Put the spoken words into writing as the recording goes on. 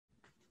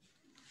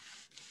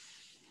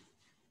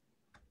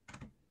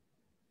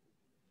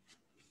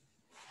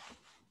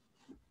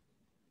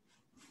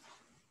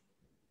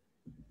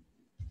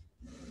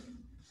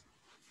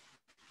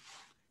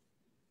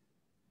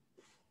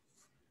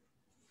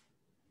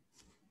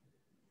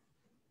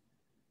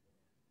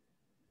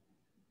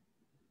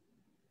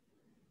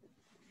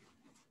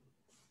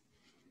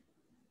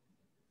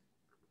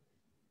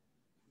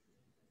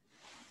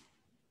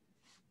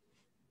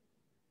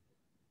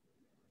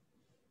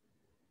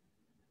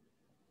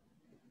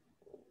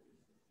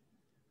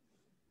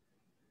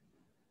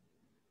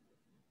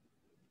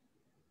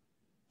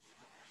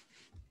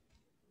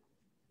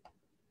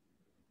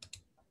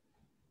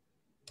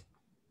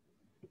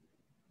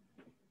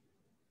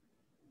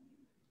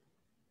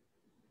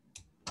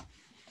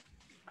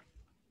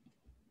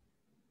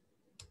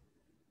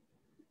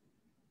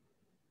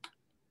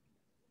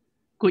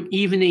Good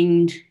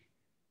evening,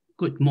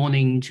 good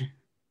morning,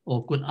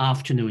 or good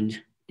afternoon,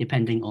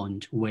 depending on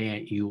where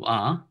you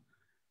are.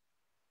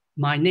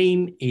 My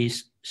name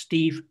is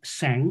Steve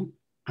Sang.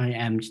 I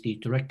am the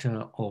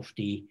director of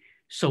the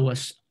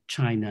SOAS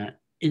China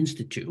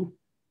Institute,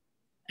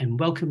 and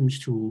welcome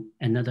to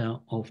another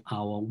of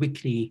our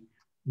weekly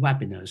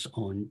webinars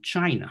on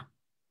China.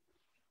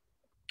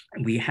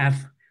 We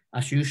have,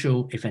 as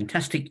usual, a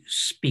fantastic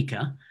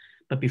speaker,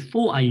 but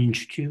before I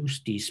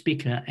introduce the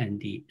speaker and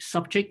the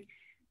subject,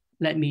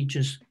 let me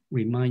just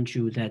remind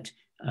you that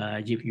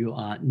if you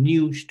are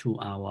new to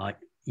our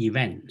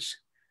events,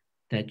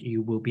 that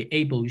you will be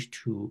able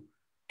to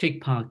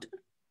take part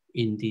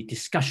in the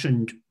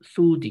discussion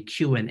through the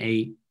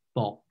Q&A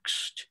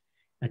box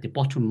at the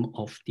bottom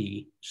of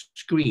the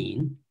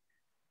screen.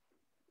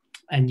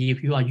 And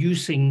if you are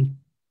using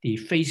the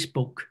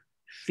Facebook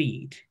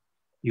feed,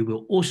 you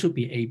will also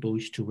be able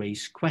to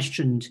raise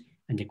questions,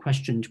 and the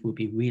questions will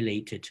be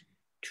related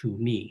to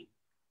me.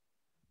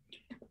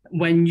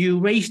 When you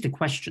raise the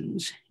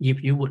questions,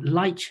 if you would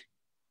like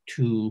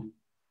to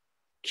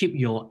keep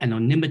your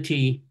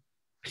anonymity,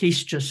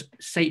 please just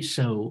say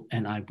so,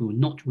 and I will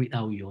not read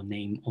out your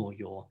name or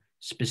your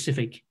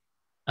specific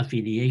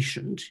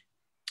affiliations.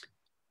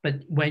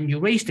 But when you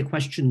raise the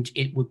questions,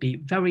 it would be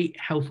very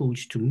helpful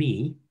to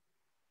me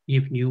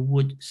if you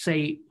would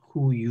say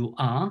who you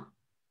are,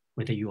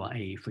 whether you are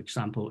for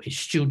example, a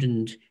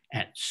student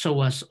at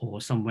SOAS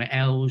or somewhere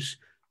else,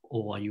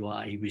 or you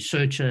are a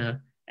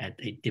researcher at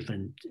a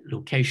different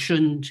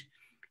location.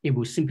 It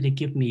will simply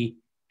give me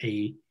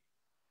a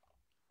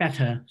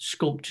better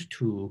scope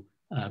to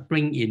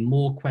bring in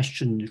more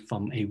questions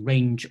from a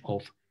range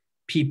of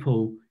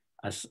people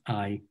as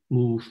I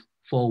move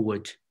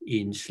forward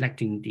in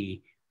selecting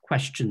the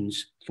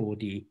questions for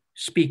the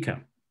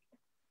speaker.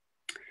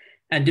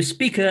 And the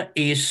speaker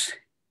is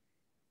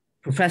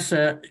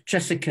Professor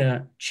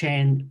Jessica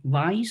Chen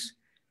Weiss,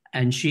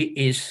 and she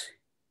is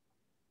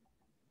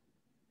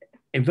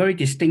a very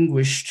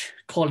distinguished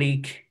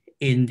colleague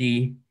in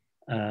the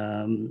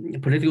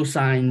political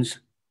science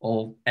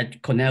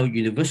at Cornell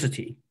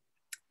University.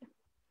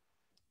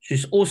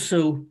 She's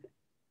also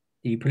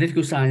the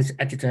political science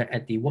editor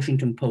at the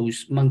Washington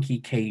Post Monkey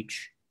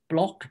Cage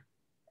blog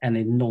and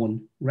a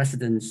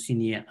non-resident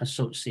senior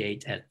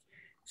associate at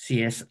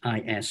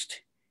CSIS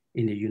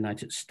in the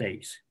United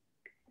States.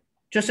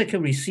 Jessica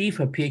received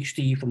her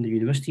PhD from the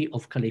University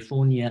of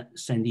California,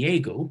 San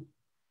Diego,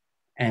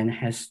 and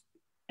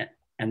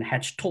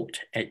had taught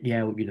at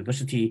Yale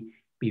University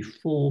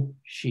before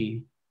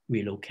she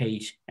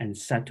relocated and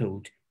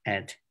settled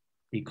at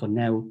the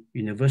Cornell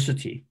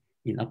University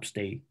in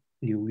upstate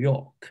New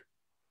York.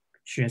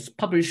 She has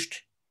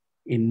published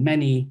in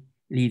many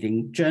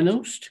leading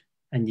journals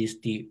and is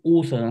the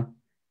author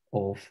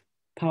of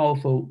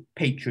Powerful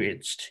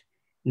Patriots,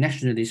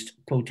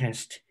 Nationalist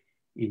Protest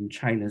in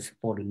China's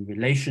Foreign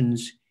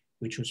Relations,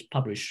 which was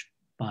published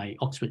by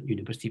Oxford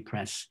University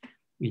Press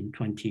in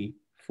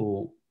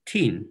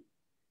 2014.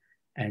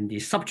 And the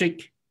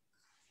subject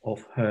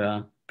of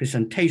her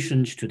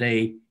presentations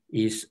today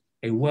is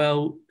A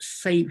World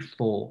Saved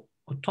for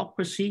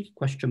Autocracy, ?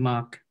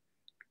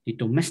 The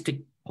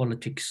Domestic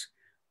Politics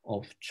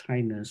of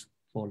China's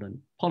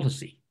Foreign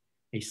Policy,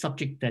 a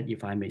subject that,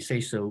 if I may say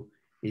so,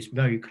 is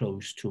very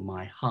close to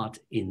my heart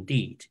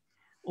indeed.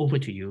 Over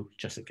to you,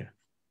 Jessica.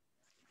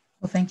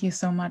 Well, thank you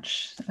so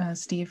much,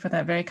 Steve, for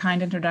that very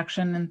kind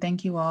introduction, and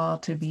thank you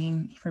all for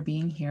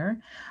being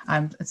here.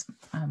 It's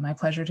my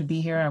pleasure to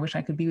be here. I wish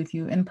I could be with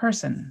you in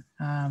person,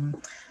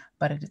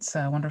 but it's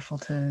wonderful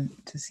to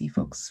see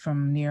folks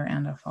from near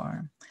and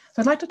afar.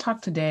 So I'd like to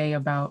talk today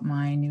about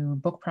my new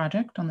book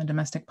project on the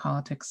domestic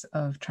politics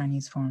of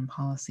Chinese foreign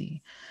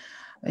policy.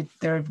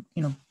 There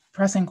are,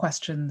 pressing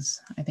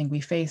questions I think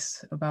we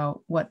face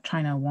about what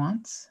China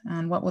wants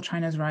and what will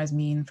China's rise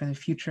mean for the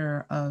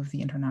future of the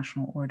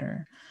international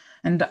order.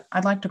 And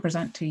I'd like to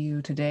present to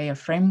you today a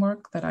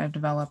framework that I've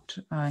developed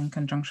in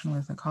conjunction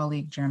with a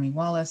colleague, Jeremy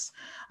Wallace,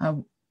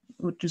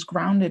 which is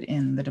grounded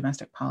in the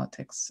domestic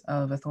politics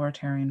of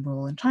authoritarian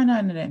rule in China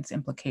and its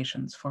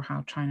implications for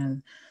how China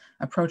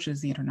approaches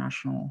the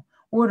international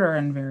order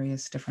in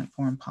various different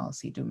foreign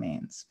policy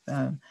domains.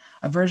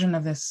 A version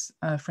of this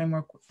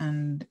framework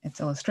and its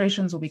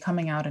illustrations will be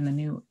coming out in a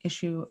new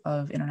issue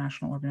of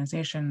International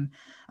Organization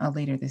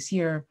later this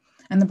year.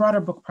 And the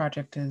broader book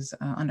project is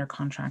under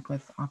contract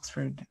with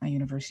Oxford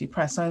University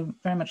Press. So I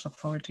very much look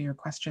forward to your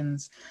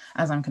questions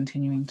as I'm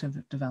continuing to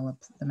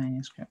develop the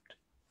manuscript.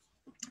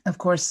 Of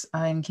course,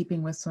 in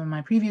keeping with some of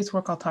my previous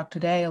work, I'll talk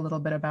today a little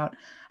bit about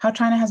how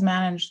China has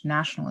managed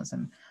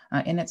nationalism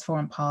in its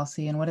foreign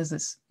policy and what has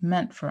this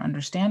meant for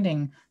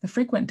understanding the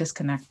frequent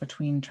disconnect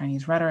between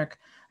Chinese rhetoric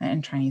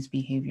and Chinese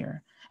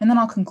behavior. And then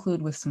I'll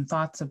conclude with some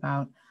thoughts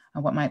about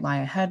what might lie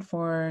ahead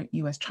for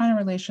US-China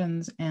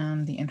relations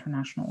and the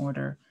international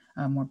order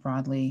more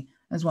broadly,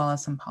 as well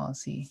as some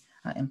policy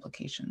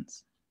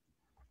implications.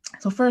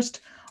 So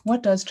first,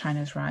 what does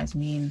China's rise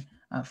mean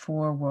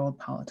for world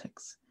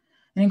politics?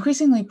 An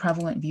increasingly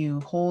prevalent view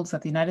holds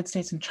that the United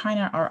States and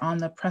China are on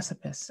the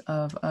precipice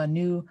of a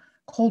new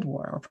Cold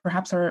War, or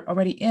perhaps are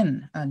already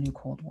in a new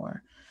Cold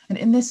War. And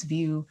in this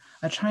view,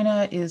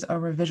 China is a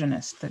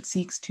revisionist that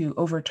seeks to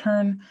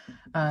overturn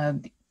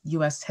the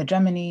US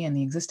hegemony and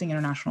the existing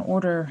international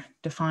order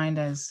defined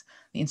as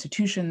the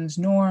institutions,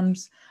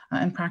 norms,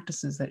 and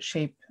practices that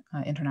shape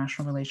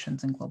international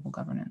relations and global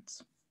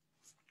governance.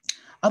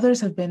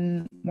 Others have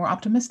been more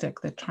optimistic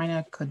that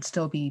China could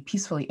still be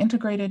peacefully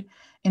integrated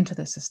into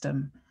the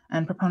system.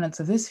 And proponents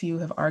of this view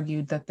have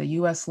argued that the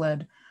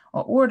US-led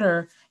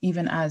order,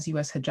 even as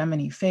US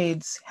hegemony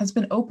fades, has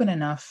been open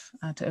enough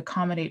to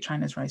accommodate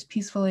China's rise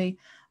peacefully,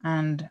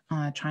 and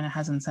China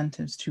has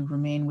incentives to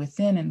remain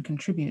within and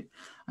contribute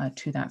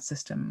to that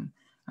system,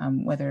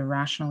 whether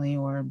rationally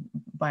or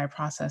by a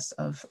process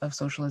of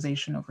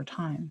socialization over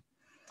time.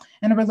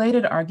 And a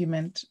related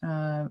argument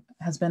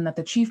has been that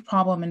the chief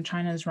problem in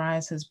China's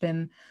rise has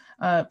been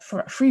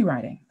for free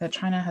riding, that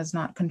China has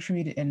not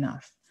contributed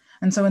enough.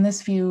 And so in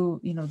this view,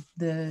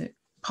 the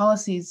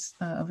policies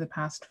of the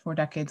past 4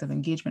 decades of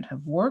engagement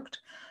have worked.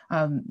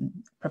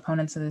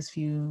 Proponents of this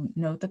view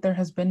note that there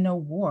has been no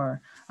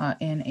war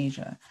in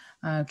Asia.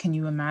 Can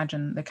you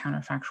imagine the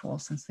counterfactual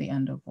since the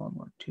end of World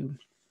War II?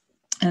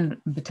 And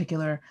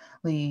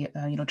particularly,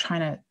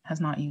 China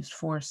has not used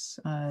force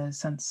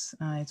since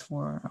its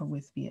war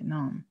with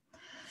Vietnam.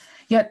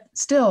 Yet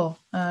still,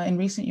 in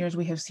recent years,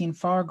 we have seen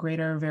far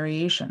greater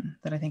variation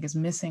that I think is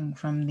missing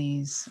from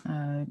these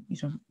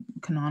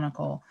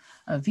canonical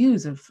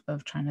views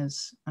of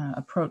China's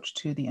approach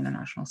to the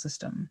international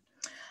system.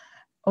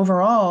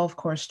 Overall, of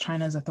course,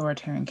 China's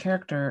authoritarian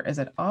character is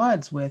at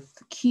odds with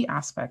key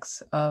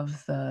aspects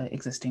of the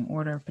existing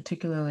order,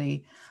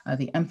 particularly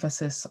the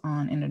emphasis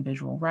on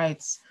individual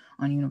rights,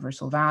 on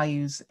universal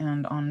values,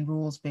 and on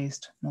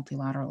rules-based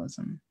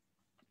multilateralism.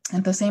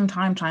 At the same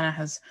time, China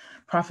has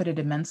profited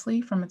immensely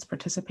from its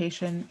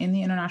participation in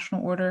the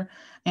international order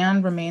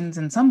and remains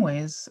in some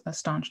ways a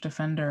staunch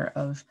defender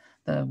of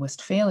the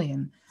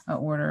Westphalian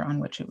order on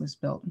which it was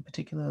built, and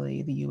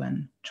particularly the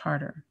UN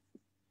Charter.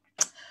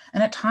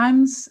 And at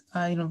times,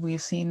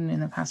 we've seen in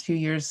the past few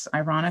years,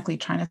 ironically,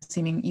 China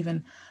seeming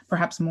even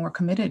perhaps more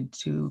committed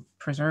to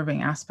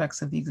preserving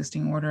aspects of the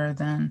existing order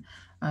than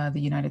the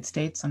United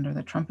States under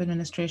the Trump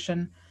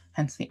administration,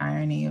 hence the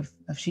irony of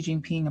Xi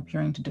Jinping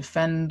appearing to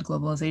defend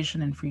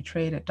globalization and free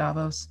trade at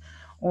Davos,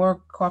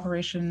 or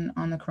cooperation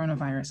on the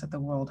coronavirus at the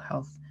World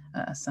Health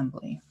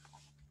Assembly.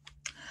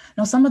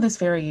 Now, some of this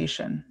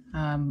variation,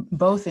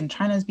 both in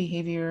China's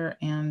behavior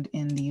and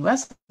in the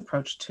US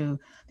approach to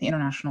the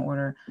international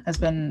order, has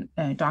been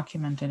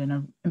documented in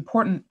an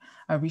important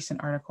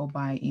recent article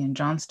by Ian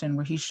Johnston,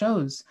 where he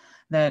shows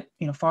that,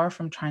 far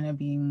from China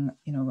being,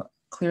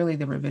 clearly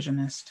the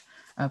revisionist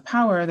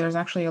power, there's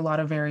actually a lot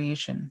of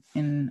variation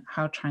in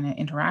how China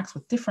interacts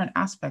with different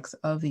aspects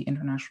of the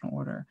international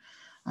order.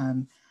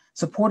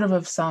 Supportive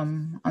of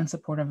some,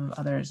 unsupportive of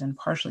others, and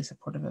partially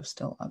supportive of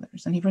still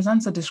others. And he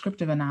presents a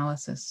descriptive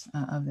analysis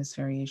of this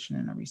variation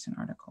in a recent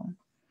article.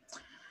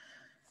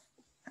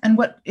 And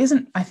what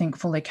isn't, I think,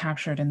 fully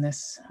captured in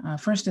this,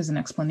 first is an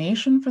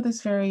explanation for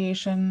this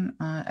variation,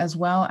 as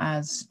well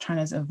as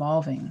China's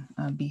evolving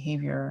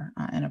behavior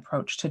and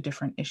approach to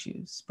different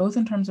issues, both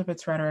in terms of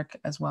its rhetoric,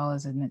 as well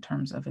as in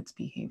terms of its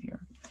behavior.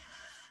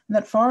 And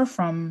that far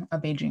from a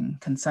Beijing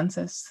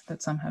consensus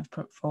that some have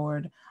put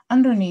forward,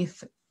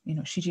 underneath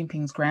Xi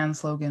Jinping's grand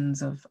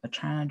slogans of a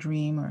China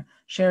dream or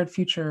shared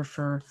future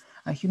for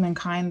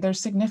humankind, there's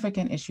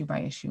significant issue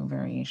by issue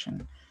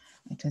variation.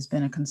 It has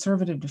been a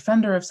conservative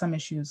defender of some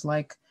issues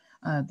like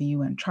the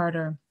UN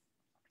Charter,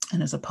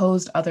 and has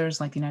opposed others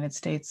like the United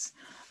States,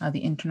 the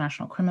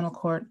International Criminal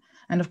Court,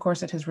 and of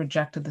course it has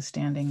rejected the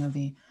standing of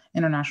the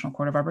International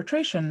Court of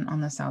Arbitration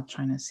on the South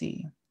China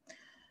Sea.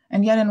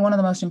 And yet in one of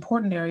the most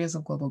important areas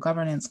of global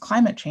governance,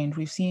 climate change,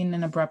 we've seen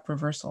an abrupt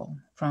reversal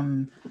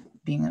from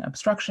being an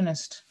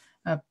obstructionist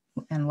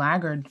and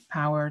laggard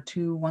power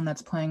to one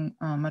that's playing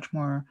a much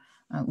more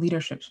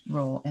leadership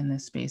role in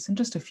this space in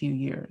just a few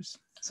years.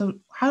 So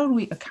how do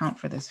we account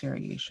for this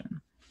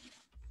variation?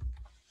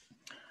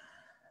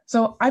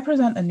 So I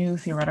present a new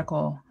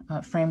theoretical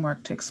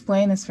framework to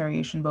explain this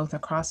variation both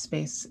across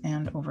space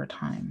and over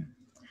time.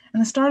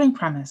 And the starting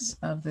premise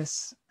of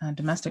this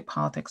domestic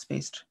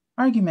politics-based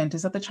argument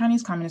is that the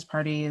Chinese Communist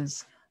Party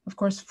is, of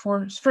course,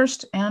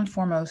 first and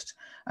foremost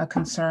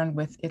concerned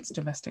with its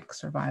domestic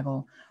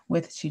survival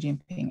with Xi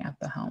Jinping at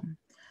the helm.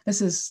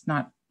 This is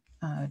not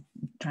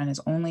China's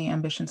only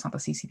ambition, it's not the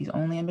CCP's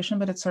only ambition,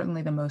 but it's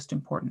certainly the most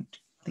important.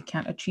 They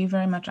can't achieve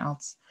very much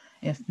else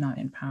if not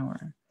in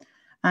power.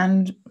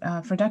 And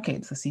for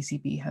decades, the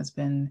CCP has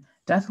been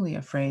deathly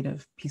afraid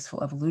of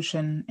peaceful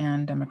evolution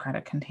and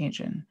democratic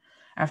contagion.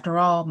 After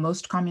all,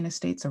 most communist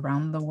states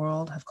around the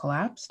world have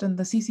collapsed, and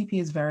the CCP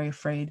is very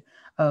afraid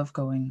of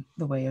going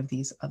the way of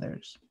these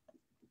others.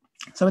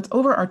 So its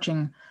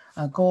overarching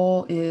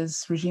goal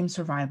is regime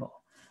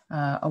survival,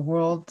 a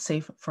world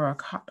safe for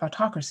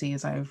autocracy,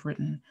 as I've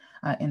written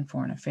in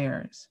Foreign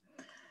Affairs.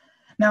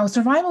 Now,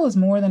 survival is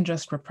more than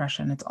just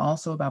repression. It's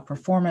also about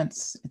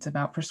performance, it's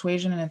about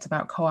persuasion, and it's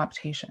about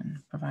co-optation,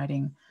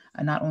 providing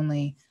not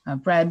only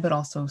bread, but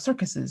also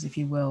circuses, if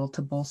you will,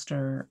 to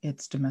bolster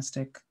its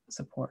domestic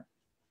support.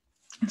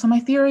 And so my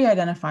theory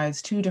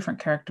identifies two different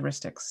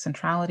characteristics,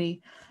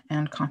 centrality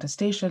and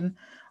contestation,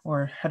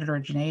 or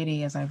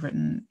heterogeneity, as I've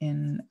written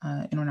in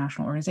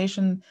international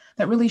organization,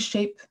 that really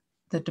shape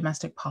the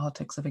domestic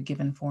politics of a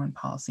given foreign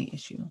policy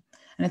issue.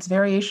 And it's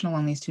variation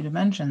along these two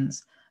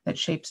dimensions that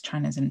shapes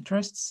China's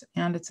interests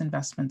and its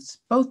investments,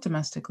 both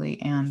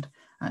domestically and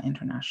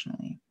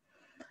internationally.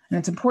 And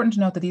it's important to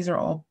note that these are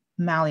all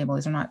malleable.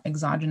 These are not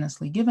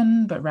exogenously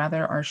given, but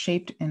rather are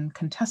shaped and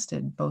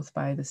contested both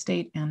by the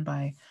state and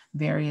by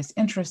various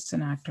interests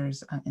and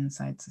actors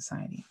inside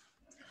society.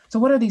 So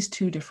what are these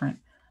two different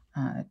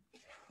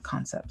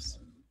concepts?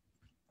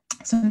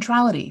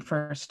 Centrality,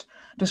 first,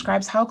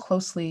 describes how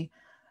closely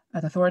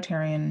an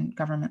authoritarian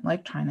government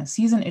like China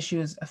sees an issue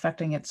as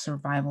affecting its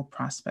survival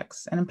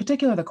prospects, and in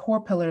particular, the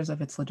core pillars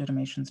of its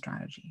legitimation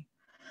strategy.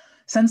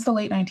 Since the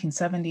late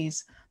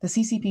 1970s, the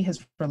CCP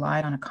has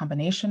relied on a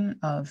combination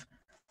of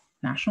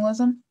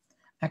nationalism,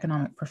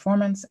 economic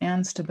performance,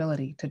 and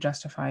stability to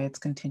justify its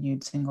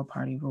continued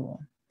single-party rule.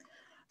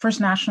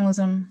 First,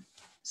 nationalism,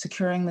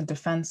 securing the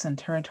defense and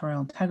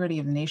territorial integrity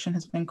of the nation,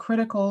 has been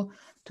critical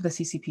to the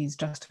CCP's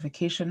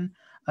justification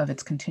of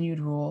its continued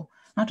rule,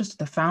 not just at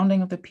the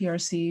founding of the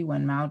PRC,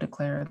 when Mao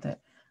declared that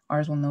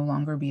ours will no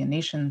longer be a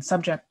nation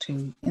subject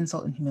to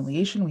insult and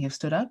humiliation, we have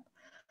stood up,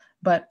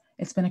 but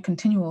it's been a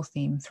continual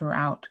theme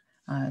throughout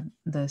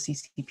the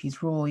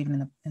CCP's rule,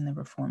 even in the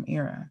reform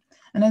era.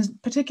 And as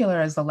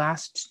particular as the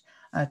last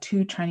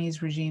two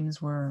Chinese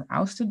regimes were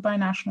ousted by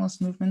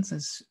nationalist movements,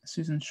 as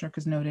Susan Shirk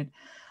has noted,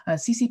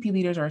 CCP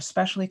leaders are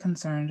especially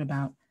concerned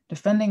about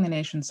defending the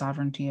nation's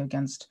sovereignty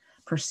against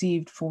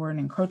perceived foreign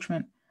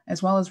encroachment,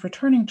 as well as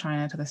returning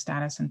China to the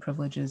status and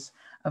privileges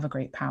of a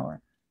great power.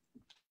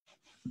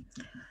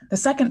 The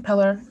second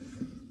pillar,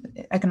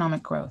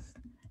 economic growth.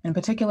 In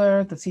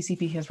particular, the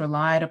CCP has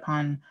relied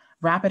upon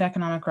rapid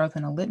economic growth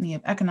and a litany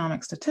of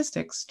economic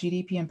statistics,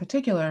 GDP in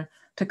particular,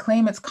 to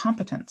claim its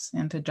competence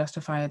and to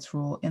justify its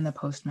rule in the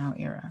post-Mao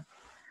era.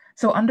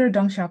 So under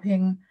Deng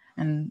Xiaoping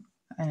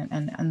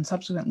and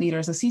subsequent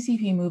leaders, the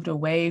CCP moved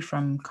away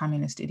from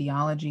communist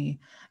ideology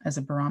as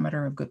a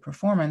barometer of good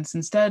performance,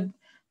 instead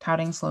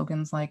touting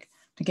slogans like,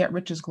 "To get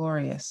rich is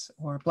glorious,"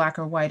 or "Black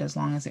or white, as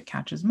long as it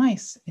catches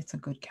mice, it's a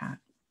good cat."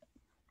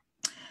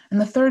 And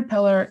the third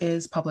pillar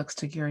is public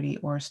security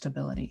or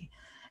stability,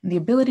 and the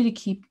ability to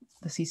keep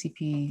the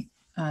CCP,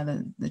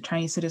 the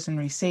Chinese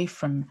citizenry, safe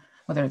from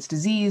whether it's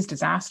disease,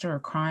 disaster, or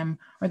crime,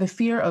 or the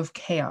fear of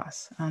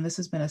chaos. This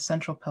has been a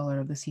central pillar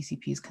of the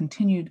CCP's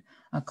continued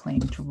claim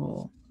to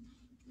rule.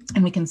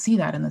 And we can see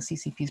that in the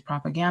CCP's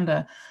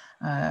propaganda,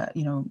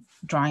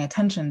 drawing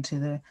attention to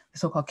the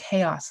so-called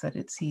chaos that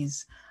it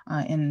sees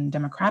in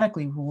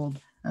democratically ruled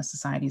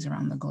societies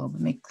around the globe,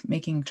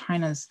 making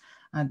China's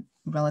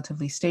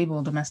relatively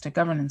stable domestic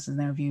governance, in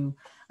their view,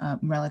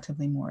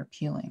 relatively more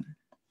appealing.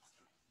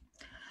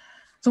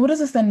 So what does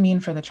this then mean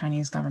for the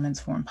Chinese government's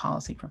foreign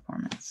policy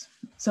performance?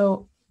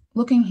 So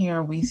looking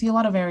here, we see a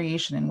lot of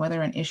variation in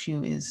whether an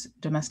issue is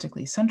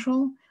domestically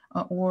central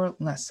or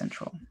less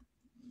central.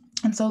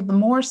 And so the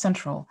more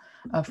central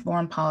a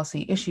foreign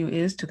policy issue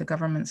is to the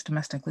government's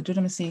domestic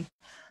legitimacy,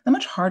 the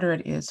much harder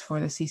it is for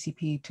the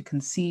CCP to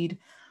concede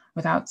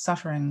without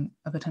suffering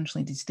a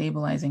potentially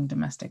destabilizing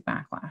domestic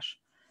backlash.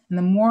 And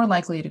the more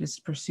likely it is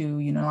to pursue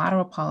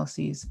unilateral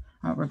policies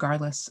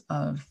regardless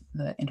of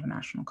the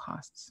international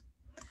costs.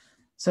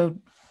 So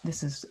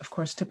this is, of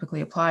course,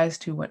 typically applies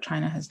to what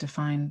China has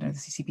defined, or the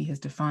CCP has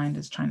defined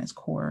as China's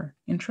core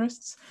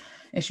interests,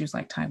 issues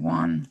like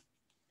Taiwan,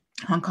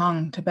 Hong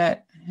Kong,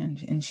 Tibet,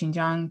 and in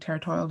Xinjiang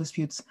territorial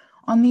disputes.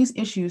 On these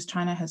issues,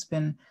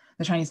 the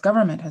Chinese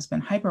government has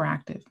been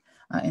hyperactive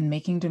in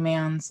making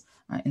demands,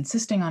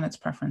 insisting on its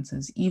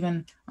preferences,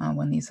 even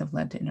when these have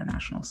led to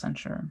international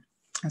censure,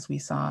 as we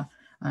saw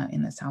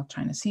in the South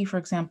China Sea, for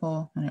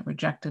example, when it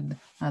rejected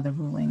the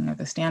ruling or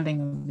the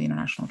standing of the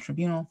International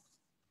Tribunal.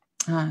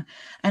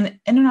 And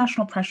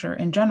international pressure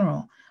in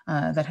general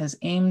that has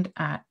aimed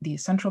at the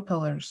central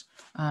pillars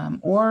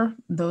or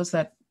those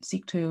that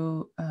seek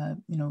to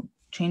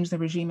change the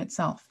regime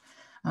itself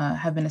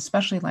have been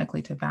especially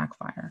likely to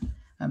backfire,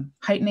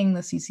 heightening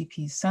the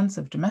CCP's sense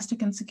of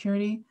domestic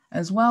insecurity,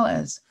 as well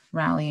as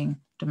rallying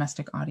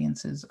domestic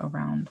audiences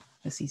around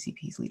the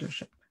CCP's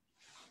leadership.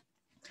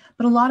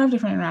 But a lot of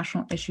different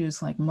international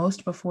issues, like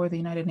most before the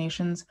United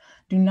Nations,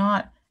 do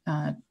not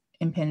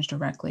impinge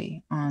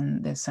directly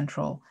on the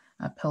central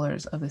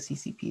pillars of the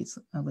CCP's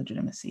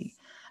legitimacy.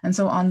 And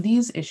so on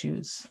these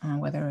issues,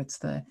 whether it's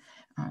the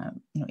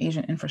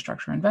Asian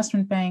Infrastructure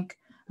Investment Bank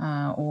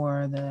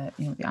or the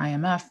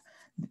IMF,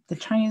 the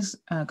Chinese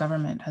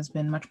government has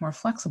been much more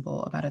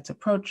flexible about its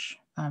approach.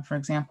 For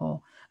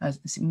example,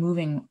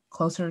 moving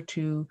closer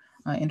to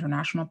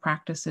international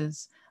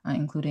practices,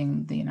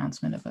 including the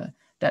announcement of a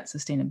debt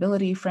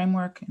sustainability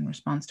framework in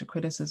response to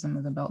criticism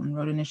of the Belt and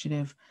Road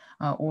Initiative,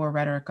 or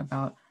rhetoric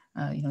about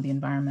the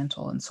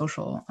environmental and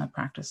social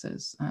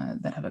practices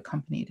that have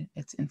accompanied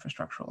its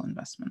infrastructural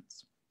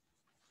investments.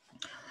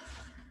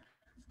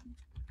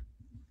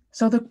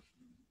 So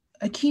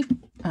a key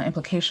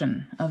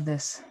implication of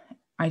this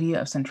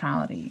idea of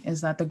centrality is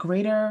that the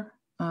greater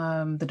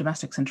the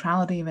domestic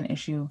centrality of an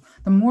issue,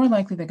 the more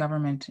likely the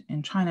government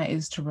in China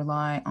is to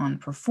rely on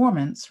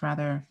performance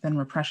rather than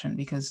repression,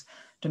 because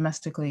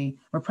domestically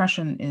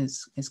repression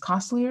is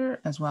costlier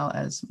as well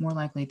as more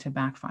likely to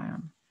backfire.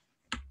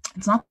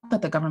 It's not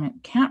that the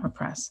government can't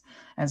repress.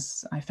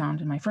 As I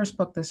found in my first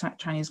book, the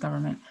Chinese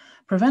government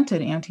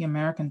prevented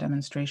anti-American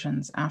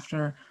demonstrations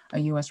after a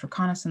US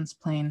reconnaissance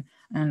plane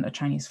and a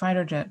Chinese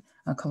fighter jet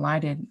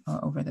collided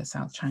over the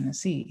South China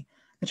Sea.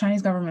 The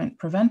Chinese government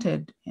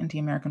prevented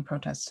anti-American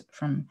protests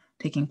from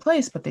taking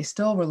place, but they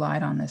still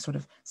relied on this sort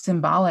of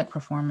symbolic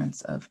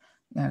performance of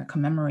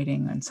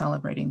commemorating and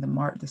celebrating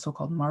the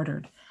so-called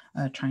martyred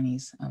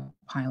Chinese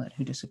pilot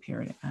who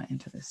disappeared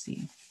into the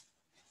sea.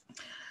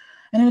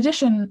 And in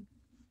addition,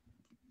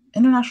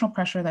 international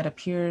pressure that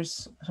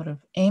appears sort of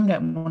aimed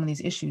at one of these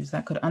issues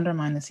that could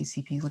undermine the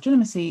CCP's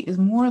legitimacy is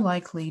more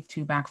likely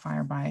to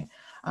backfire by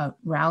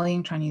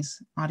rallying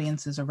Chinese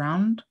audiences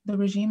around the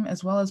regime,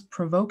 as well as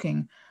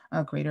provoking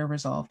a greater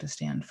resolve to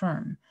stand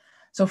firm.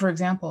 So for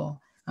example,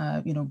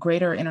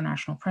 greater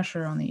international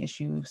pressure on the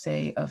issue,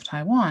 say, of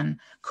Taiwan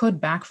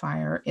could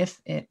backfire if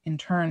it in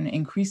turn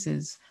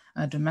increases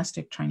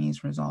domestic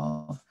Chinese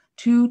resolve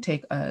to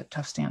take a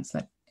tough stance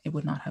that it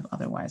would not have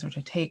otherwise, or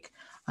to take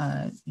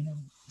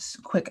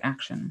quick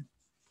action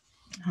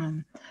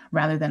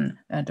rather than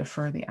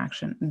defer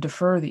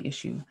the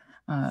issue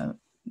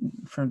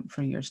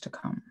for years to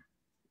come.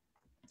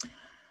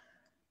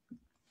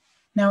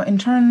 Now, in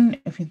turn,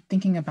 if you're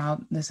thinking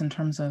about this in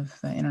terms of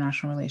the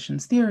international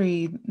relations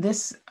theory,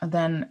 this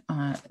then,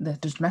 the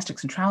domestic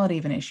centrality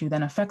of an issue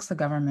then affects the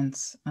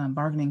government's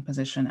bargaining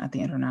position at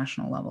the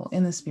international level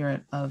in the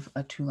spirit of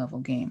a two-level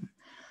game.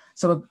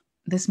 So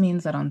this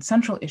means that on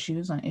central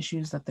issues, on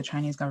issues that the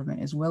Chinese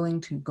government is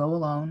willing to go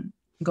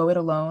it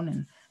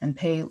alone and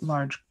pay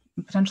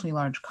potentially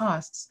large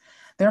costs,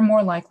 they're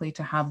more likely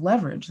to have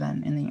leverage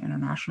than in the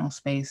international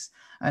space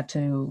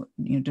to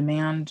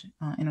demand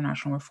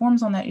international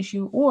reforms on that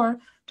issue, or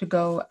to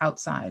go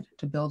outside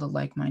to build a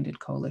like-minded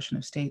coalition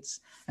of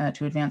states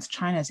to advance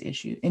China's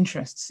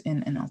interests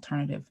in an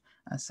alternative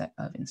set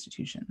of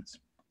institutions.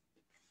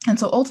 And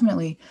so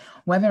ultimately,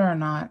 whether or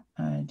not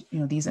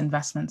these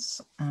investments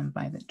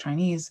by the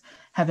Chinese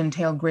have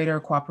entailed greater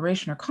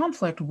cooperation or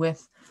conflict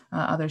with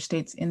other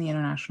states in the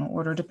international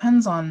order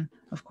depends on,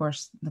 of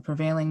course, the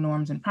prevailing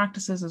norms and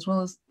practices, as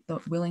well as the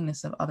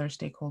willingness of other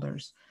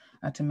stakeholders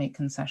to make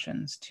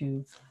concessions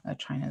to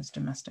China's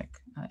domestic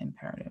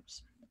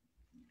imperatives.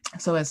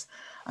 So as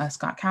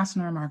Scott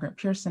Kastner, Margaret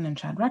Pearson, and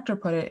Chad Rector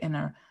put it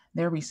in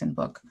their recent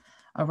book,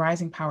 a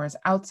rising power's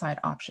outside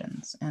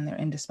options and their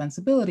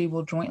indispensability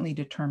will jointly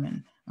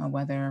determine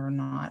whether or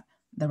not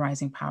the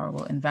rising power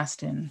will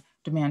invest in,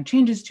 demand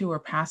changes to, or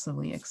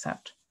passively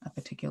accept a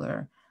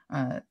particular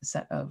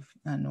set of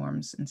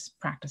norms and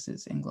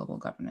practices in global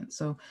governance.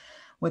 So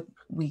what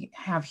we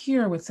have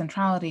here with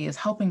centrality is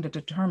helping to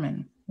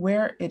determine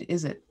where it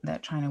is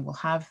that China will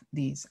have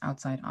these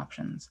outside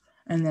options.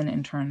 And then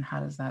in turn,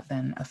 how does that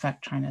then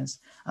affect China's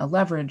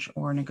leverage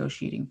or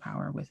negotiating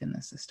power within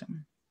the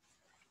system?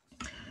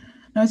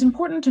 Now, it's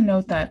important to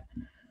note that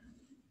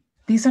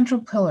these central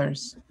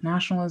pillars,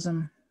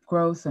 nationalism,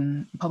 growth,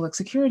 and public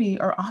security,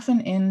 are often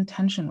in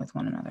tension with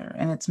one another.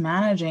 And it's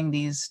managing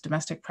these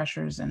domestic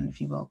pressures and, if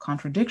you will,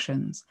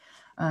 contradictions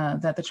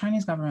that the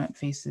Chinese government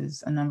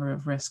faces a number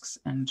of risks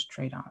and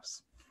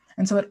trade-offs.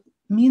 And so it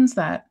means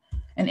that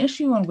an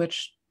issue on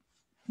which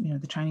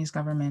the Chinese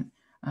government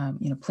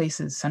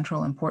places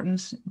central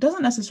importance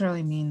doesn't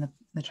necessarily mean that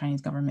the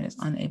Chinese government is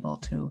unable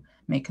to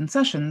make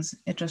concessions.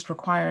 It just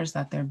requires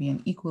that there be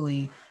an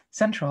equally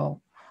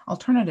central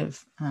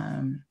alternative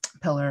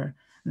pillar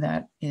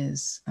that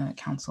is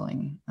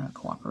counseling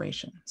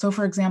cooperation. So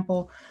for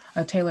example,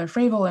 Taylor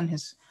Fravel in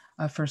his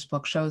first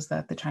book shows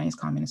that the Chinese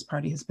Communist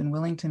Party has been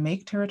willing to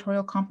make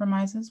territorial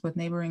compromises with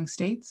neighboring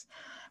states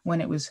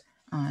when it was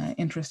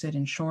interested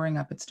in shoring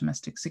up its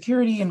domestic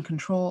security and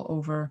control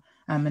over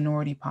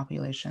minority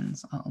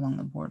populations along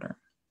the border.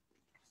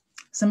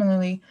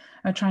 Similarly,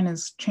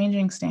 China's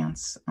changing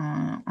stance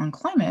on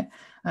climate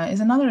is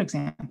another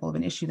example of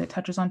an issue that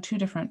touches on two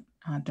different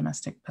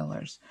domestic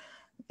pillars: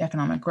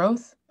 economic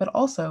growth, but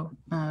also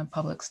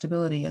public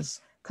stability,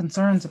 as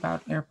concerns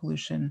about air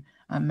pollution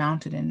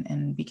mounted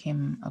and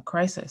became a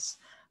crisis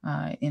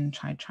in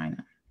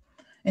China.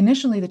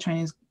 Initially, the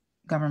Chinese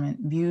government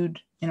viewed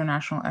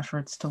international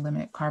efforts to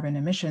limit carbon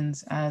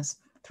emissions as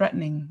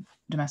threatening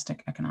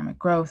domestic economic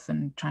growth,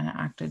 and China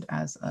acted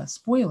as a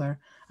spoiler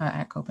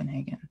at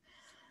Copenhagen.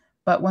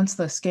 But once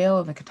the scale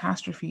of the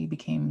catastrophe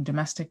became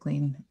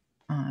domestically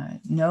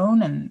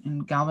known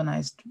and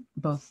galvanized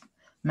both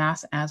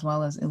mass as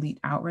well as elite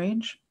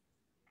outrage,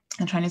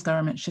 the Chinese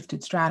government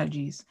shifted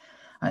strategies,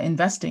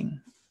 investing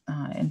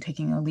and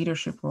taking a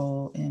leadership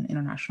role in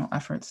international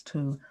efforts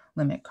to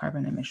limit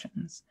carbon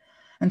emissions.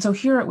 And so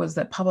here it was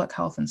that public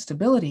health and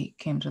stability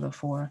came to the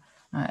fore,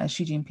 as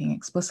Xi Jinping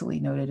explicitly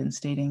noted in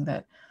stating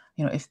that,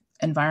 if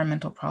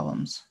environmental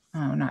problems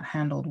are not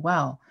handled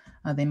well,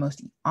 they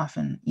most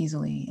often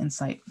easily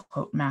incite,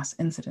 quote, mass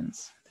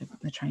incidents,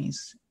 the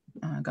Chinese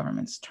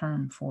government's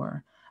term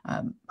for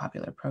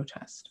popular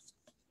protest.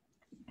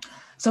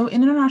 So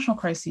in international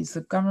crises,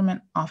 the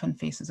government often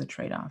faces a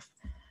trade-off.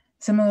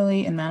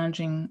 Similarly, in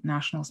managing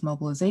nationalist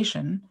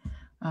mobilization,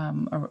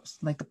 or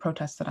like the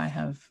protests that I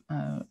have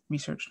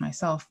researched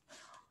myself,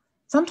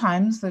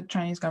 sometimes the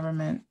Chinese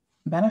government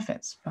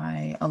benefits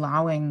by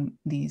allowing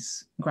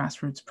these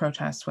grassroots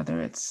protests,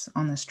 whether it's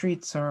on the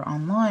streets or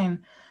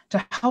online,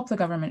 to help the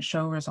government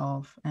show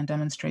resolve and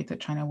demonstrate that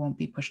China won't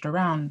be pushed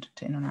around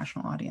to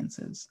international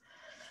audiences.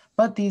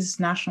 But these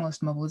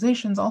nationalist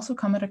mobilizations also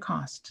come at a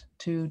cost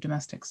to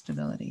domestic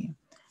stability.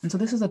 And so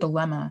this is a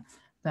dilemma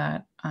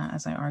that,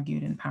 as I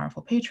argued in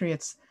Powerful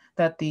Patriots,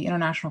 that the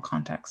international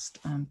context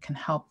can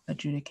help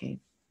adjudicate,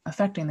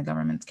 affecting the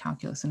government's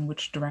calculus in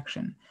which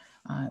direction,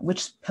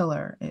 which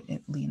pillar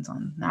it leans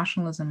on,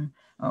 nationalism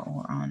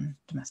or on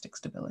domestic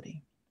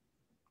stability.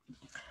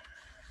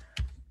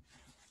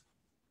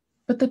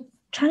 But the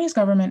Chinese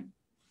government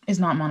is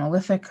not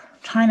monolithic.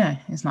 China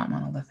is not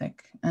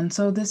monolithic. And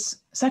so this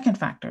second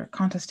factor,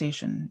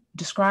 contestation,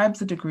 describes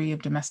the degree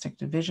of domestic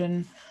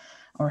division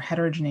or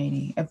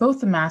heterogeneity at both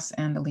the mass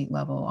and elite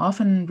level,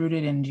 often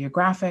rooted in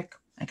geographic,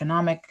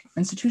 economic,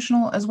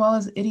 institutional, as well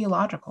as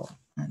ideological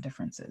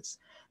differences.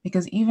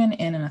 Because even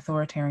in an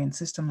authoritarian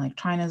system like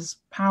China's,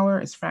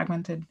 power is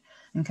fragmented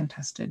and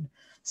contested.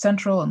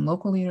 Central and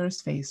local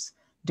leaders face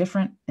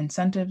different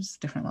incentives,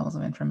 different levels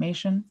of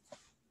information,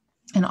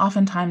 and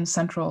oftentimes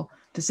central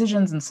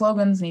decisions and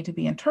slogans need to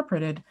be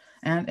interpreted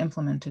and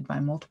implemented by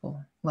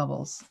multiple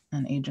levels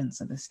and agents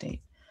of the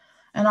state.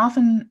 And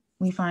often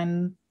we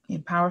find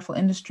powerful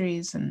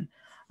industries and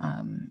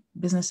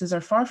businesses are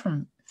far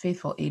from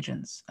faithful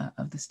agents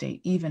of the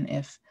state, even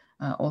if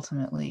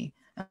ultimately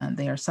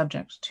they are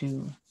subject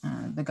to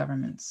the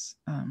government's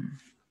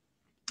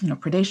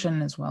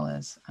predation, as well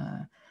as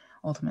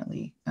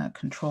ultimately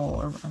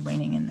control or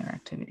reining in their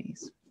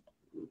activities.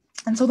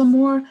 And so the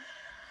more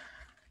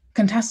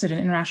contested an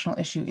international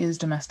issue is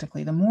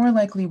domestically, the more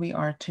likely we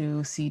are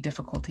to see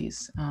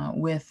difficulties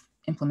with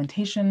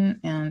implementation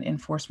and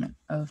enforcement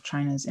of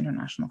China's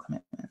international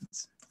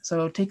commitments.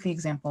 So take the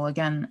example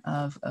again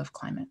of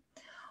climate.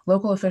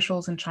 Local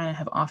officials in China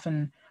have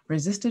often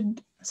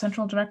resisted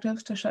central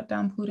directives to shut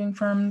down polluting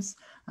firms,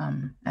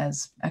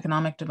 as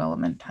economic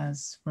development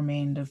has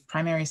remained of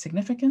primary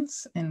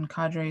significance in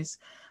cadres'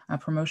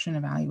 promotion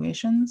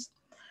evaluations.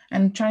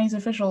 And Chinese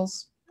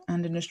officials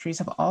and industries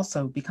have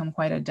also become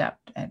quite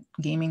adept at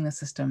gaming the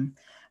system,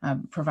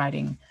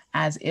 providing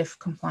as-if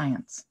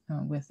compliance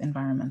with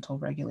environmental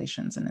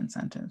regulations and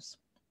incentives.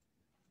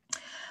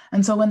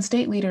 And so when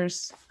state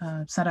leaders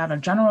set out a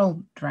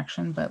general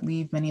direction, but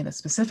leave many of the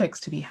specifics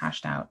to be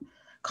hashed out,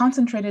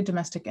 concentrated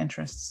domestic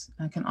interests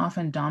can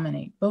often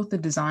dominate both the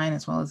design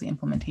as well as the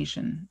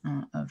implementation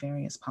of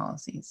various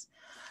policies.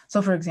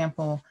 So for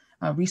example,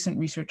 recent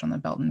research on the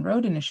Belt and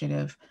Road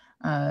Initiative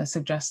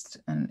suggests,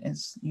 and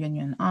as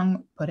Yuanyuan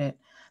Ang put it,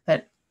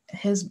 that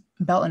his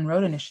Belt and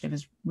Road Initiative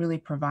has really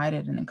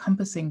provided an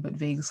encompassing but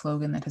vague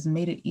slogan that has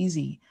made it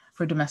easy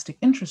for domestic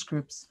interest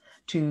groups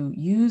to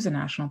use a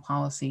national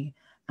policy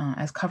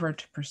as cover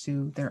to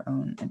pursue their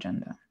own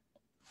agenda.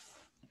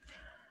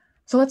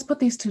 So let's put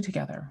these two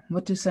together.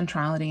 What do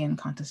centrality and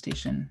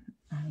contestation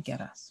get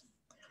us?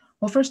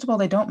 Well, first of all,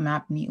 they don't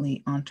map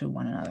neatly onto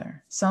one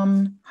another.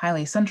 Some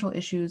highly central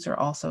issues are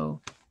also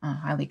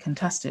highly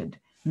contested.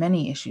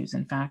 Many issues,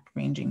 in fact,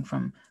 ranging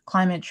from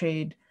climate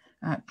change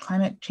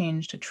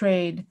to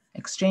trade,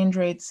 exchange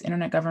rates,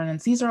 internet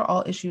governance. These are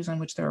all issues on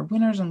which there are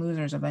winners and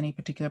losers of any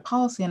particular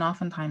policy, and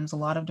oftentimes a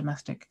lot of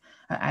domestic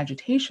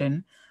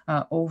agitation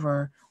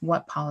over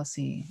what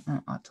policy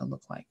ought to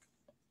look like.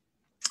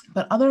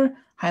 But other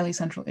highly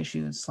central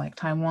issues like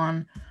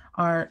Taiwan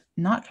are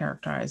not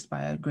characterized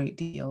by a great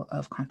deal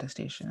of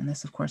contestation. And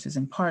this, of course, is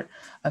in part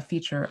a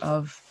feature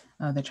of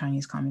the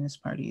Chinese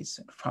Communist Party's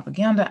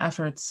propaganda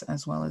efforts,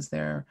 as well as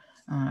their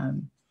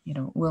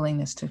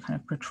willingness to kind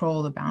of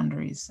patrol the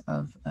boundaries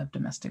of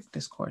domestic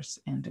discourse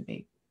and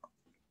debate.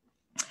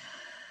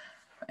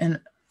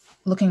 And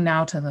looking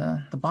now to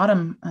the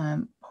bottom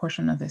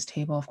portion of this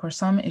table, of course,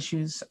 some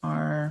issues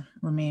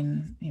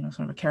remain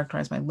sort of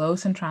characterized by low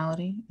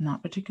centrality,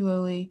 not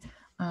particularly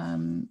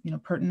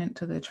pertinent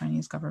to the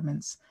Chinese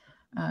government's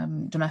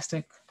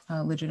domestic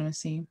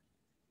legitimacy,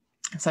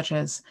 such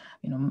as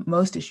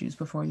most issues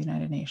before the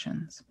United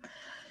Nations.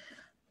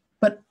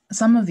 But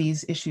some of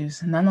these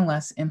issues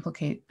nonetheless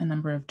implicate a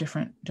number of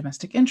different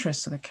domestic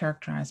interests, so they're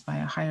characterized by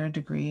a higher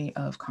degree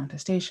of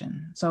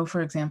contestation. So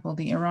for example,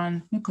 the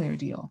Iran nuclear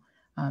deal.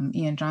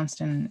 Ian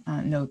Johnston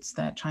notes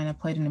that China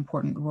played an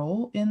important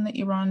role in the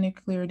Iran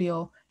nuclear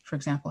deal, for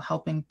example,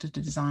 helping to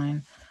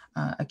design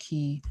a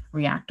key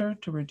reactor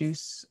to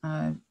reduce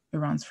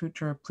Iran's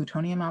future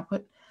plutonium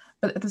output.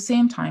 But at the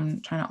same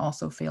time, China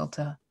also failed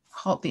to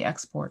halt the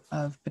export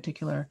of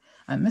particular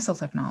missile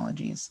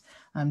technologies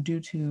due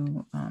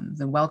to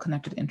the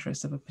well-connected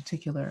interests of a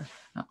particular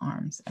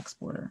arms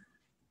exporter.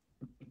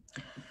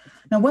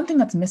 Now, one thing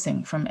that's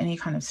missing from any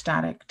kind of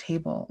static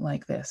table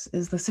like this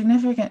is the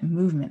significant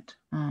movement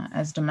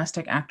as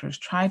domestic actors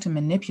try to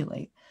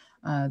manipulate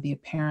the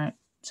apparent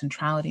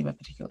centrality of a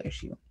particular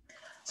issue.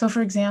 So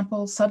for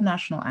example,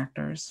 subnational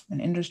actors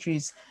and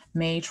industries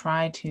may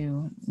try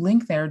to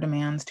link their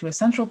demands to a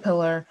central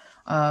pillar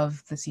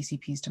of the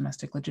CCP's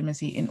domestic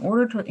legitimacy in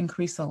order to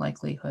increase the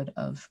likelihood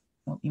of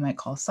what you might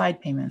call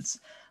side payments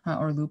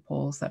or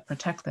loopholes that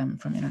protect them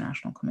from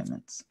international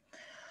commitments.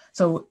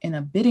 So in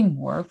a bidding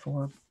war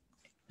for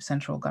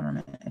central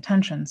government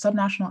attention,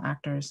 subnational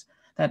actors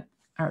that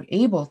are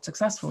able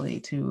successfully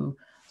to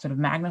sort of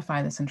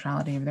magnify the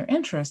centrality of their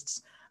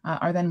interests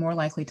are then more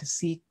likely to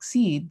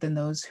succeed than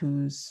those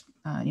whose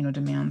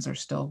demands are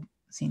still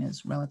seen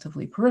as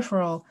relatively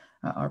peripheral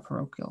or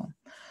parochial.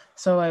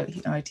 So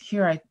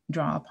here I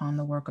draw upon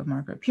the work of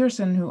Margaret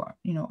Pearson, who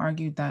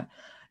argued that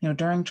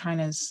during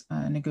China's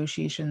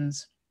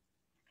negotiations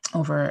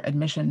over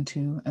admission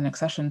to an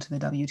accession to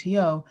the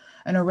WTO,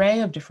 an array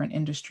of different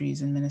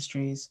industries and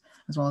ministries,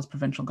 as well as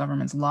provincial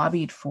governments,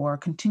 lobbied for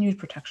continued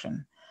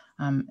protection,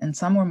 and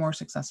some were more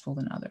successful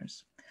than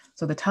others.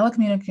 So the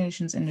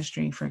telecommunications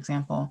industry, for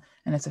example,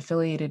 and its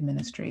affiliated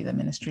ministry, the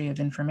Ministry of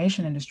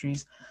Information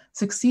Industries,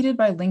 succeeded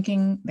by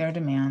linking their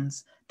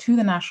demands to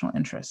the national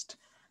interest.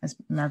 As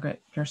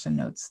Margaret Pearson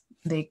notes,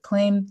 they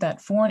claimed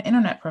that foreign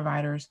internet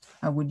providers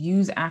would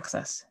use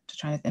access to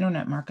China's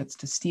internet markets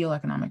to steal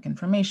economic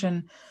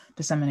information,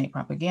 disseminate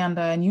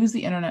propaganda, and use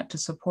the internet to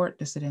support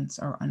dissidents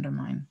or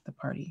undermine the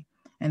party.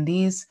 And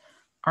these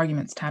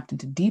arguments tapped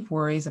into deep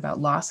worries about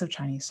loss of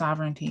Chinese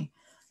sovereignty,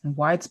 and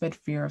widespread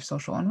fear of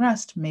social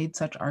unrest made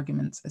such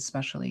arguments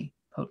especially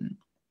potent.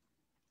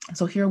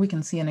 So here we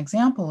can see an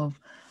example of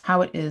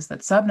how it is that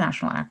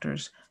subnational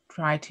actors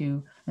try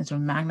to sort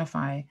of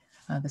magnify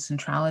the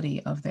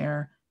centrality of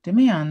their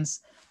demands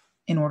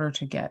in order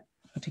to get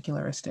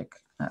particularistic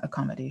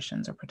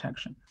accommodations or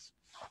protections.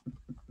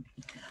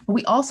 But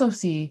we also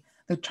see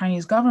the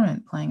Chinese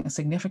government playing a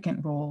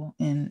significant role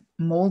in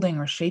molding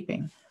or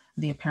shaping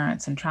the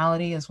apparent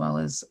centrality as well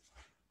as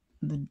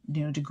the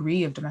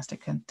degree of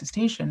domestic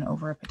contestation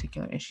over a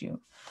particular issue.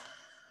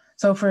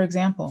 So for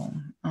example,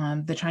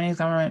 the Chinese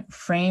government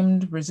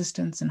framed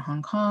resistance in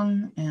Hong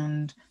Kong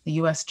and the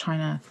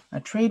US-China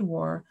trade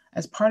war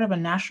as part of a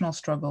national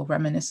struggle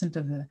reminiscent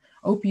of the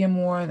Opium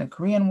War, the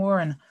Korean War,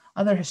 and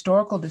other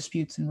historical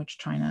disputes in which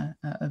China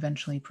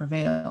eventually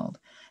prevailed.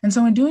 And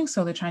so in doing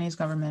so, the Chinese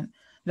government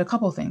did a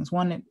couple of things.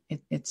 One,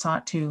 it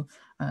sought to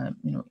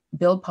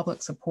build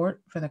public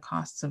support for the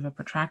costs of a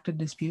protracted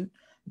dispute.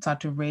 It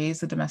sought to raise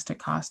the domestic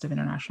cost of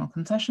international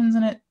concessions,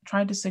 and it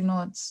tried to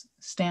signal its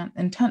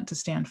intent to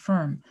stand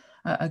firm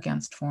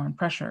against foreign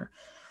pressure,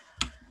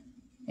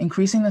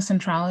 increasing the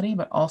centrality,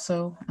 but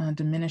also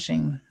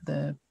diminishing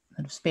the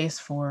space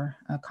for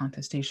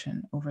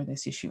contestation over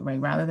this issue, right?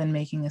 Rather than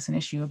making this an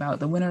issue about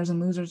the winners and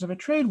losers of a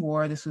trade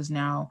war, this was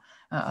now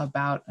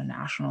about a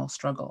national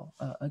struggle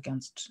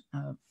against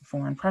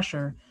foreign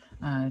pressure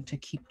to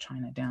keep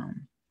China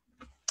down.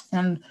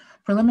 And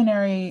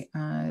preliminary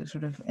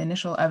sort of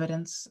initial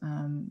evidence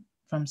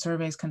from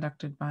surveys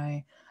conducted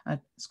by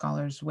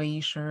scholars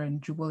Weiss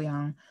and Zhu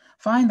Liang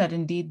find that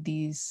indeed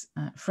these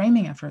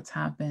framing efforts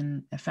have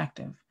been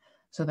effective,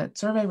 so that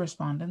survey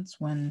respondents,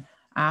 when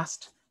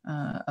asked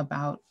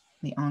about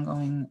the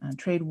ongoing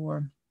trade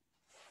war,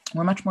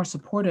 were much more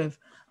supportive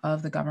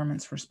of the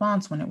government's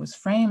response when it was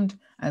framed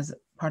as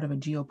part of a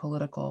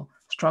geopolitical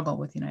struggle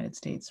with the United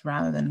States,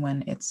 rather than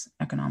when its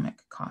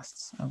economic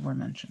costs were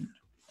mentioned.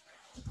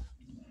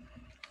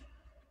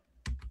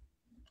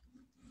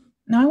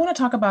 Now I want to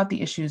talk about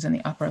the issues in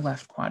the upper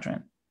left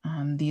quadrant,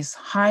 these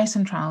high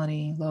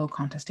centrality, low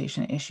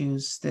contestation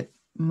issues that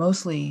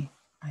mostly,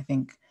 I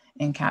think,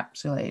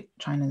 encapsulate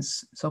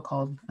China's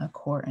so-called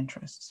core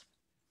interests.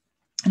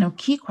 And a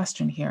key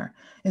question here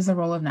is the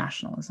role of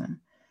nationalism,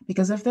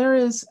 because if there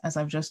is, as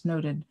I've just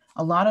noted,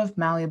 a lot of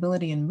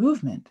malleability and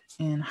movement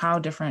in how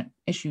different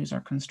issues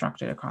are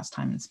constructed across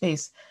time and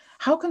space,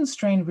 how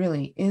constrained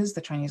really is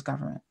the Chinese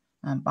government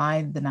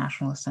by the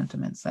nationalist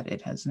sentiments that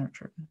it has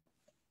nurtured?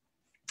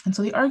 And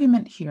so the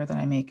argument here that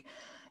I make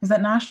is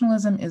that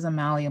nationalism is a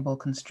malleable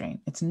constraint.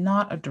 It's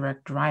not a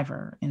direct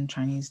driver in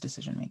Chinese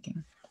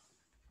decision-making.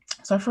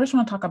 So I first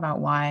want to talk about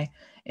why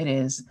it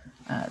is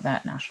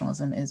that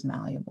nationalism is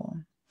malleable.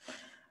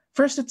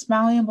 First, it's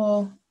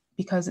malleable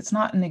because it's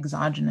not an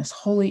exogenous,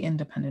 wholly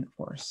independent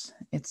force.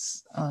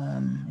 It's,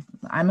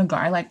 I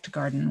like to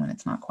garden when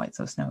it's not quite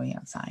so snowy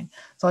outside.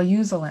 So I'll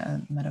use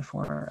a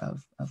metaphor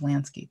of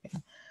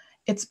landscaping.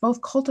 It's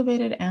both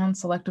cultivated and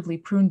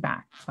selectively pruned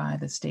back by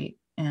the state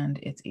and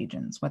its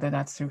agents, whether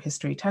that's through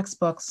history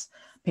textbooks,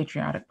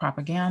 patriotic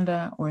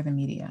propaganda, or the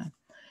media.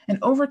 And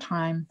over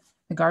time,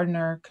 the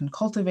gardener can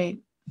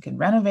cultivate, can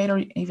renovate,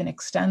 or even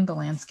extend the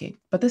landscape.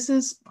 But this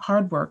is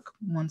hard work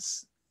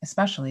once,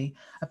 especially,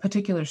 a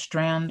particular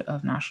strand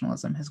of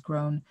nationalism has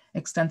grown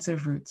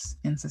extensive roots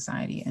in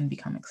society and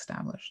become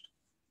established.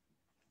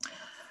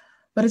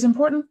 But it's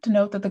important to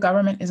note that the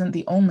government isn't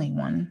the only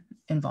one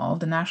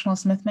involved in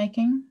nationalist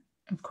myth-making.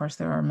 Of course,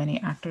 there are many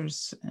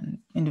actors and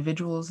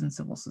individuals in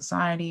civil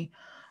society,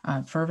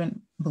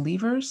 fervent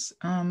believers,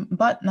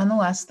 but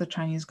nonetheless, the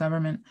Chinese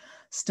government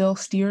still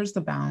steers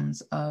the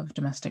bounds of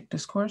domestic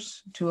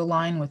discourse to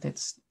align with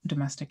its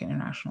domestic and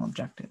international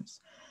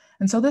objectives.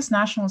 And so this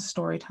nationalist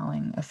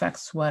storytelling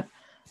affects what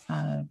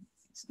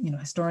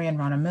historian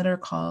Rana Mitter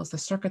calls the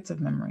circuits of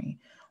memory.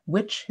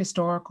 Which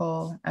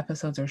historical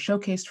episodes are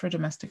showcased for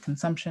domestic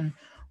consumption,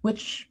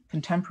 which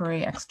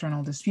contemporary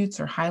external disputes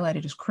are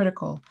highlighted as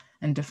critical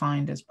and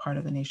defined as part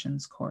of the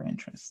nation's core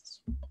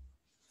interests.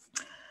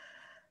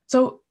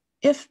 So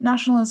if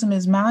nationalism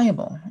is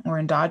malleable or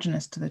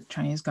endogenous to the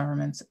Chinese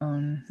government's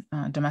own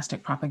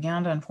domestic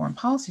propaganda and foreign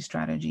policy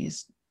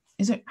strategies,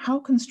 how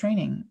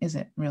constraining is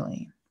it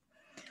really?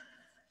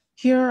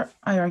 Here,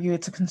 I argue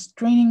it's a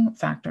constraining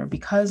factor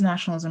because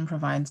nationalism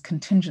provides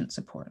contingent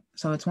support.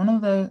 So it's one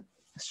of the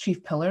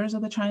chief pillars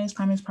of the Chinese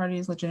Communist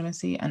Party's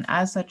legitimacy, and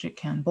as such, it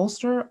can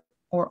bolster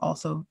or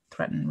also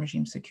threaten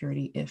regime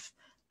security if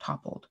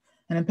toppled.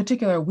 And in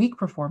particular, weak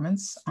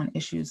performance on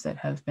issues that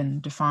have been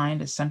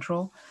defined as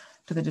central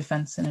to the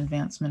defense and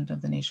advancement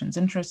of the nation's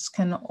interests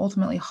can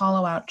ultimately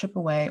hollow out, chip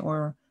away,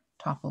 or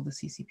topple the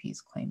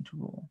CCP's claim to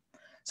rule.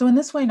 So in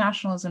this way,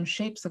 nationalism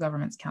shapes the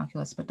government's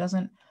calculus, but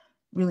doesn't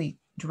really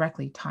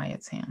directly tie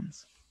its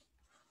hands.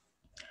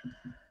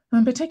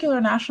 In particular,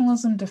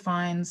 nationalism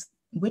defines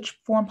which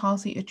foreign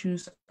policy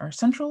issues are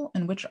central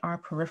and which are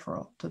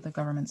peripheral to the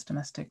government's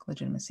domestic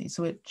legitimacy.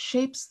 So it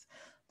shapes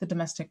the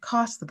domestic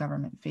costs the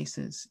government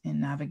faces in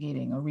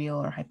navigating a real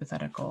or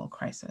hypothetical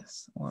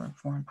crisis or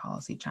foreign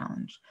policy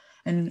challenge.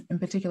 And in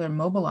particular,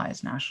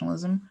 mobilized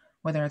nationalism,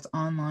 whether it's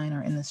online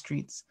or in the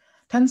streets,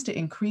 tends to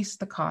increase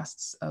the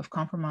costs of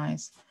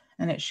compromise,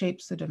 and it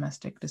shapes the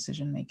domestic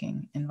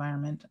decision-making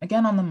environment,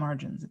 again on the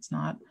margins. It's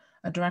not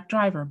a direct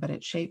driver, but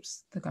it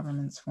shapes the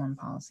government's foreign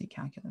policy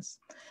calculus.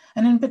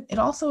 And it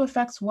also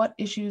affects what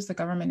issues the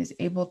government is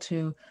able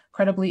to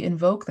credibly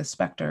invoke the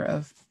specter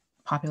of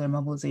popular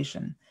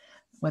mobilization,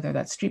 whether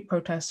that's street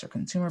protests or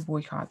consumer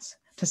boycotts,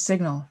 to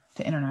signal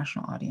to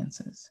international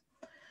audiences.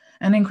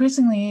 And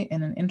increasingly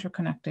in an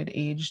interconnected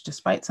age,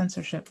 despite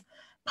censorship,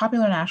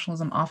 popular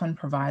nationalism often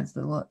provides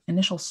the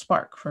initial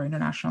spark for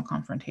international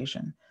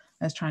confrontation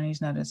as Chinese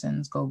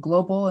netizens go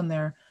global in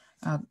their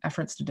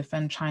efforts to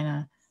defend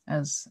China,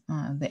 as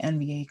the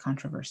NBA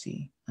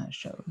controversy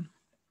showed.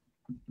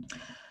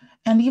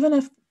 And even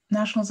if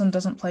nationalism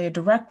doesn't play a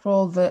direct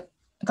role, the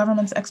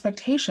government's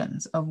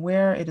expectations of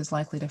where it is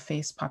likely to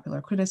face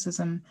popular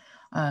criticism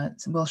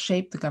will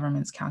shape the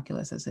government's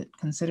calculus as it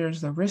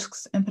considers the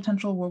risks and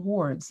potential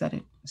rewards that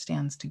it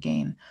stands to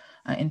gain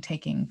in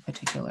taking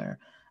particular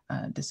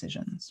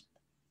decisions.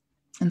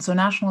 And so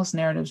nationalist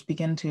narratives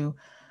begin to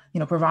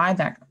provide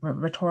that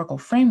rhetorical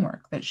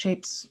framework that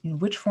shapes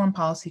which foreign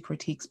policy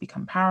critiques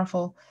become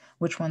powerful,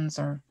 which ones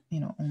are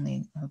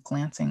only of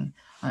glancing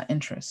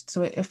interest.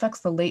 So it affects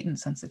the latent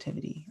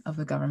sensitivity of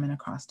the government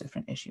across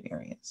different issue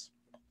areas.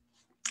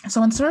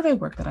 So in survey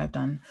work that I've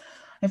done,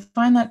 I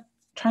find that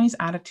Chinese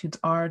attitudes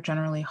are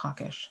generally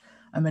hawkish.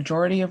 A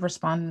majority of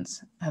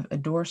respondents have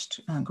endorsed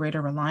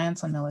greater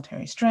reliance on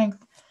military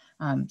strength,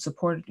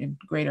 supported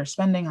greater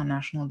spending on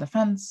national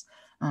defense.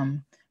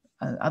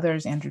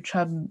 Others, Andrew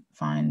Chubb,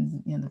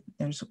 find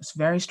there's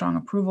very strong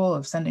approval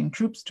of sending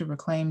troops to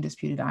reclaim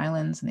disputed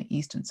islands in the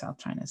East and South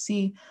China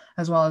Sea,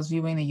 as well as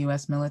viewing the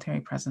US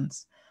military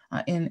presence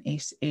in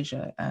East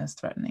Asia as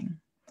threatening.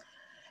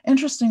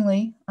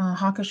 Interestingly,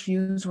 hawkish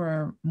views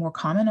were more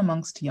common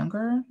amongst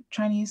younger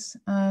Chinese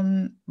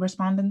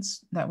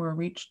respondents that were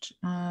reached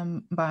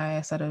by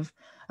a set of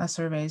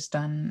surveys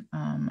done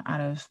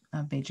out of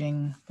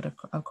Beijing, but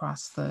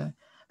across the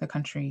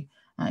country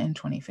in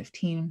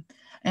 2015.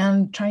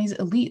 And Chinese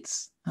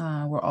elites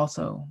were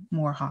also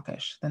more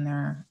hawkish than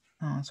their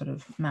sort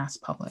of mass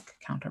public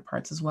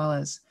counterparts, as well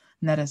as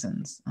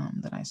netizens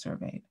that I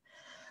surveyed.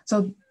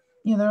 So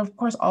there are, of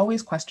course,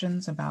 always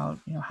questions about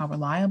how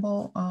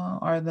reliable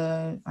are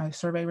the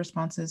survey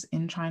responses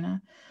in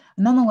China.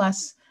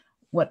 Nonetheless,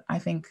 what I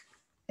think,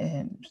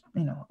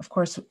 of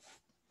course,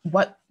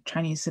 what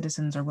Chinese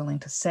citizens are willing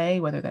to say,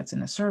 whether that's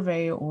in a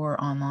survey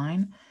or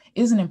online,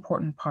 is an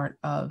important part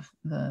of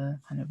the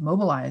kind of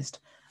mobilized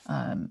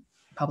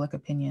public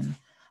opinion,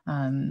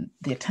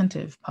 the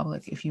attentive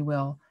public, if you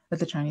will, that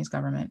the Chinese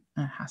government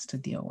has to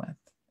deal with.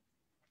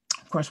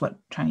 Of course, what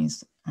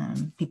Chinese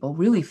people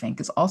really think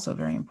is also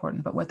very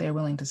important, but what they're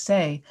willing to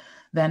say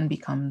then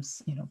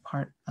becomes,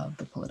 part of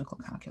the political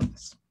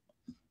calculus.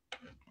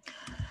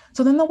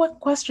 So then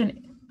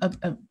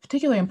a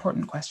particularly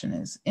important question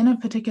is, in a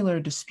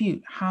particular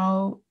dispute,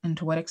 how and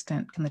to what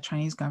extent can the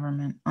Chinese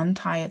government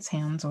untie its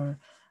hands or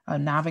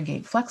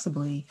navigate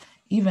flexibly,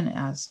 even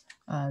as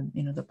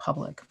the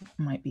public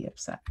might be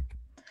upset?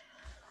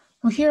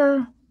 Well,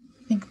 here,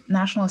 I think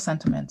nationalist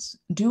sentiments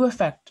do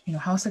affect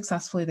how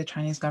successfully the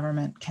Chinese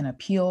government can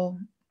appeal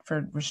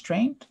for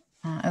restraint,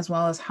 as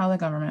well as how the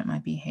government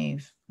might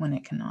behave when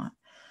it cannot.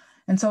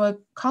 And so a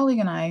colleague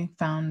and I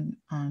found,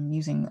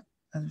 using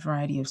a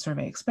variety of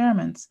survey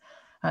experiments,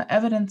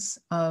 evidence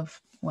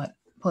of what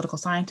political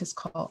scientists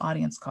call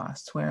audience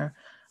costs, where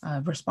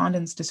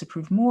respondents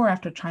disapproved more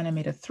after China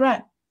made a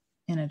threat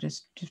in a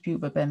dispute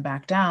but then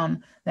backed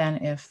down than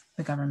if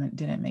the government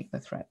didn't make the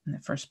threat in the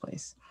first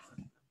place.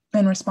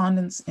 And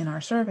respondents in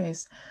our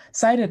surveys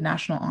cited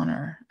national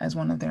honor as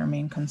one of their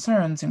main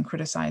concerns in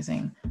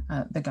criticizing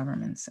the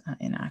government's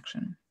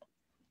inaction.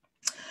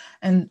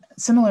 And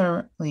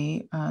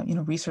similarly,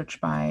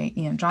 research by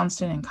Ian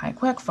Johnston and Kai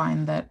Kwek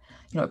find that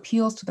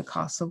appeals to the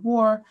costs of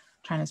war,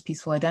 China's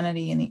peaceful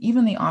identity, and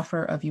even the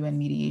offer of UN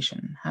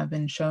mediation have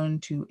been shown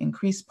to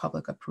increase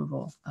public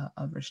approval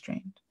of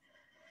restraint.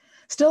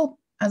 Still,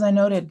 as I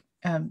noted,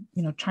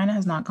 China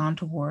has not gone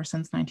to war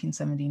since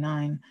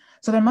 1979,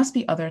 so there must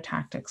be other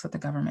tactics that the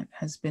government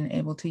has been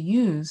able to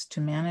use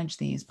to manage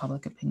these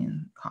public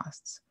opinion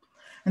costs.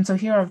 And so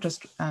here I've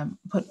just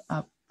put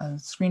up a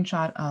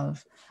screenshot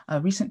of a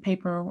recent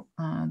paper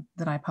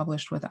that I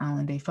published with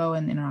Alan Defoe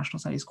in International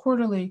Studies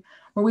Quarterly,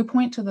 where we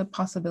point to the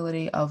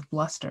possibility of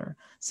bluster,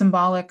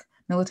 symbolic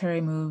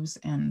military moves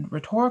and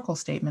rhetorical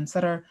statements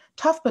that are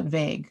tough but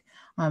vague,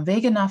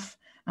 vague enough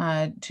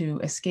to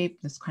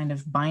escape this kind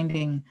of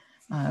binding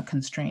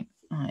constraint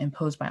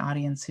imposed by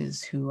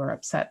audiences who are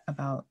upset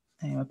about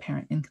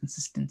apparent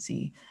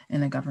inconsistency in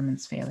the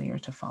government's failure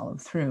to follow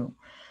through.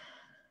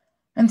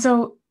 And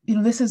so,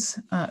 this is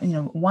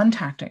one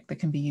tactic that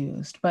can be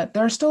used, but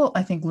there are still,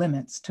 I think,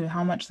 limits to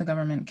how much the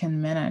government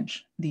can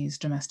manage these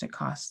domestic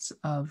costs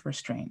of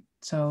restraint.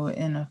 So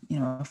in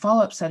a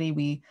follow-up study,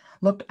 we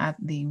looked at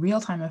the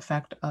real-time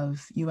effect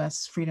of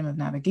US freedom of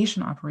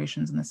navigation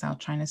operations in the South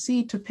China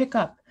Sea to pick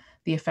up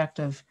the effect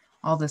of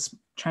all this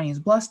Chinese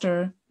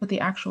bluster, but the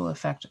actual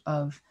effect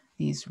of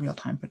these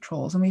real-time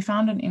patrols. And we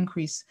found an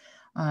increase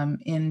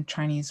in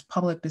Chinese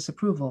public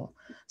disapproval,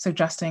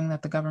 suggesting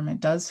that the government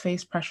does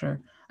face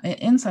pressure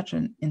in such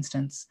an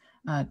instance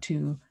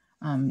to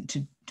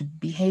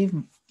behave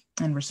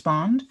and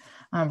respond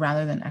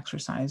rather than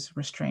exercise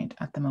restraint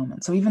at the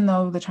moment. So even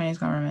though the Chinese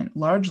government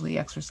largely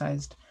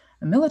exercised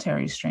a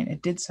military restraint,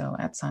 it did so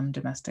at some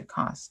domestic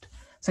cost,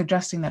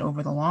 suggesting that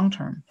over the long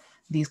term,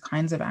 these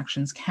kinds of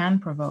actions can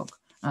provoke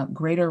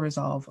greater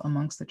resolve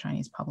amongst the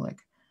Chinese public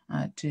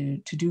to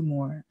do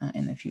more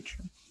in the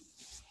future.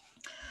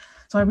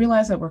 So I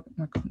realize that we're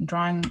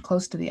drawing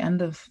close to the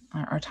end of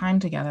our time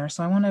together.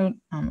 So I want to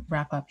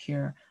wrap up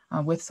here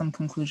with some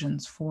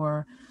conclusions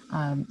for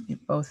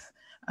both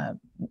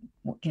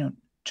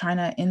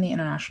China in the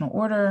international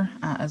order,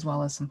 as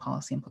well as some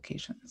policy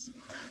implications.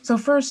 So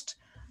first,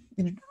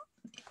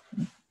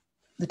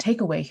 the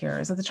takeaway here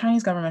is that the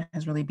Chinese government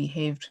has really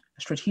behaved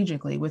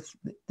strategically with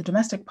the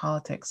domestic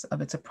politics of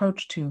its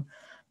approach to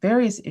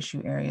various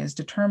issue areas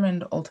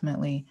determined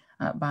ultimately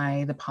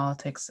by the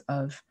politics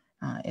of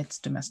its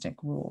domestic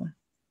rule.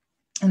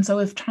 And so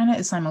if China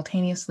is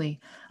simultaneously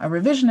a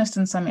revisionist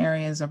in some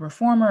areas, a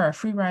reformer, a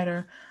free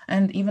rider,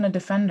 and even a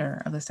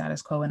defender of the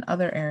status quo in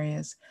other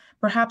areas,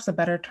 perhaps a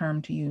better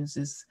term to use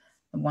is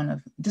one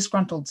of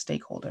disgruntled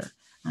stakeholder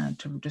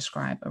to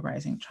describe a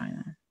rising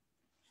China.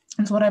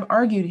 And so what I've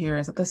argued here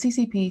is that the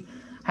CCP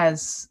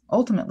has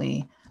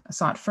ultimately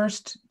sought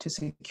first to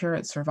secure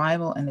its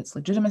survival and its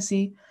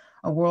legitimacy,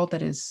 a world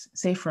that is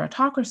safe for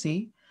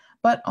autocracy,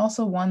 but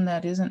also one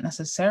that isn't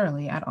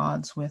necessarily at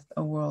odds with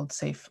a world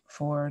safe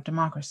for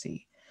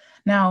democracy.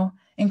 Now,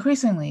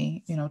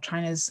 increasingly,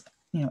 China's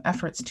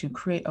efforts to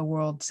create a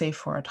world safe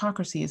for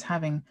autocracy is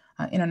having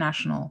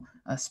international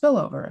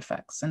spillover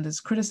effects. And as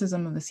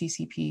criticism of the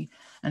CCP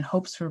and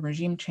hopes for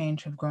regime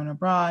change have grown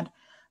abroad,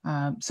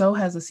 so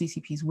has the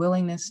CCP's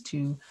willingness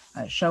to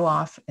show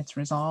off its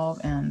resolve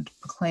and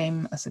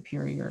proclaim a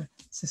superior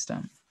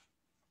system.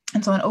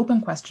 And so an open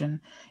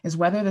question is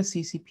whether the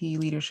CCP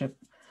leadership,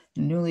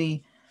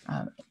 newly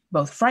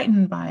both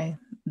frightened by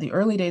the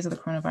early days of the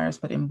coronavirus,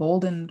 but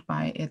emboldened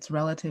by its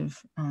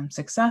relative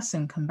success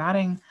in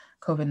combating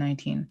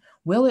COVID-19,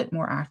 will it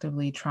more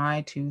actively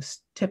try to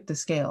tip the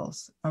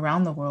scales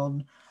around the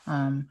world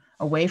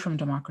away from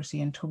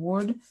democracy and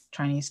toward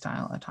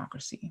Chinese-style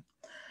autocracy?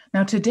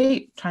 Now, to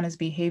date, China's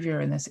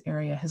behavior in this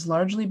area has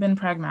largely been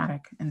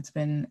pragmatic, and it's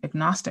been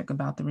agnostic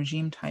about the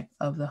regime type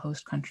of the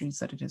host countries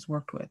that it has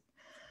worked with.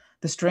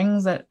 The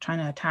strings that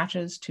China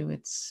attaches to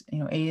its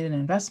aid and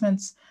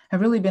investments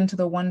have really been to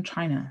the one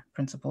China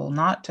principle,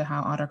 not to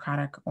how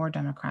autocratic or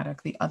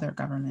democratic the other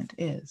government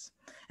is.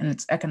 And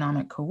its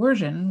economic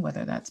coercion,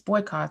 whether that's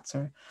boycotts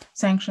or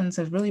sanctions,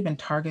 has really been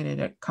targeted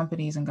at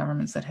companies and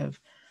governments that have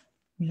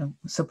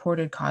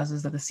supported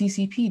causes that the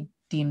CCP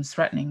deems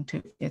threatening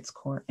to its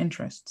core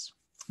interests,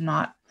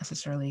 not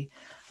necessarily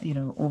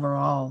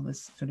overall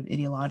this sort of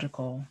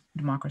ideological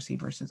democracy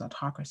versus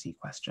autocracy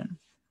question.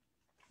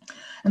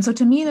 And so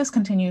to me, this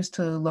continues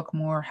to look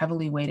more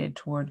heavily weighted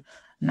toward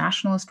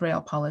nationalist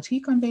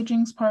realpolitik on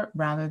Beijing's part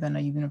rather than a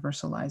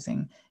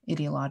universalizing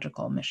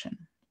ideological mission.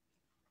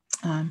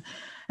 And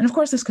of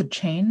course, this could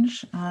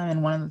change.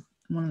 And one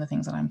of the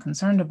things that I'm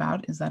concerned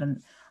about is that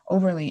an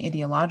overly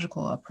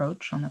ideological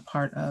approach on the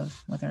part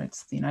of whether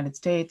it's the United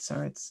States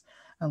or it's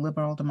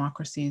liberal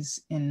democracies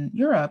in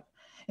Europe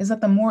is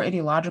that the more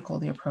ideological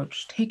the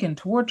approach taken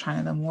toward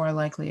China, the more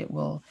likely it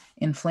will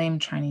inflame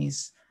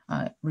Chinese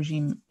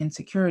regime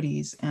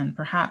insecurities and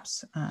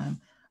perhaps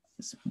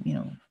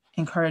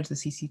encourage the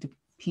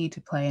CCP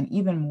to play an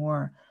even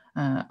more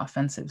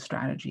offensive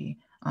strategy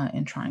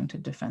in trying to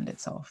defend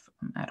itself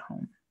at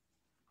home.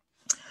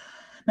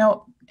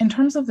 Now, in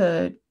terms of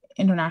the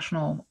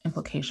international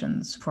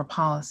implications for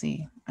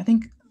policy, I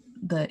think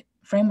the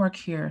framework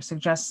here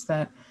suggests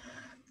that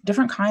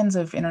different kinds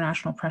of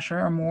international pressure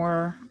are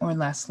more or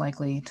less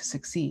likely to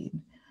succeed.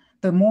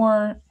 The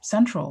more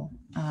central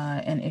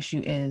an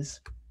issue is,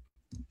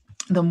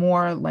 the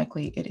more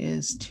likely it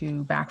is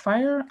to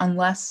backfire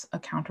unless a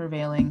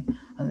countervailing,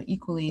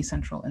 equally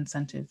central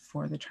incentive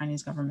for the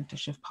Chinese government to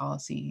shift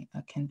policy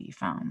can be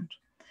found.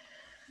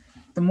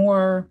 The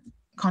more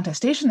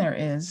contestation there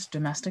is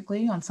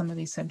domestically on some of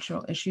these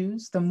central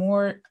issues, the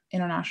more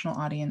international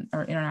audience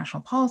or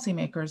international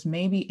policymakers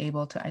may be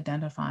able to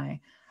identify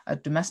a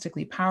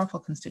domestically powerful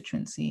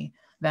constituency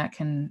that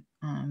can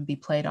be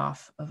played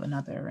off of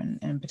another, and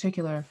in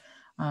particular,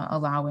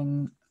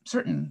 allowing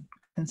certain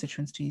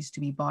constituencies to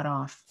be bought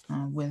off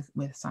with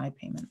side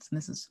payments. And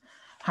this is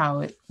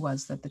how it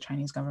was that the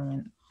Chinese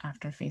government,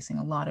 after facing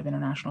a lot of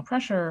international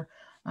pressure,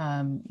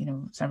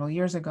 several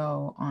years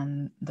ago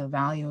on the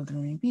value of the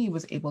renminbi,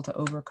 was able to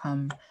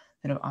overcome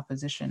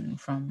opposition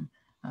from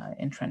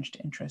entrenched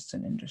interests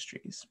and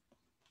industries.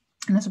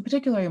 And this is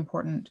particularly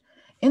important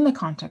in the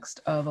context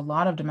of a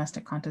lot of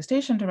domestic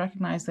contestation to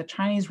recognize that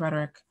Chinese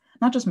rhetoric,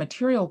 not just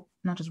material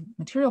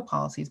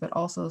policies, but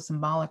also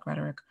symbolic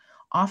rhetoric,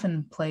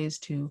 often plays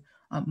to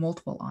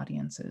multiple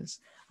audiences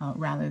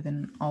rather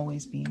than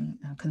always being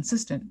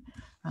consistent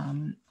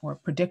or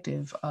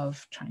predictive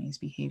of Chinese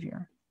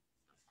behavior.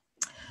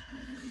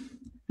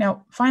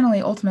 Now,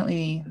 finally,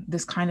 ultimately,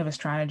 this kind of a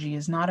strategy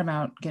is not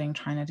about getting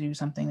China to do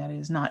something that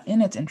is not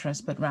in its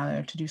interest, but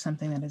rather to do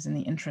something that is in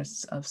the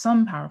interests of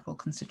some powerful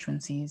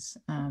constituencies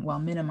while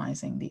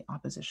minimizing the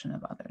opposition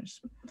of others.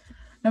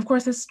 Now, of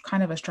course, this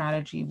kind of a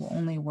strategy will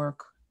only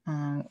work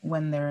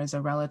when there is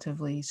a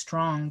relatively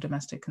strong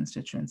domestic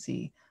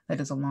constituency that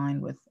is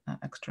aligned with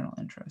external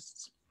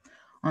interests.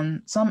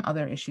 On some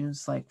other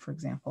issues, like, for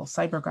example,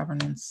 cyber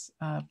governance,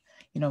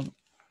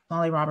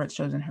 Molly Roberts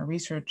shows in her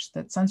research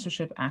that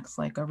censorship acts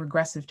like a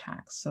regressive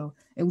tax. So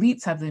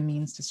elites have the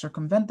means to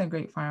circumvent the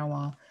Great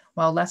Firewall,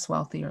 while less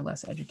wealthy or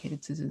less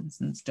educated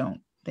citizens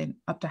don't.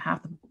 Up to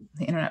half of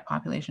the internet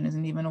population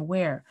isn't even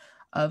aware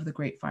of the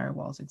Great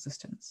Firewall's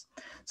existence.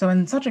 So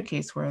in such a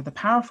case where the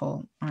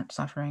powerful aren't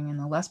suffering and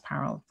the less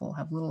powerful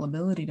have little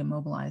ability to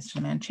mobilize to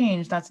demand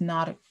change, that's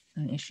not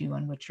an issue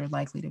on which you're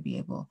likely to be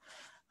able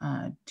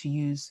to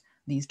use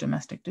these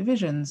domestic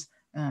divisions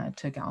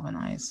to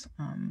galvanize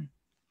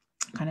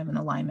kind of an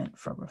alignment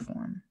for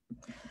reform.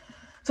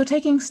 So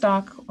taking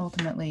stock,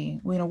 ultimately,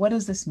 what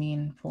does this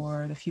mean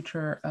for the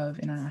future of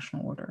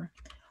international order?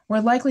 We're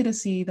likely to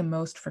see the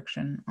most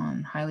friction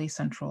on highly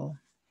central,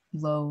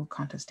 low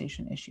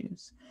contestation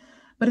issues.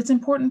 But it's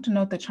important to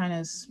note that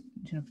China's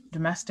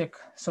domestic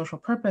social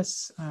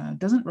purpose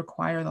doesn't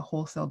require the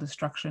wholesale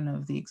destruction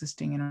of the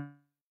existing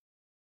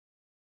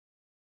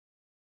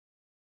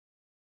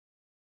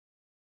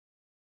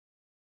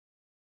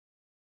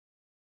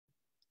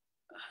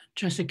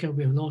Jessica,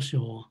 we lost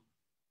your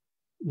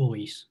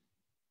voice.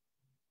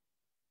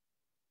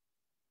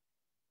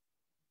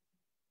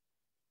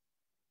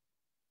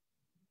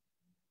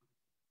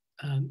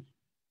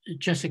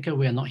 Jessica,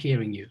 we are not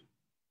hearing you.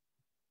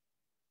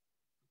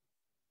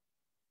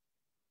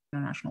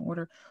 International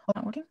order. Oh,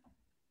 not working?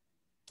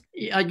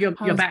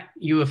 You're back.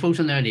 You were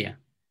frozen earlier.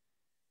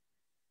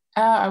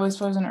 I was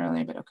frozen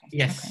earlier, but okay.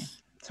 Yes. Okay.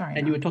 Sorry.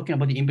 And you were talking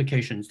about the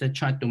implications that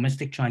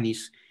domestic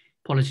Chinese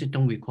policy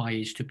don't require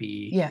us to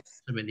be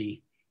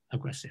really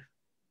aggressive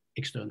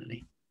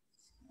externally.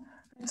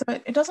 So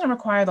it doesn't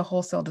require the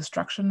wholesale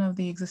destruction of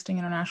the existing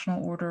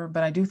international order,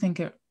 but I do think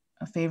it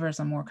favors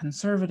a more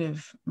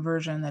conservative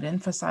version that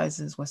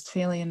emphasizes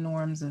Westphalian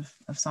norms of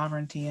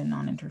sovereignty and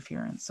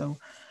non-interference. So,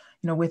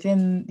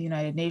 within the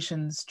United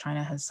Nations,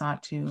 China has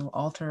sought to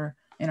alter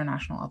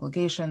international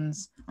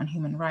obligations on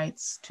human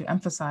rights to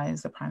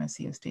emphasize the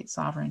primacy of state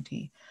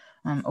sovereignty,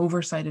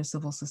 oversight of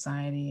civil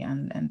society,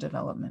 and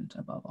development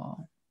above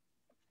all.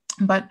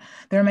 But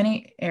there are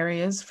many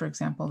areas, for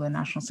example, the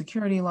national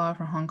security law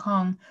for Hong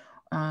Kong,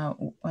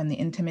 and the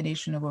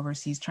intimidation of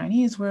overseas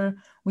Chinese, where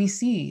we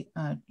see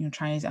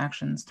Chinese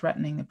actions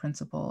threatening the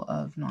principle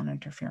of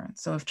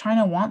non-interference. So if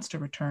China wants to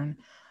return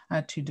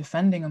to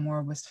defending a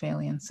more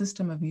Westphalian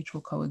system of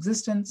mutual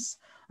coexistence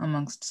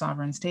amongst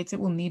sovereign states, it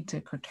will need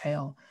to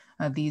curtail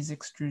these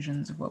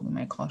extrusions of what we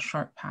might call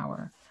sharp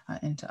power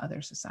into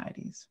other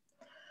societies.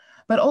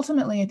 But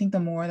ultimately, I think the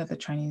more that the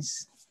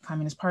Chinese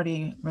Communist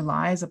Party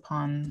relies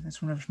upon this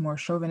sort of more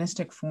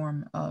chauvinistic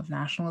form of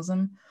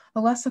nationalism,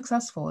 the less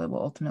successful it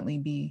will ultimately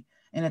be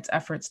in its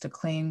efforts to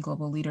claim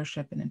global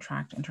leadership and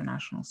attract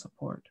international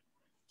support.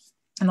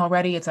 And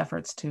already its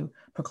efforts to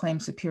proclaim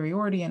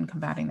superiority in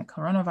combating the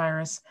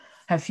coronavirus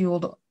have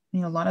fueled a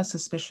lot of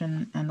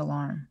suspicion and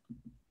alarm.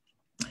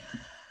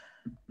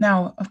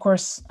 Now, of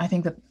course, I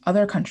think that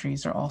other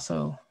countries are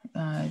also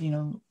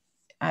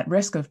at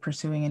risk of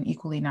pursuing an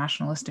equally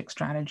nationalistic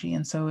strategy.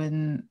 And so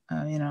in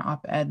an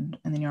op-ed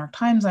in the New York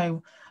Times, I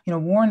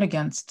warned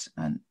against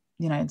the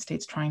United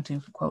States trying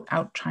to, quote,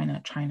 out China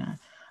China.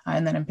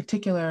 And then in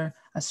particular,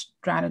 a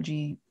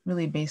strategy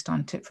really based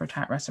on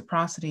tit-for-tat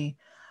reciprocity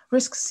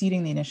risks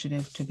ceding the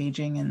initiative to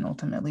Beijing and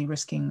ultimately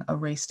risking a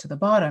race to the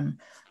bottom,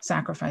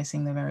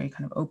 sacrificing the very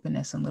kind of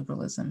openness and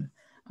liberalism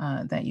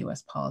that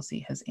US policy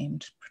has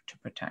aimed to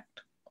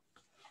protect.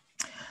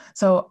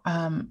 So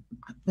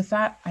with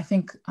that, I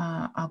think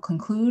I'll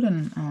conclude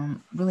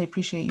and really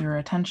appreciate your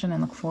attention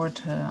and look forward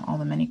to all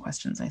the many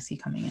questions I see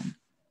coming in.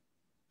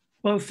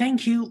 Well,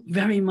 thank you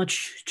very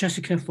much,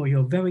 Jessica, for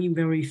your very,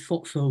 very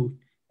thoughtful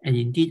and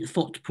indeed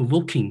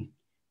thought-provoking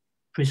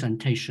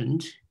presentation.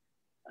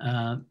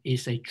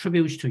 It's a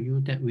tribute to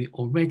you that we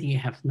already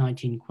have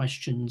 19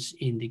 questions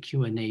in the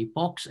Q&A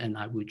box, and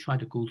I will try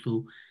to go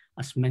through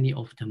as many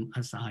of them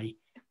as I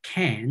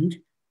can.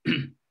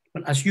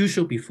 But as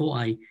usual, before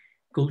I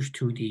go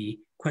to the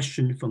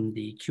question from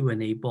the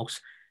Q&A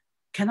box,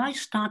 can I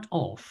start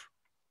off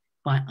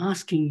by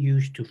asking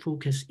you to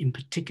focus in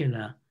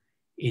particular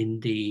in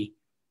the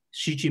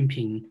Xi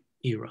Jinping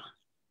era,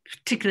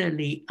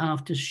 particularly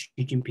after Xi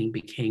Jinping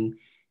became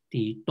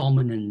the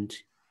dominant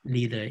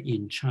leader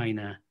in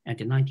China at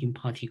the 19th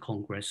Party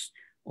Congress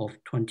of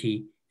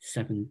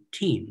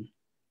 2017.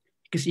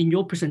 Because in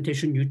your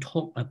presentation, you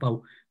talk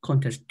about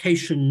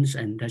contestations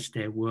and that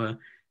there were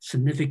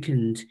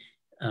significant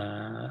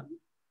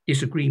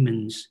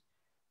disagreements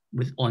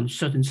on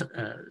certain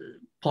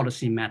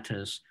policy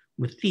matters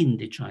within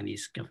the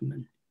Chinese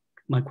government.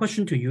 My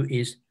question to you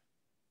is,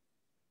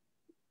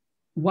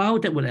 while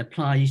that would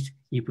apply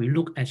if we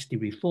look at the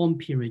reform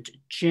period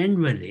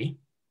generally,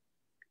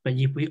 but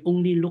if we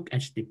only look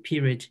at the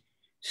period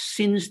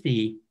since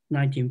the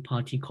 19th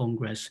Party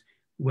Congress,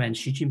 when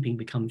Xi Jinping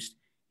becomes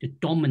the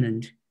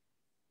dominant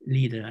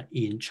leader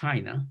in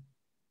China,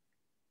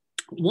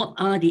 what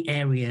are the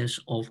areas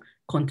of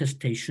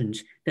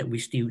contestations that we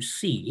still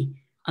see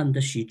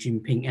under Xi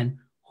Jinping, and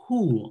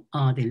who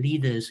are the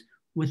leaders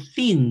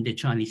within the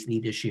Chinese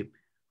leadership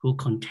who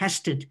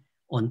contested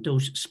on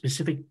those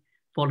specific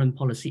foreign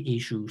policy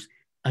issues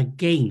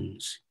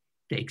against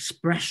the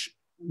express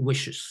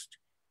wishes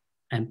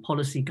and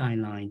policy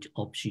guidelines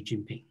of Xi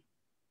Jinping?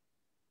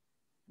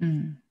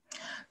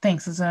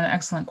 Thanks. It's an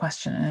excellent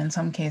question. And in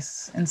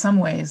some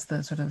ways,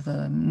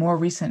 the more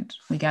recent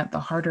we get, the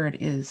harder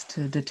it is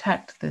to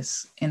detect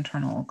this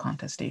internal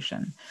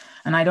contestation.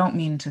 And I don't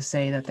mean to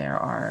say that there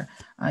are,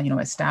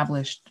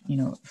 established,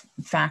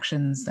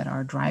 factions that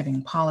are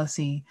driving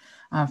policy.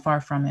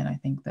 Far from it. I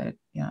think that,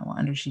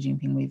 under Xi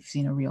Jinping, we've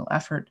seen a real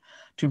effort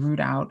to root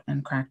out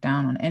and crack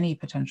down on any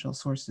potential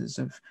sources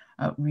of,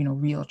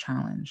 real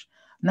challenge.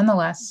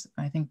 Nonetheless,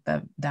 I think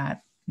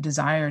that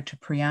desire to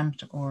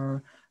preempt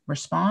or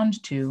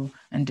respond to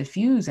and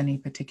diffuse any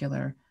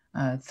particular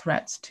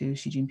threats to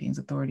Xi Jinping's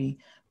authority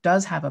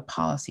does have a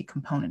policy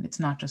component. It's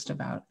not just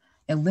about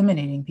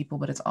eliminating people,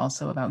 but it's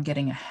also about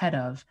getting ahead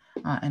of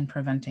and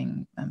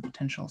preventing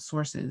potential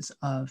sources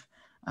of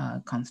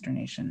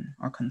consternation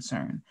or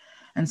concern.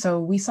 And so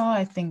we saw,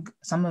 I think,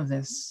 some of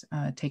this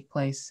take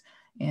place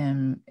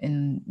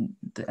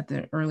at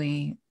the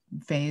early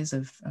phase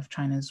of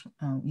China's,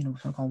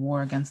 so-called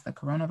war against the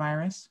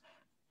coronavirus.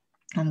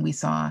 And we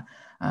saw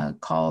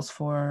calls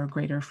for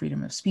greater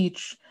freedom of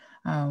speech.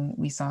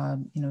 We saw,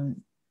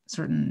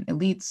 certain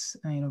elites,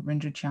 Ren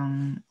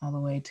Zhiqiang, all the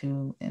way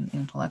to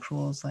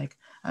intellectuals like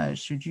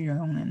Xu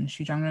Zhiyong and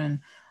Xu Zhangren,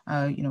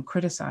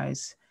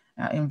 criticize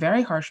in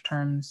very harsh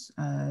terms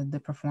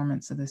the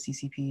performance of the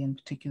CCP, and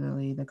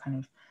particularly the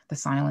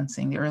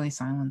early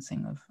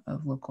silencing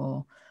of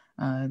local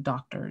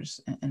doctors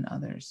and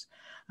others.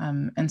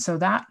 And so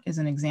that is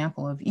an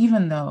example of,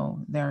 even though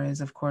there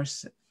is, of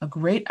course, a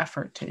great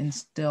effort to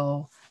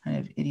instill kind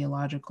of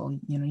ideological,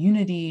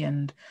 unity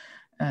and,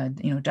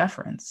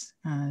 deference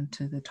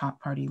to the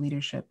top party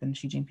leadership and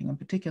Xi Jinping in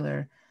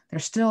particular, there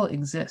still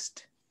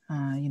exists,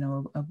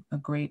 a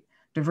great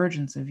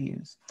divergence of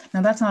views.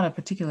 Now, that's not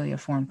particularly a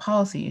foreign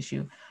policy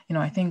issue.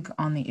 I think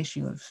on the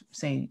issue of,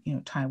 say,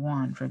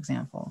 Taiwan, for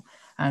example,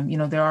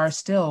 there are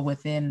still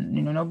within,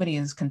 nobody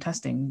is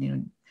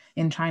contesting,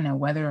 in China,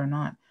 whether or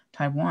not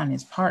Taiwan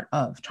is part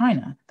of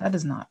China. That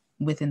is not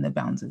within the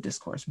bounds of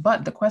discourse.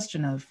 But the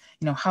question of,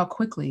 how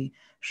quickly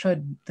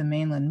should the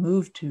mainland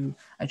move to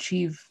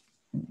achieve,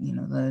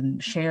 the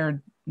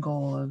shared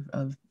goal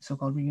of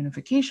so-called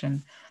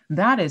reunification,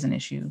 that is an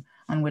issue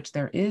on which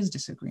there is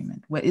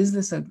disagreement. What is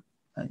this a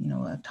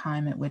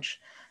time at which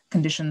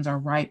conditions are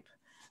ripe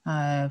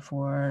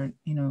for,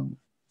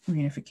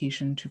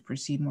 reunification to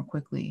proceed more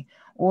quickly?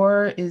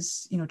 Or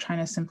is,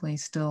 China simply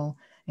still,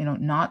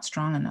 not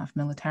strong enough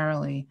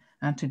militarily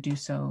to do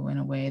so in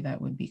a way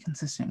that would be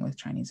consistent with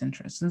Chinese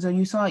interests? And so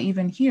you saw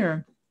even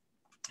here,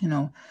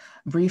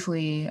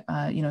 briefly,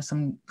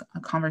 some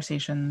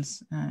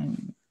conversations,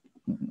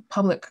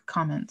 public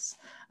comments,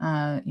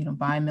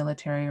 by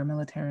military or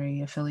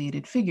military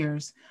affiliated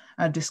figures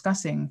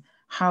discussing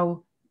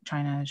how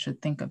China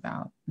should think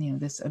about,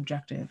 this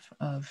objective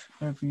of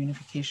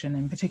reunification,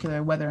 in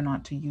particular, whether or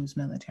not to use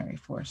military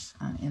force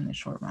in the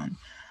short run.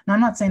 Now,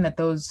 I'm not saying that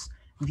those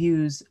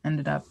views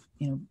ended up,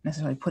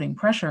 necessarily putting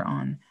pressure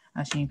on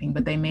Xi Jinping,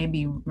 but they may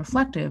be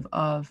reflective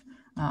of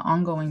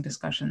ongoing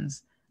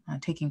discussions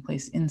taking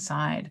place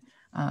inside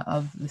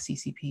of the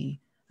CCP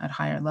at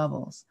higher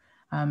levels.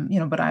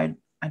 But I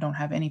don't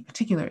have any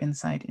particular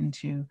insight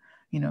into,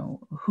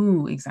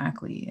 who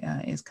exactly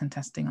is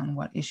contesting on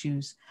what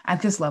issues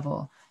at this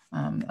level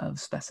of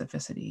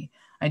specificity.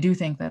 I do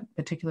think that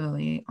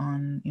particularly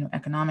on,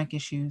 economic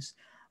issues,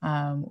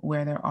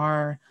 where there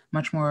are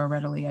much more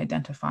readily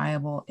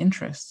identifiable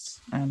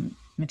interests,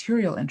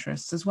 material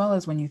interests, as well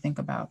as when you think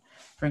about,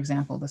 for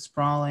example, the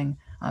sprawling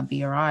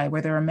BRI,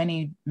 where there are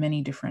many,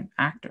 many different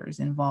actors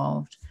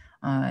involved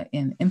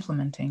in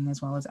implementing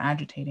as well as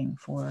agitating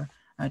for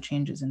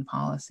changes in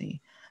policy.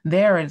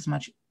 There it is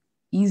much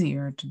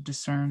easier to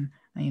discern,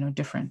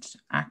 different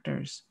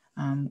actors,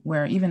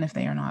 where even if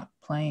they are not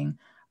playing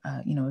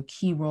a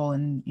key role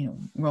in,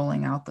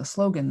 rolling out the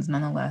slogans,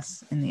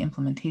 nonetheless, in the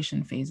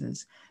implementation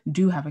phases,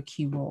 do have a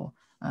key role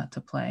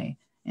to play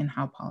in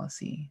how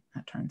policy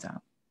turns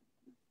out.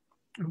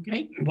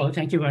 Okay, well,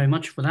 thank you very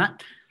much for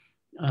that.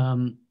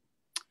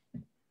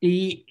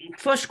 The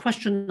first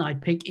question I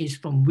pick is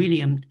from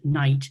William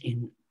Knight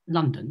in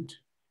London.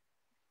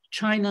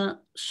 China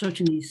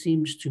certainly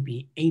seems to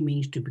be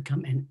aiming to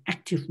become an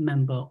active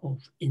member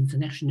of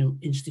international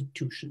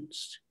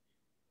institutions.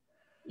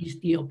 Is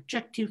the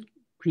objective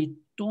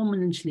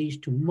predominantly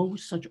to mold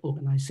such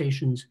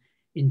organizations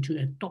into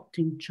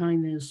adopting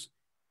China's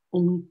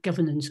own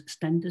governance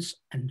standards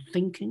and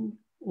thinking,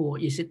 or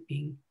is it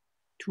being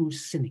too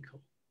cynical?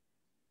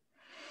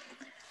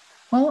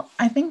 Well,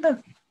 I think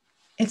that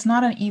it's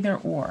not an either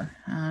or,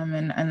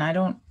 and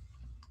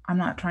I'm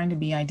not trying to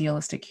be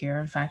idealistic here.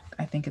 In fact,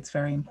 I think it's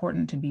very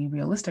important to be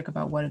realistic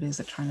about what it is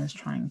that China is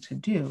trying to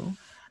do.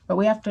 But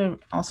we have to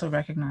also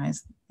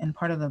recognize, and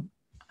part of the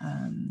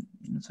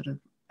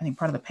I think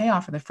part of the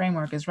payoff for the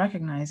framework is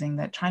recognizing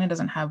that China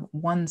doesn't have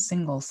one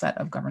single set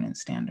of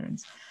governance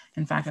standards.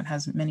 In fact, it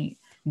has many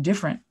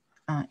different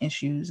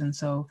issues, and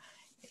so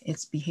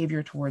its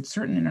behavior towards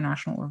certain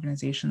international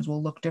organizations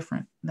will look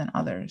different than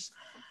others.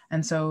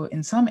 And so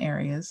in some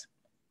areas,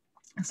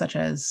 such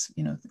as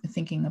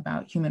thinking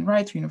about human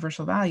rights,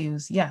 universal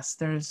values, yes,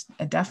 there's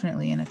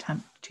definitely an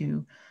attempt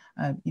to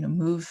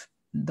move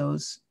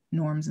those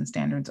norms and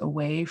standards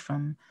away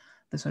from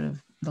the sort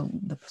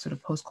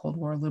of post-Cold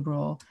War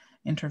liberal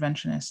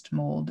interventionist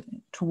mold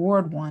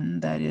toward one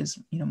that is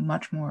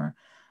much more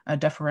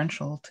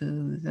deferential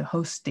to the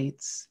host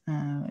states,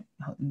 in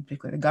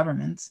particular the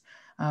government's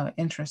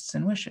interests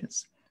and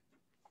wishes.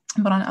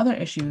 But on other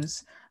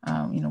issues,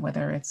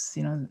 whether it's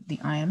the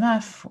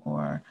IMF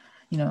or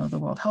the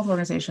World Health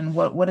Organization,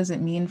 what does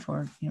it mean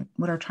for,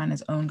 what are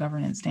China's own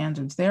governance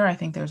standards? There, I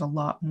think there's a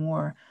lot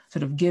more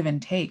sort of give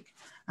and take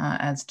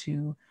as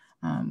to,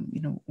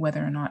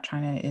 whether or not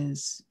China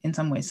is in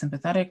some ways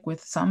sympathetic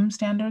with some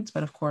standards.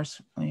 But of course,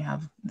 you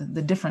have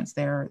the difference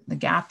there, the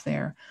gap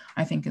there,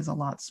 I think is a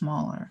lot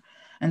smaller.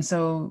 And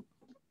so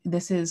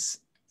it's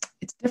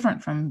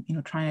different from,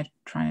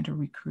 trying to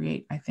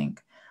recreate, I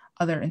think,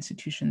 other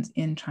institutions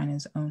in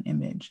China's own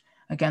image.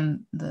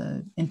 Again,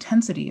 the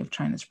intensity of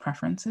China's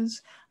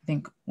preferences, I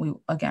think we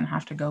again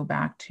have to go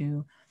back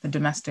to the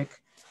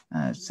domestic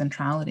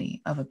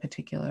centrality of a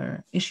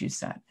particular issue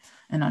set.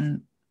 And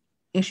on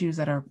issues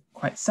that are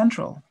quite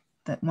central,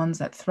 that ones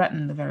that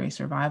threaten the very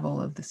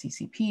survival of the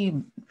CCP,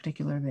 in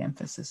particular the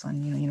emphasis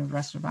on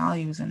universal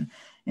values and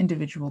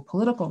individual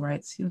political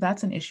rights,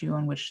 that's an issue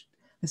on which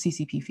the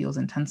CCP feels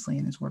intensely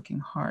and is working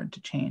hard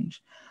to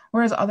change.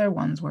 Whereas other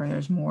ones where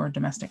there's more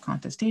domestic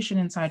contestation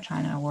inside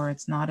China, where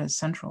it's not as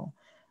central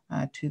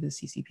to the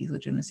CCP's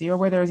legitimacy, or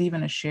where there's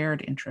even a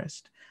shared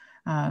interest,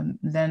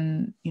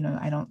 then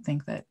I don't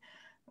think that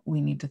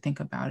we need to think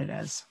about it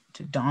as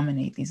to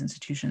dominate these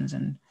institutions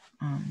and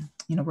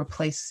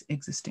replace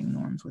existing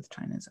norms with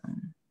China's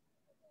own.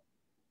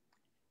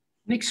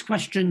 Next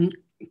question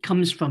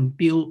comes from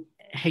Bill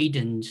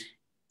Hayden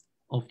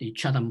of the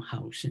Chatham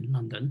House in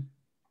London.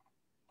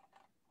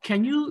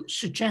 Can you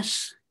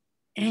suggest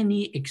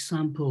any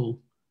example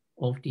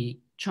of the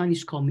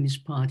Chinese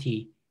Communist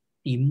Party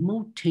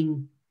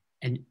demoting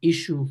an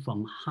issue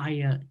from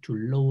higher to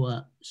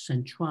lower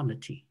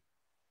centrality?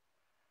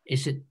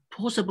 Is it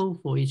possible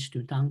for it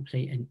to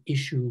downplay an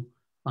issue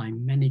by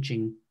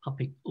managing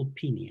public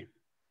opinion?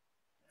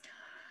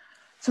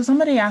 So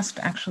somebody asked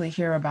actually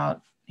here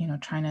about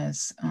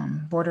China's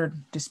border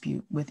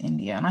dispute with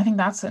India. And I think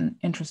that's an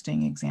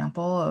interesting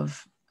example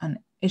of an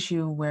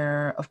issue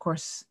where, of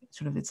course,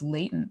 sort of its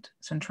latent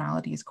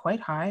centrality is quite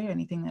high.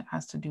 Anything that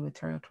has to do with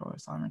territorial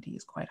sovereignty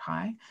is quite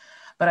high.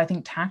 But I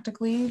think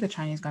tactically, the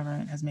Chinese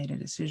government has made a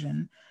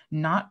decision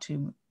not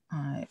to,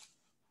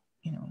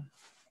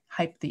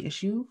 hype the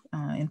issue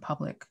in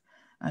public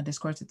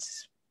discourse.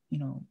 It's,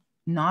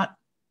 not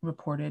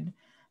reported,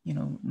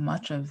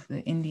 much of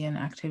the Indian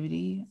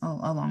activity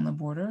along the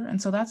border.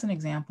 And so that's an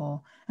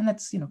example, and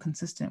that's,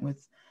 consistent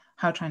with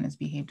how China's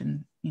behaved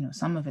in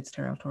some of its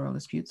territorial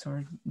disputes,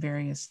 or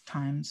various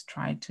times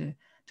tried to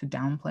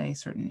downplay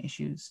certain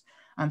issues.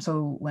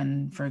 So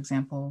when, for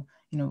example,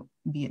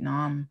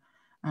 Vietnam,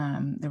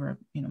 there were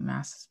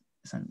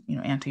some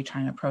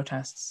anti-China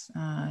protests,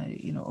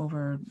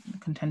 over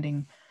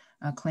contending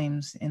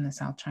claims in the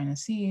South China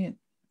Sea.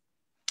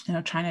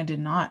 China did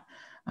not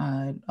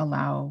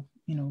allow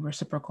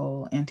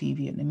reciprocal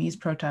anti-Vietnamese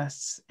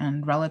protests,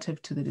 and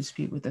relative to the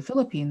dispute with the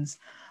Philippines,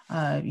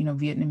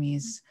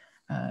 Vietnamese,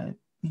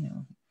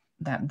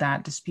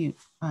 that dispute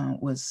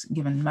was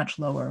given much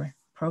lower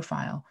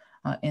profile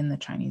in the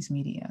Chinese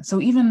media.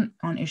 So even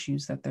on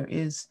issues that there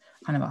is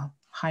kind of a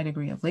high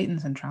degree of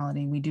latent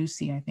centrality, we do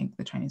see, I think,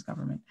 the Chinese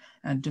government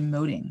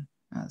demoting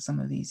some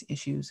of these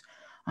issues,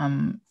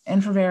 and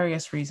for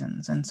various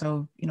reasons. And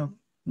so,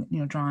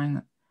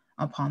 drawing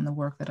upon the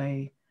work that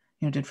I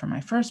did for my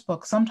first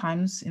book,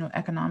 sometimes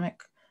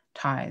economic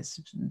ties,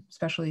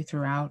 especially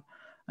throughout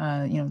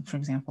for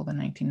example, the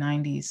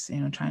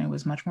 1990s, China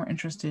was much more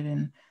interested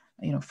in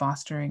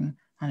fostering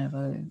kind of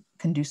a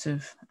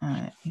conducive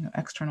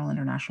external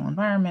international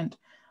environment,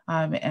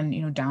 and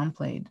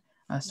downplayed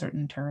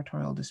certain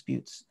territorial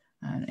disputes,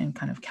 and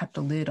kind of kept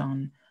a lid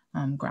on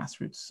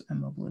grassroots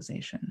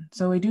mobilization.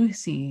 So we do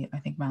see, I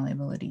think,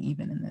 malleability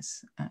even in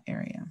this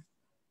area.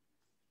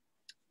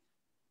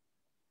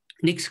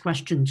 Next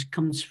question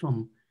comes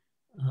from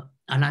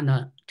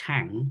Alana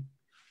Tang.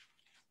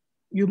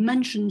 You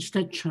mentioned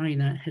that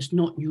China has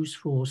not used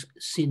force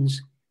since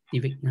the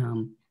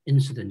Vietnam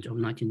incident of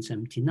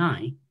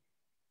 1979.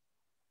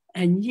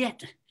 And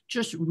yet,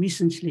 just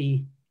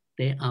recently,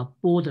 there are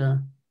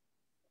border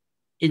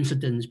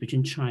incidents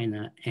between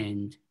China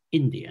and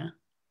India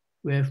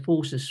where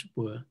forces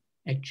were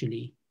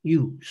actually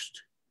used.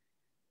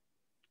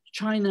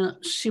 China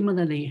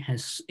similarly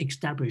has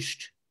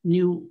established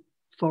new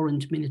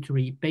foreign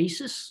military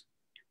bases,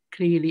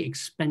 clearly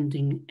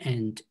expanding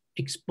and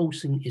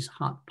exposing its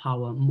hard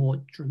power more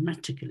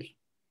dramatically.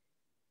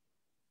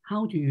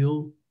 How do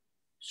you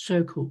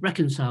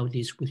reconcile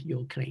this with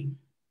your claim?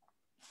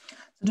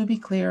 So to be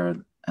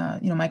clear,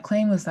 my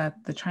claim was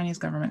that the Chinese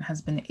government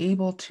has been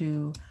able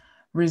to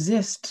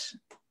resist,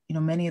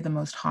 many of the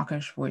most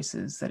hawkish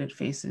voices that it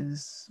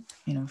faces,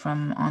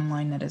 from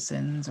online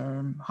netizens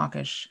or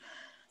hawkish,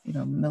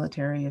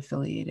 military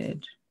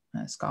affiliated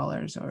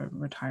scholars or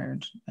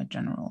retired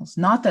generals.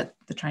 Not that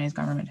the Chinese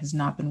government has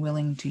not been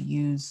willing to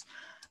use,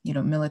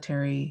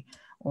 military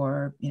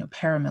or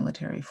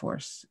paramilitary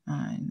force.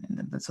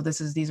 So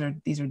these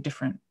are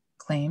different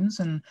claims,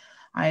 and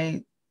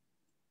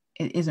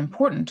it is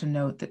important to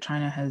note that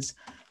China has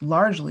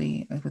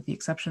largely, with the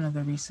exception of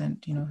the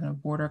recent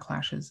border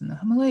clashes in the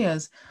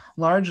Himalayas,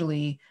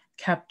 largely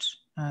kept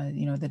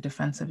the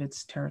defense of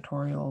its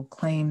territorial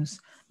claims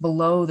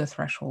below the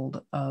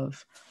threshold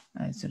of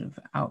sort of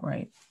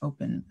outright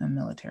open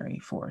military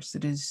force.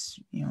 It is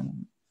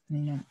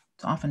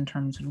it's often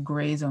termed sort of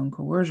gray zone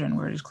coercion,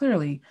 where it is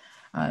clearly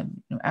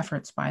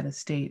efforts by the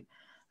state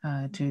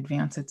to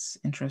advance its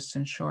interests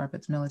and shore up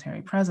its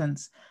military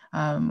presence,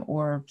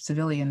 or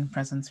civilian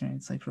presence, or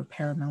it's like for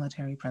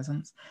paramilitary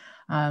presence,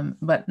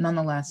 but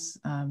nonetheless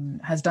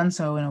has done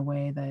so in a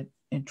way that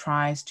it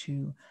tries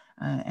to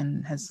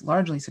and has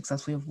largely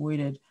successfully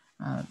avoided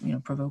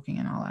provoking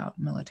an all-out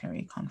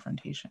military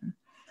confrontation.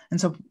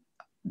 And so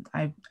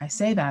I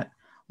say that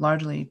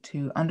largely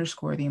to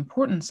underscore the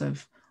importance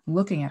of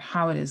looking at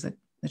how it is that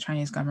the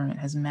Chinese government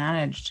has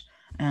managed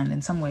and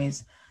in some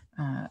ways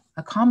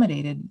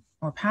accommodated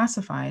or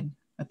pacified,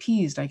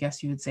 appeased, I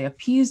guess you would say,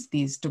 appeased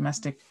these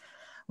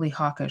domestically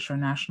hawkish or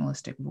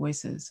nationalistic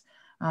voices,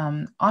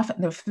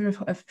 often through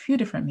a few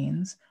different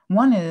means.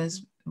 One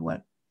is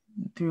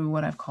through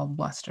what I've called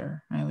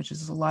bluster, right, which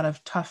is a lot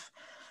of tough,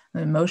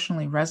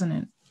 emotionally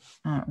resonant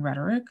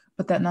rhetoric,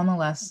 but that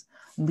nonetheless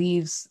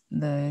leaves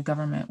the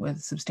government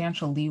with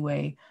substantial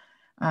leeway,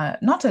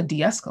 not to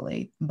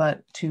de-escalate,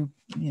 but to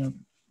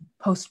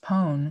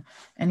postpone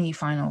any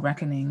final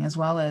reckoning, as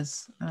well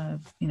as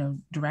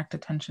direct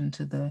attention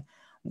to the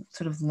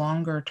sort of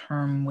longer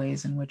term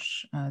ways in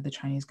which the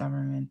Chinese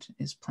government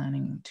is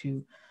planning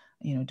to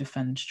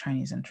defend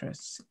Chinese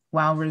interests,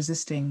 while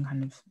resisting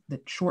kind of the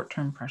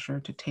short-term pressure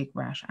to take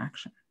rash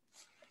action.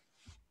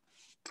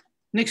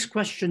 Next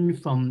question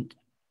from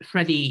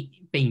Freddie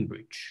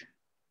Bainbridge.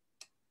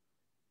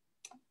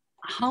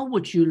 How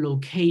would you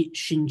locate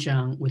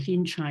Xinjiang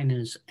within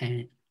China's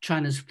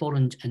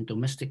foreign and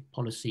domestic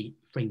policy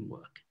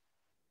framework?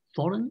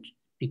 Foreign,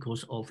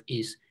 because of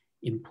its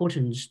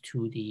importance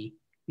to the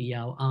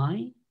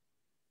BRI,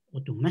 or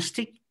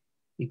domestic,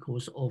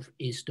 because of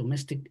its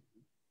domestic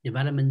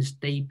development,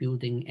 state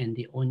building, and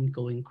the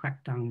ongoing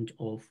crackdown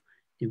of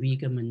the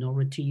Uyghur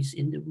minorities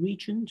in the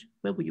region?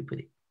 Where would you put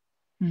it?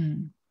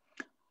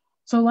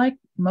 So like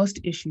most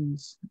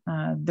issues,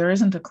 there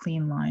isn't a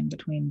clean line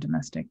between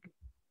domestic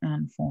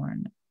and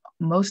foreign.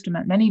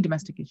 Many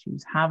domestic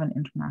issues have an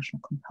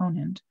international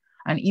component,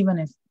 and even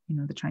if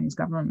the Chinese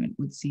government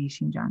would see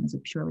Xinjiang as a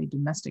purely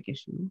domestic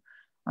issue,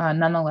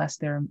 nonetheless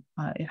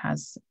it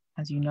has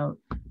as you note,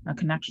 a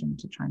connection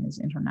to China's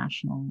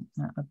international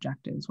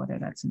objectives, whether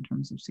that's in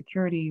terms of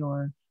security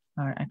or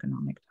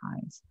economic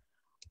ties.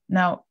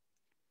 Now,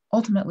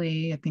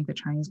 ultimately, I think the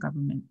Chinese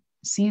government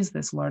sees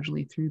this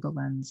largely through the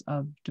lens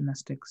of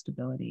domestic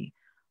stability.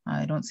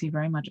 I don't see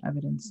very much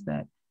evidence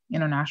that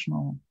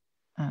international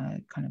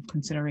kind of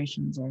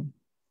considerations, or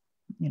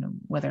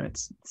whether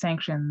it's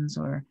sanctions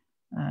or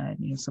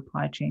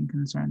supply chain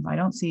concerns, I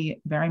don't see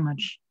very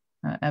much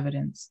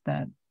evidence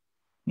that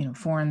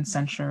foreign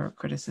censure or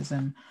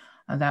criticism,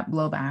 that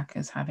blowback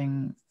is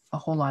having a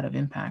whole lot of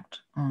impact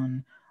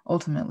on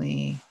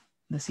ultimately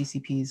the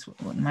CCP's,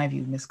 in my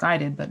view,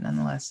 misguided, but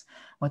nonetheless,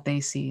 what they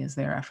see is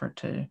their effort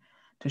to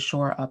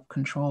shore up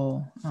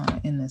control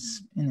in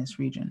this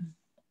region.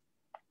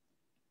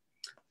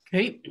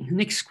 Okay,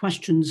 next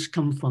questions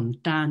come from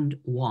Dan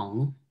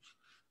Wang.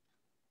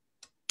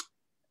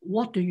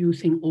 What do you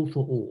think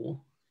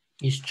overall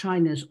is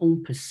China's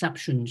own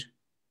perception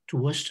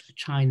towards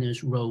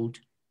China's role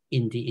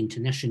in the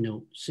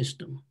international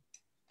system?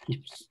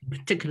 In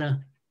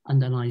particular,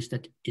 underlines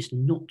that it's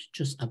not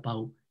just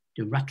about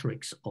the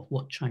rhetorics of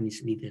what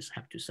Chinese leaders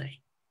have to say,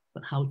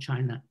 but how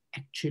China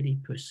actually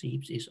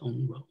perceives its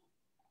own role.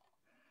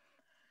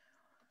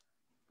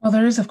 Well,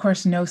 there is, of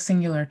course, no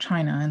singular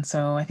China. And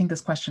so I think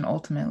this question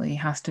ultimately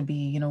has to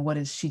be, what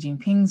is Xi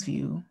Jinping's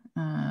view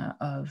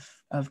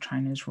of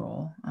China's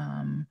role?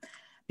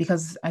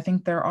 Because I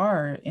think there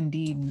are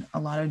indeed a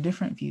lot of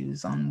different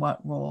views on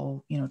what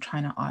role,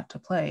 China ought to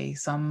play.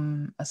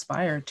 Some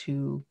aspire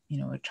to,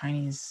 a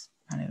Chinese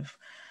kind of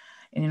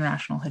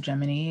international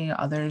hegemony.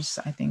 Others,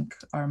 I think,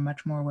 are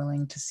much more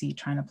willing to see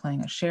China playing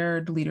a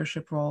shared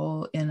leadership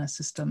role in a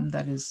system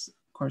that is,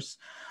 of course,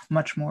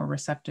 much more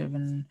receptive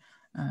and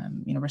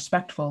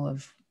respectful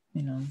of,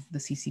 the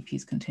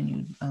CCP's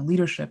continued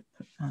leadership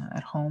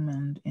at home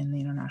and in the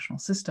international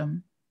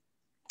system.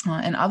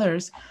 And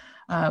others,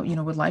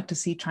 would like to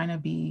see China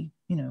be,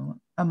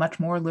 a much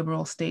more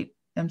liberal state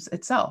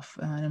itself,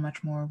 and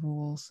much more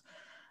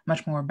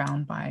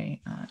bound by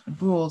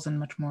rules, and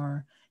much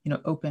more,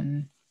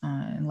 open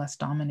and less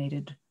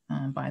dominated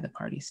by the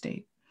party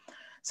state.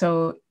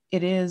 So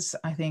it is,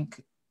 I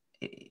think,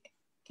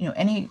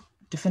 any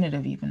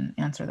definitive even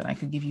answer that I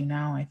could give you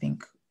now, I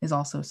think, is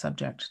also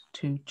subject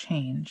to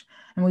change.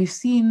 And we've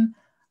seen,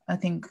 I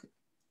think,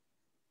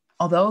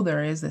 although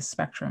there is this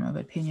spectrum of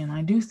opinion,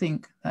 I do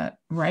think that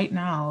right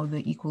now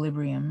the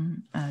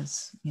equilibrium,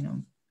 as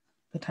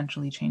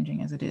potentially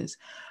changing as it is,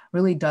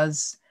 really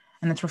does,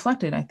 and it's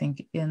reflected, I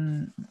think,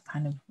 in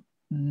kind of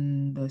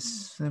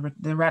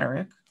the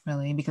rhetoric,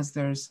 really, because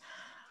there's,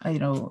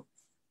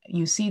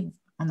 you see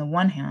on the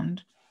one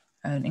hand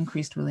an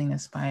increased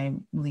willingness by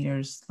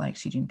leaders like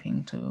Xi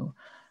Jinping to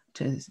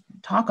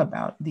talk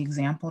about the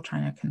example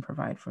China can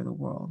provide for the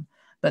world,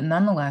 but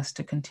nonetheless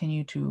to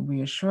continue to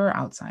reassure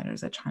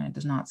outsiders that China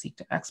does not seek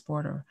to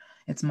export or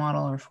its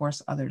model or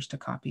force others to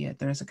copy it.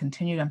 There is a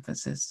continued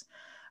emphasis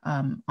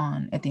at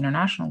the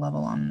international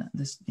level on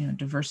this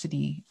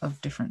diversity of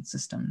different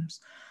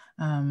systems.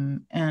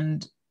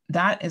 And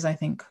that is, I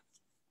think,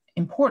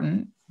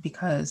 important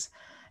because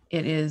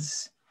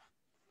it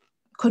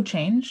could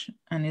change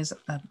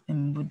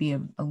and would be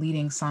a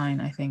leading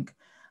sign, I think,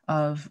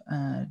 of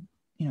a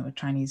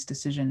Chinese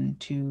decision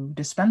to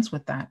dispense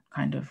with that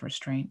kind of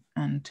restraint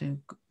and to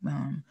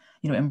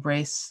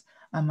embrace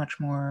a much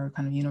more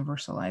kind of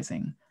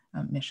universalizing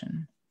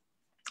mission.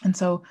 And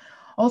so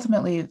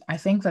ultimately, I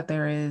think that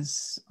there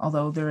is,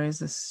 although there is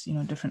this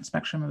different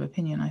spectrum of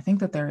opinion, I think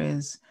that there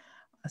is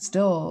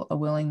still a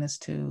willingness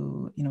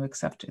to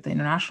accept at the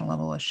international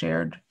level a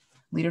shared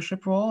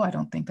leadership role. I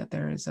don't think that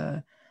there is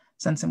a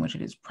sense in which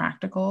it is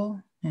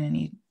practical in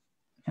any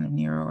kind of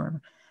near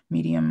or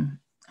medium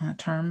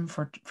term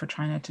for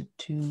China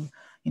to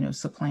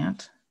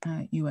supplant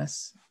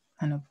U.S.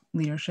 kind of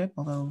leadership.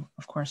 Although,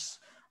 of course,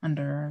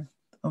 over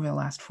the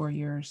last 4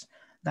 years,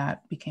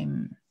 that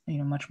became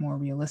much more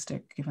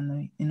realistic given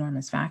the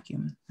enormous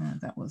vacuum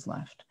that was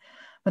left.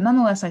 But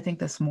nonetheless, I think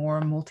this more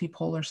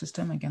multipolar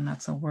system, again,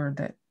 that's a word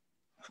that,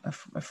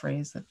 a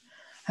phrase that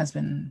has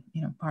been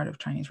part of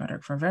Chinese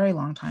rhetoric for a very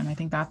long time. I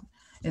think that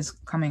is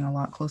coming a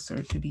lot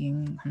closer to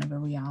being kind of a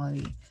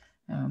reality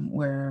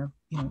where,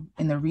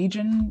 in the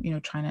region,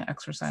 China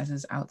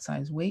exercises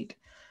outsized weight,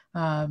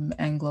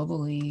 and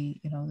globally,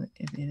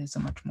 it is a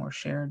much more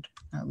shared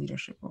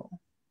leadership role.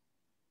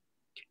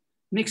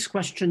 Next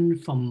question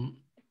from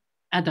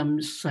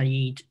Adam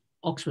Said,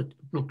 Oxford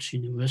Brookes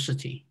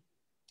University.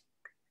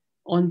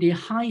 On the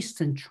high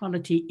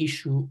centrality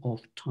issue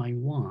of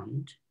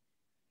Taiwan,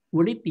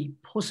 will it be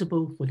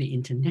possible for the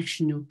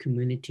international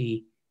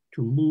community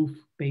to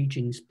move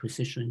Beijing's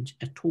position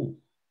at all?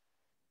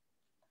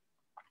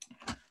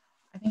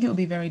 I think it would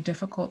be very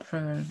difficult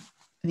for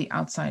the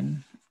outside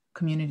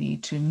community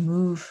to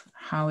move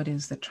how it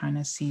is that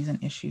China sees an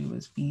issue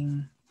as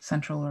being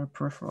central or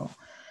peripheral.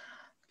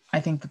 I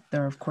think that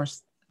there are, of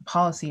course,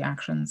 policy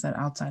actions that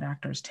outside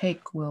actors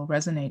take will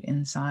resonate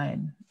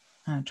inside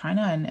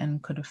China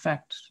and could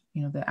affect,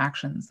 the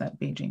actions that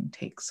Beijing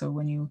takes. So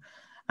when you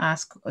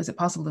ask, is it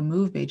possible to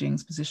move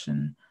Beijing's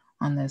position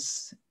on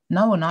this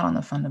no, not on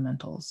the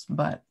fundamentals,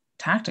 but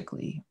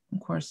tactically, of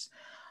course,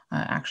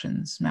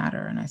 actions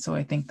matter. And so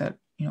I think that,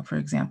 for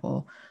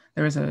example,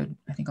 there is I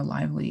think a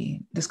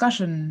lively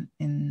discussion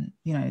in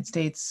the United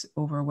States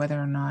over whether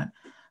or not,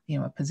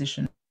 a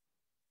position.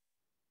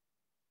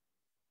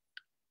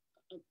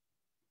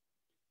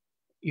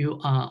 You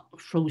are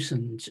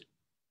frozen.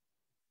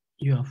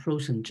 You are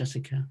frozen,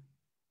 Jessica.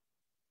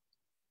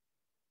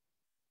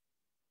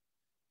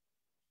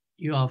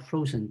 You are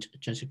frozen,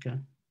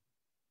 Jessica.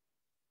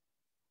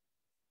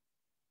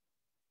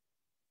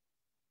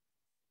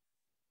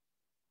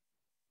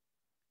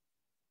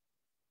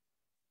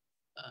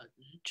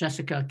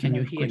 Jessica, can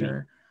you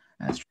hear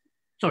me?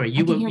 Sorry,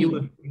 you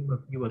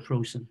were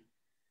frozen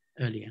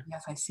earlier.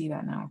 Yes, I see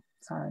that now.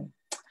 Sorry.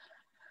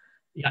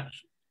 Yeah.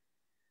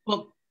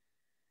 Well,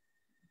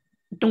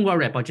 don't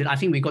worry about it. I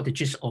think we got the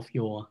gist of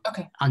your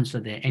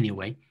answer there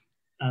anyway.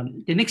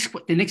 The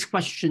next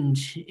question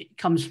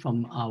comes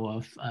from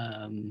our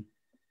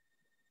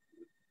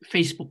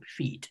Facebook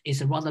feed.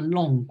 It's a rather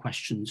long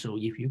question, so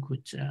if you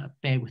could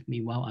bear with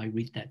me while I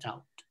read that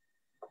out.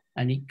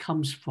 And it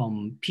comes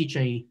from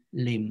PJ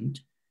Lim,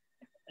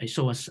 a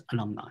SOAS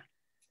alumni.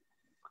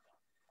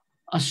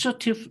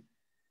 Assertive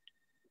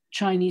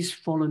Chinese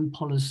foreign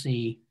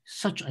policy,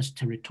 such as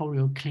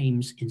territorial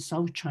claims in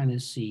South China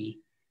Sea,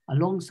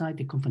 alongside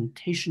the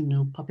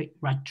confrontational public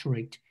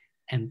rhetoric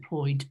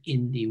employed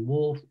in the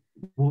wolf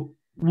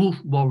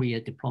warrior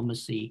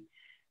diplomacy,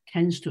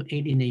 tends to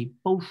alienate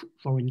both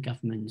foreign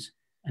governments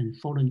and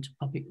foreign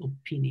public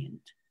opinion.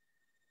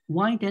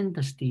 Why then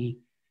does the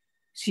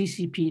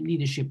CCP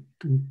leadership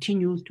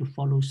continue to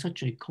follow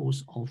such a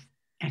course of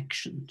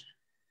action?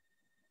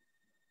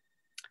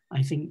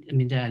 I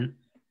mean, there are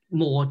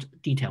more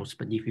details,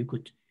 but if you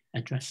could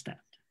address that.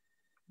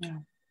 Yeah,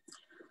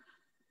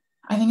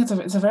 I think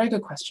it's a very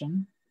good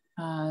question.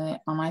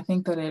 I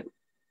think that it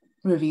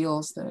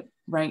reveals that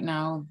right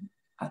now,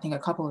 I think a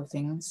couple of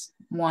things.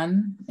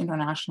 One,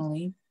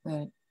 internationally,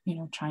 that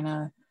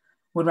China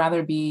would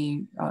rather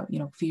be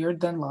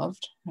feared than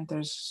loved. Right?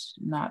 There's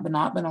not been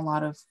a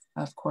lot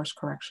of course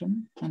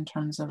correction in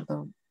terms of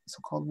the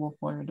so-called wolf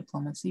warrior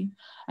diplomacy.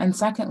 And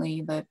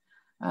secondly, that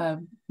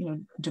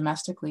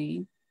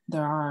domestically,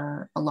 there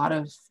are a lot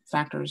of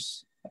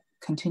factors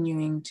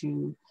continuing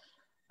to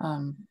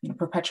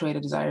perpetuate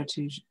a desire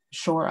to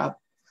shore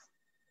up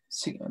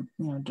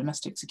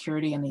domestic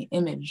security and the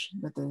image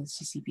that the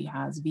CCP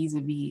has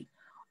vis-a-vis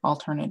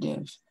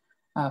alternative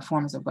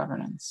forms of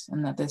governance,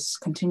 and that this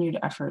continued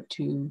effort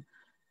to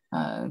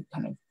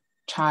kind of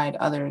chide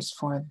others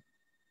for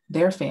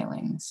their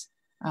failings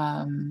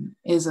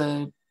is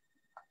a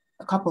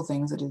couple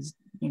things that is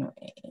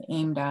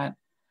aimed at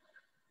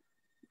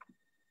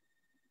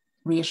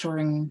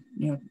reassuring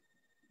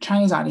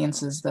Chinese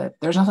audiences that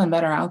there's nothing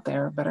better out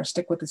there, better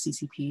stick with the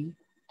CCP.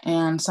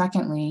 And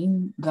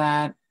secondly,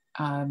 that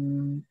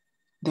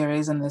there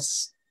is in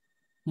this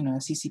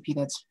CCP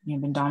that's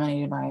been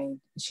dominated by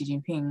Xi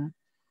Jinping,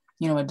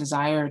 a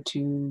desire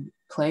to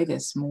play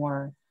this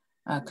more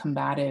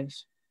combative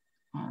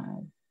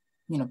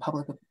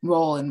public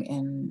role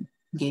in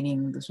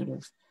gaining the sort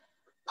of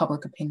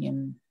public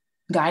opinion,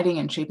 guiding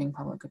and shaping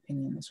public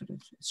opinion, the sort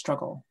of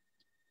struggle.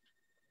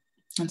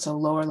 And so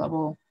lower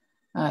level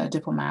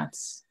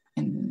diplomats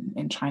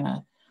in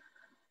China,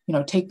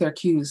 take their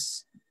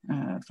cues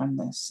from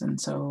this.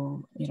 And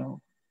so,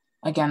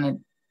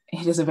 again,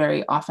 it is a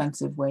very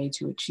offensive way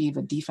to achieve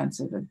a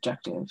defensive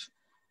objective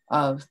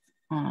of,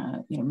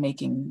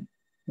 making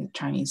the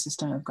Chinese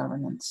system of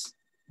governance,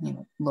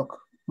 look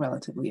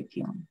relatively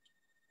appealing.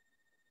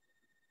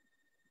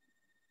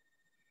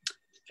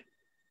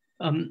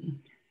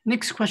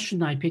 Next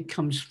question I pick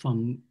comes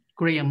from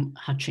Graham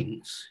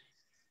Hutchings,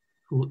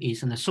 who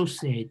is an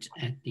associate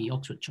at the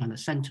Oxford China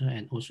Center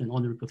and also an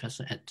honorary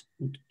professor at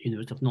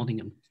University of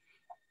Nottingham.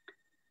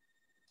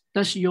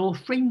 Does your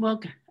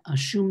framework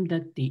assume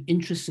that the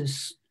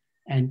interests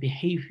and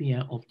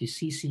behavior of the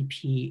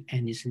CCP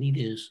and its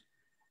leaders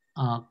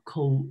are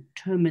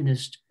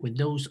coterminous with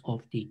those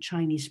of the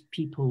Chinese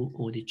people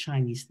or the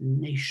Chinese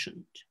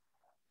nation?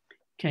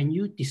 Can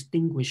you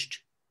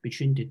distinguish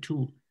between the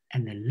two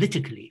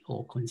analytically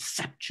or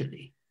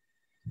conceptually,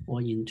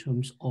 or in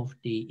terms of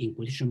the, in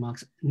quotation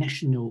marks,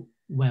 national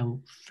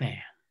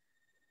welfare?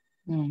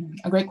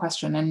 A great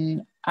question,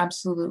 and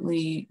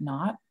absolutely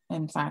not.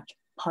 In fact,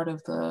 part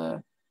of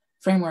the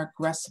framework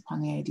rests upon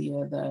the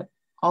idea that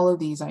all of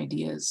these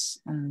ideas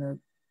and the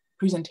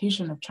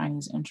presentation of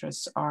Chinese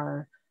interests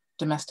are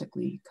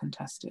domestically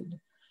contested.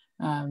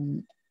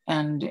 And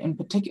in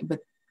particular,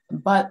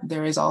 but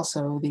there is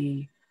also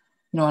the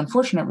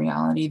unfortunate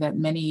reality that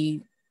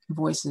many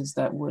voices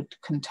that would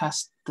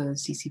contest the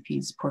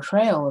CCP's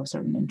portrayal of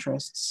certain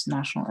interests,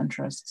 national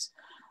interests,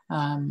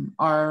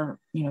 are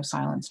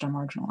silenced or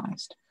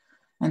marginalized.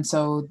 And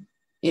so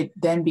it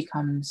then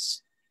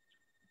becomes,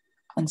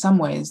 in some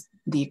ways,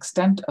 the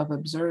extent of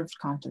observed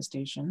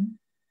contestation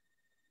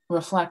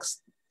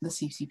reflects the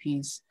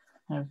CCP's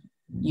kind of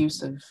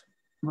use of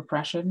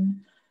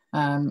repression,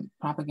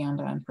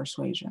 propaganda, and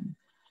persuasion.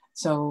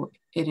 So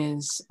it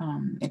is,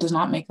 it does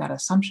not make that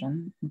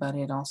assumption, but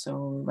it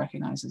also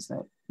recognizes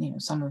that,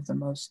 some of the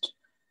most,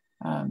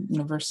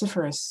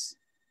 vociferous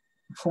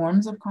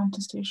forms of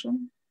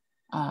contestation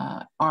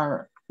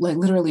are like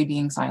literally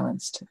being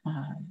silenced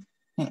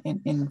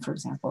in, for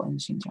example, in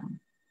Xinjiang.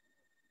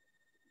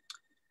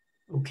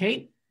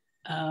 Okay.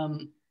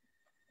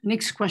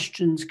 Next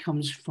question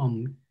comes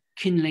from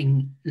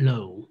Kinling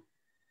Low.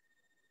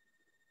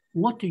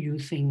 What do you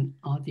think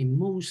are the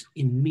most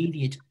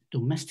immediate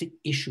domestic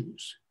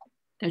issues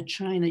that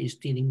China is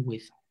dealing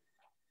with,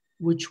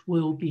 which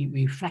will be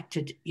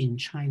reflected in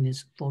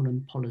China's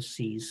foreign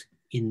policies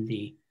in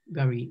the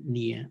very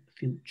near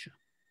future?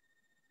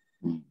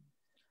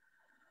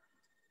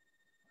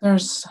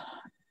 There's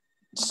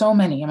so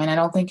many. I mean, I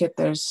don't think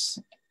there's,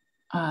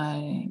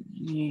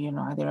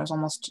 there's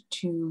almost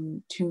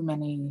too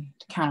many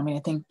to count. I mean,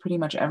 I think pretty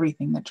much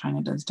everything that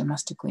China does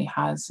domestically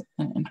has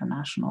an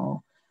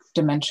international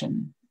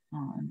dimension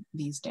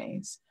these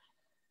days.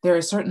 There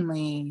is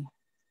certainly,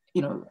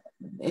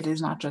 it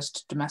is not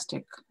just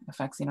domestic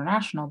affects the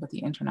international, but the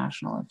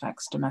international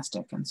affects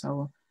domestic. And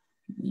so,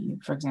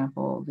 for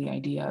example, the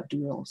idea of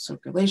dual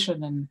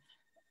circulation, and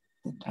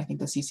I think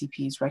the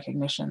CCP's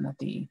recognition that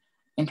the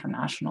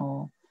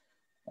international,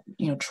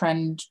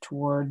 trend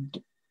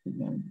toward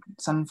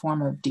some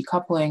form of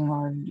decoupling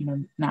or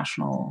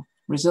national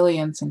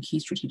resilience in key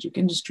strategic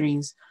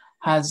industries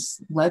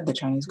has led the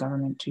Chinese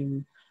government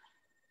to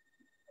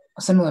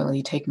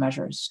similarly take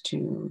measures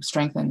to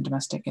strengthen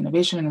domestic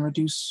innovation and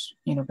reduce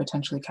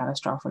potentially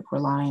catastrophic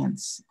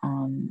reliance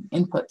on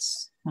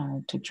inputs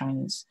to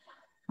Chinese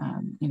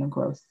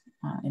growth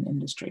in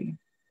industry.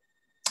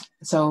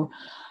 So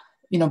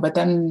but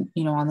then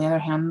on the other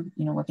hand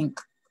I think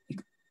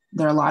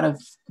there are a lot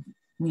of,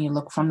 when you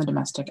look from the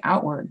domestic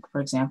outward,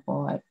 for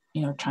example, at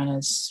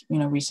China's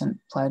recent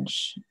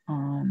pledge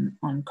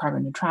on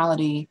carbon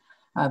neutrality.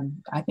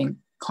 I think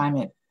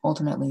climate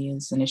ultimately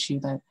is an issue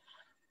that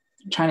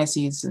China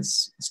sees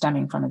as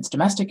stemming from its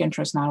domestic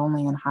interest, not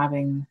only in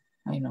having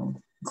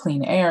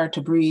clean air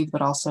to breathe,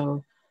 but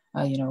also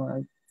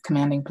a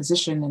commanding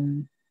position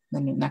in the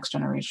next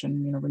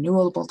generation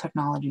renewable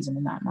technologies and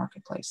in that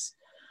marketplace.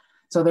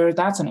 So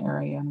that's an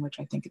area in which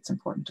I think it's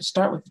important to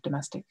start with the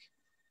domestic.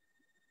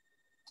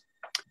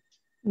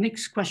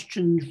 Next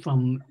question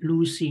from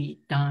Lucy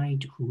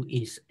Dyde, who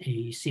is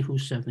a civil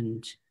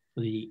servant for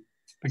the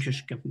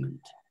British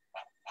government.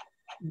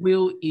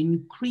 Will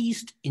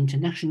increased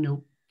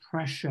international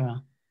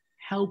pressure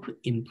help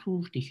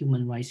improve the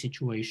human rights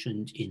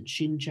situation in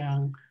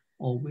Xinjiang,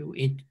 or will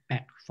it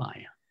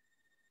backfire?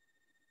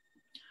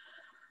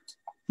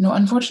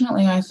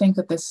 Unfortunately, I think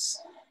that this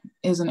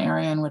is an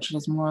area in which it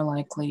is more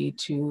likely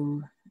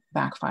to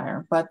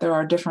backfire, but there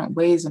are different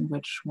ways in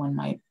which one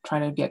might try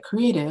to get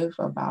creative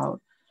about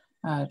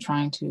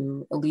trying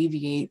to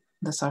alleviate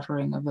the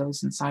suffering of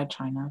those inside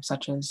China,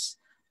 such as,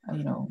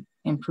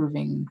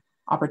 improving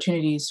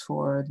opportunities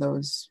for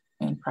those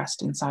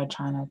impressed inside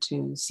China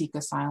to seek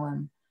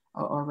asylum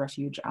or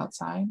refuge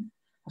outside.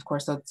 Of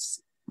course,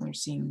 we're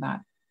seeing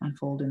that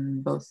unfold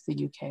in both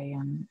the UK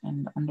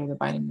and under the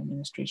Biden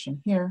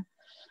administration here.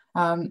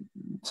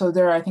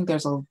 So I think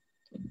it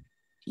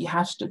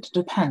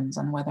depends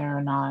on whether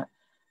or not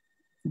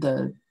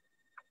the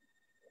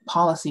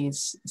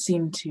policies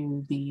seem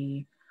to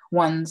be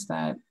ones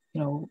that,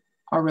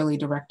 are really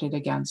directed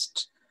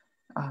against,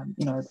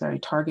 a very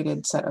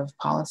targeted set of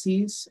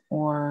policies,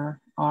 or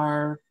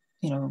are,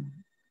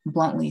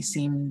 bluntly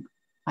seen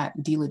at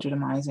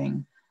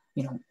delegitimizing,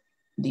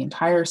 the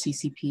entire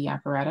CCP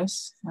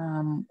apparatus,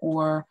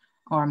 or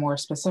are more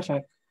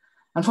specific.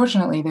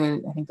 Unfortunately,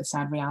 I think the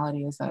sad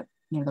reality is that,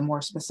 the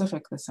more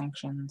specific the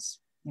sanctions,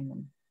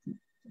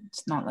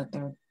 it's not like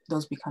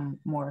those become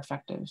more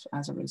effective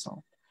as a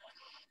result.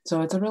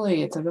 So it's a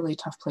really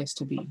tough place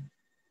to be,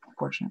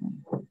 unfortunately.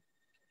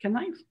 Can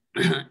I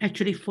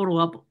actually follow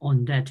up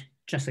on that,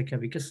 Jessica?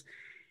 Because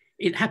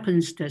it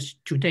happens that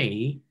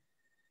today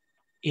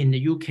in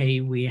the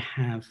UK, we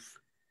have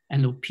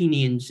an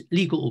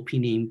legal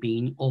opinion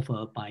being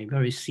offered by a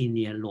very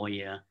senior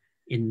lawyer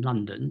in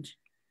London,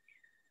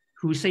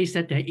 who says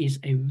that there is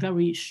a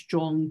very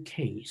strong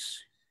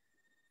case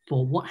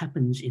for what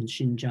happens in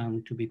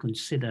Xinjiang to be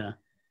considered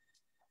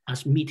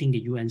as meeting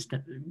the UN's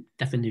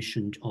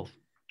definition of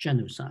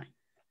genocide.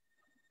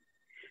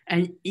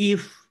 And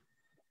if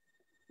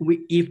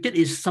that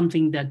is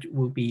something that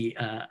will be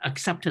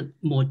accepted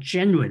more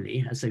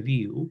generally as a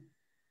view,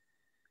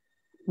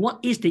 what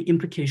is the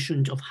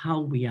implication of how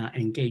we are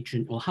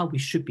engaging, or how we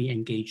should be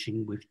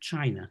engaging with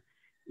China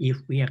if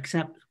we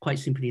accept quite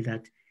simply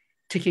that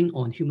taking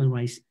on human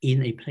rights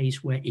in a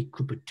place where it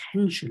could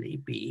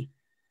potentially be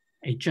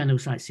a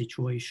genocide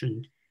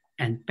situation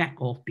and back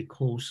off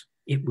because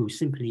it will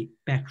simply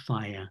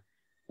backfire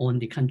on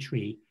the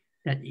country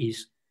that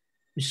is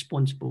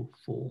responsible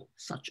for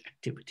such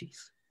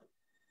activities?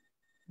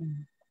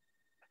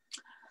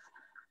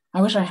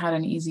 I wish I had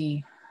an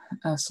easy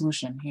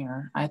solution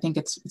here. I think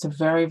it's a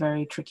very,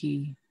 very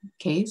tricky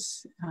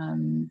case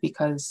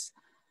because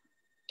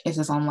it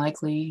is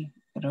unlikely,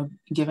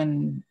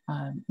 given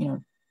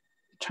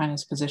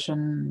China's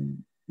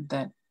position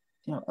that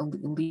a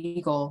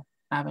legal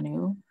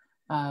avenue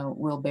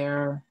will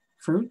bear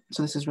fruit.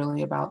 So this is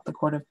really about the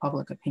court of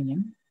public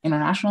opinion,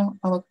 international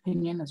public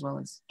opinion, as well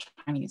as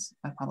Chinese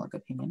public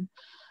opinion,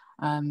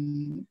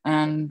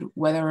 and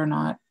whether or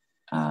not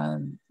a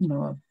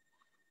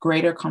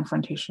greater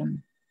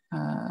confrontation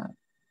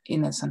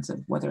in the sense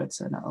of whether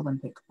it's an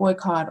Olympic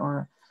boycott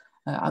or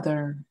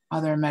other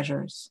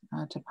measures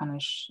to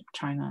punish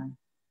China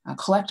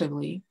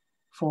collectively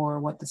for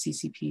what the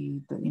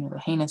CCP,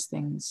 the heinous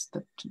things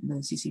that the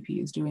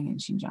CCP is doing in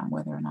Xinjiang,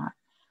 whether or not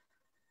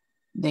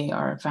they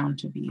are found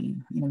to be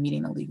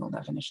meeting the legal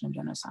definition of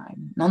genocide.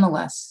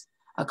 Nonetheless,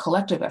 a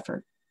collective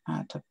effort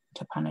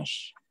to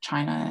punish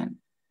China,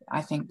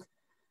 I think,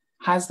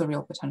 has the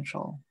real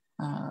potential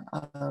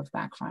of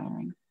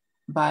backfiring.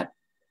 But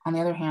on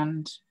the other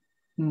hand,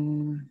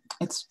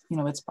 it's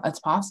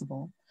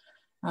possible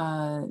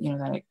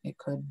that it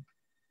could,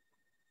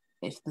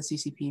 if the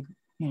CCP,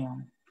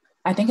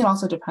 I think it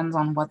also depends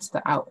on what's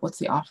the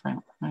off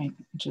ramp, right?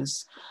 Which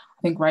is,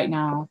 I think right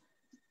now,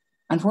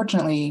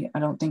 unfortunately, I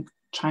don't think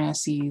China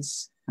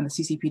sees, and the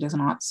CCP does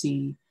not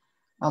see,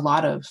 a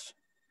lot of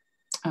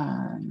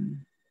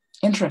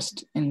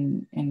interest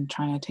in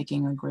China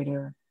taking a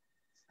greater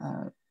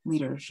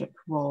leadership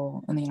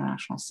role in the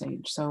international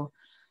stage. So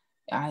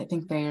I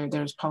think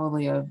there's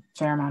probably a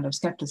fair amount of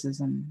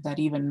skepticism that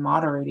even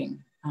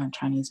moderating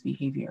Chinese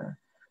behavior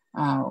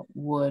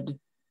would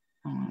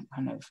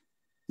kind of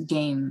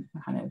gain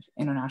kind of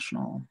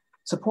international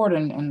support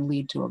and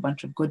lead to a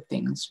bunch of good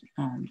things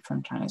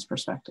from China's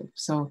perspective.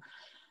 So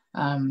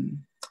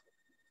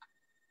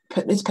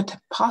it's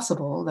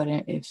possible that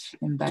if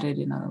embedded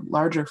in a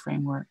larger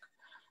framework,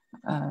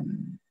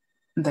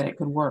 that it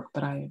could work,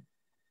 but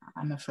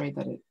I'm afraid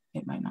that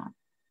it might not.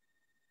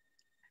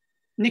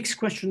 Next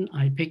question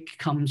I pick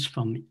comes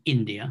from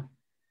India.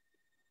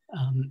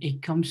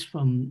 It comes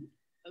from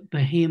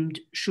Bahim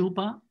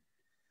Shubha,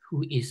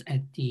 who is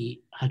at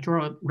the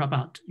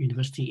Hyderabad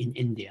University in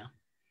India.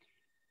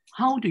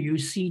 How do you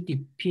see the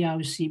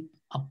PRC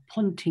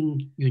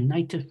appointing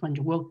United Front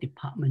Work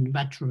Department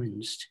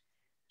veterans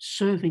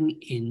serving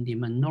in the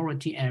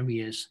minority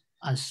areas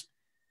as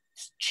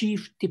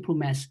chief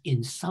diplomats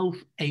in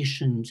South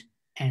Asian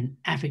and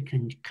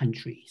African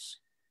countries?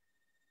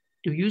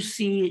 Do you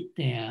see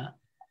their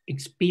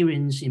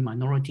experience in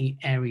minority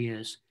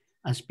areas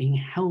as being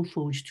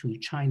helpful to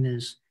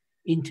China's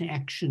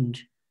interaction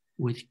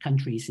with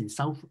countries in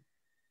South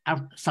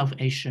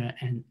Asia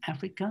and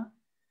Africa?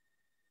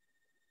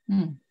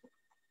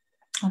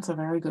 That's a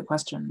very good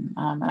question.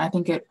 And I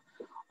think it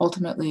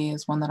ultimately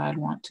is one that I'd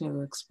want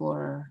to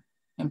explore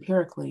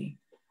empirically,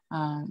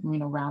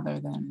 rather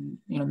than,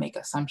 make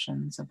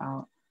assumptions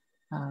about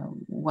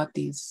what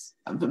these,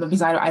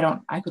 because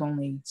I could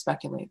only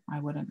speculate. I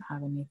wouldn't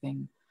have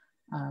anything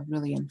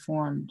really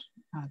informed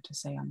to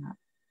say on that.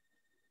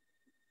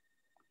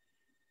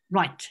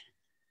 Right.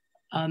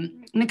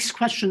 Next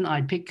question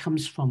I pick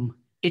comes from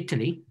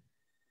Italy.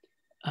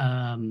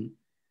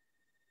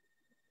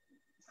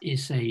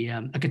 Is a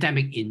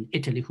academic in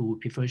Italy who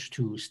prefers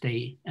to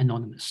stay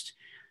anonymous.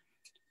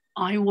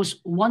 I was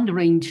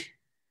wondering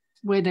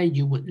whether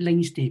you would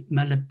link the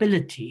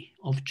malleability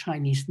of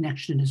Chinese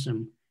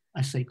nationalism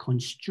as a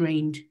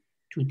constraint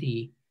to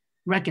the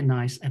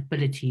recognized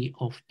ability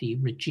of the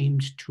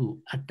regimes to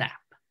adapt.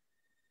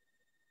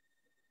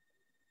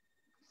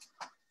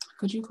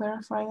 Could you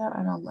clarify that?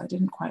 I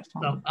didn't quite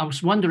follow. Well, I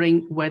was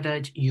wondering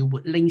whether you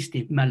would link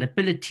the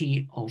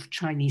malleability of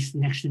Chinese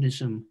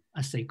nationalism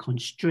as a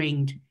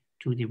constraint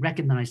to the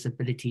recognized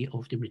ability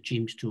of the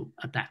regimes to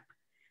adapt.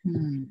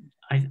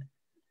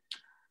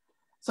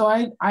 So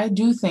I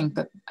do think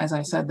that, as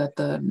I said, that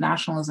the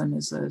nationalism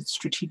is a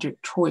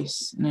strategic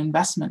choice, an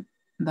investment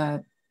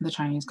that the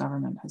Chinese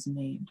government has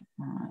made.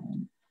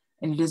 And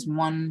it is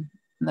one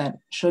that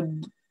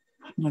should,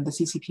 the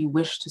CCP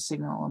wish to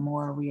signal a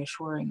more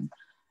reassuring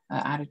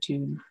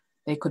attitude,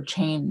 they could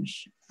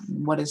change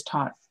what is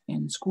taught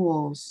in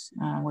schools,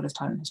 what is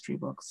taught in history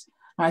books.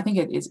 Now, I think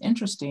it is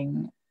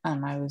interesting,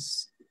 and I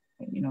was,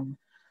 in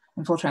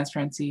full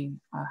transparency,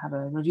 have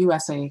a review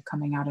essay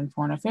coming out in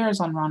Foreign Affairs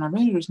on Rana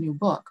Rader's new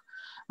book,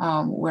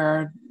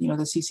 where the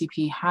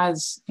CCP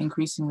has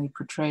increasingly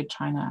portrayed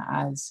China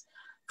as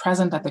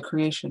present at the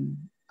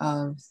creation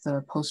of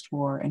the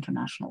post-war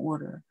international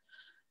order.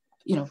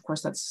 Of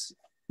course, that's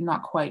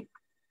not quite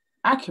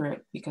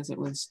accurate because it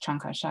was Chiang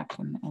Kai-shek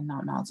and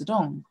not Mao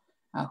Zedong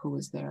who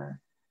was there,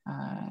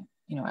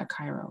 at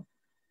Cairo.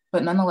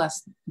 But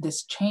nonetheless,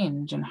 this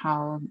change in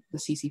how the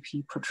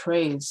CCP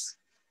portrays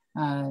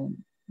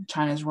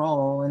China's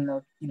role in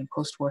the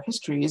post-war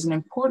history is an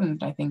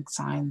important, I think,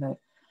 sign that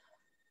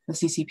the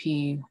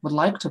CCP would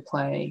like to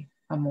play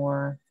a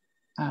more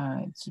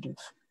sort of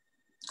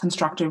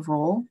constructive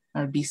role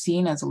or be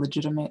seen as a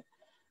legitimate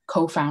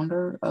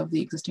co-founder of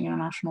the existing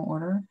international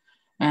order.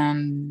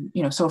 And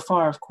so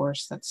far, of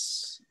course,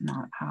 that's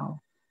not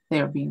how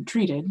they are being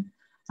treated.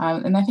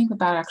 And I think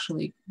that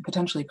actually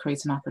potentially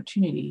creates an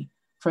opportunity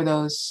for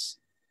those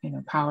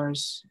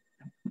powers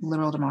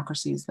liberal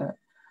democracies that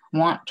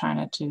want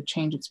China to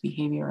change its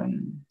behavior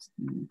and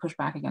push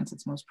back against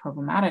its most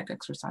problematic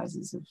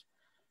exercises of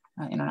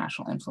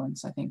international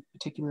influence. I think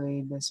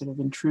particularly the sort of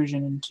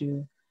intrusion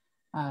into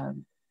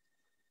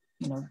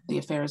the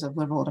affairs of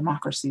liberal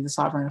democracy, the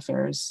sovereign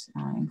affairs,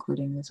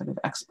 including the sort of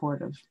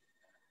export of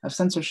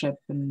censorship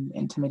and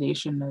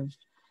intimidation of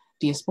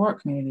diasporic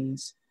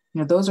communities.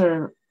 Those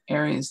are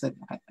areas that,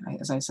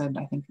 as I said,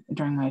 I think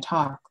during my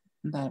talk,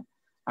 that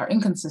are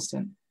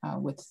inconsistent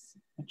with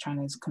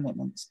China's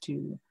commitments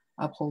to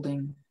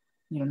upholding,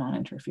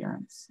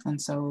 non-interference.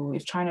 And so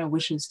if China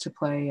wishes to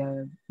play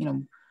a,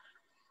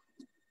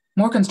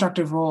 more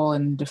constructive role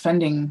in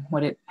defending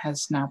what it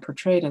has now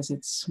portrayed as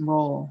its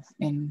role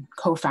in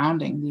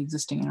co-founding the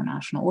existing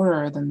international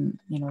order, then,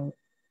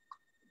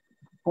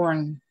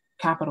 foreign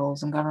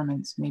capitals and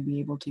governments may be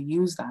able to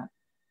use that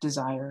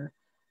desire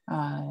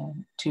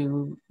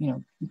to,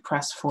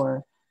 press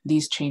for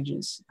these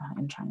changes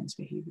in China's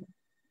behavior.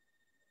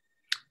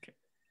 Okay.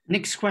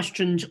 Next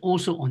question,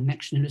 also on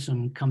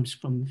nationalism, comes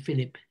from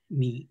Philip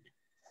Mead.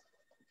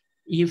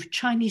 If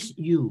Chinese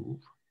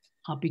youth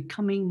are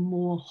becoming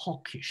more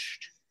hawkish,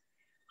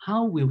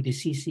 how will the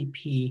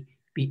CCP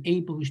be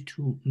able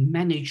to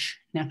manage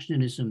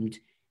nationalism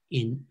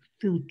in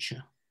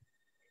future?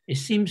 It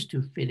seems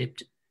to Philip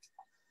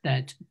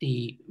that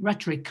the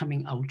rhetoric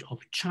coming out of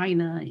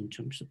China in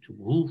terms of the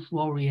wolf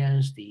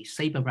warriors, the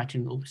saber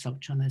rattling over South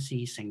China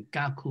Sea,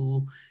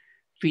 Senkaku,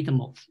 freedom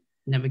of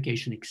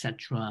navigation,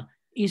 etc.,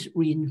 is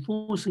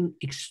reinforcing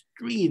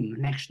extreme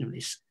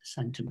nationalist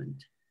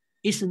sentiment.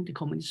 Isn't the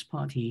Communist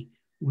Party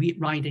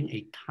riding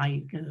a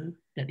tiger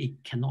that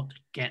it cannot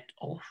get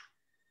off?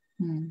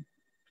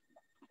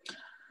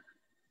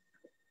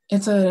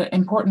 It's an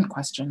important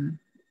question.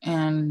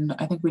 And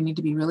I think we need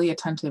to be really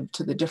attentive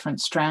to the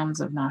different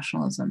strands of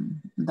nationalism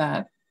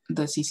that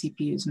the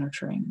CCP is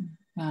nurturing,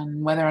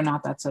 and whether or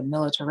not that's a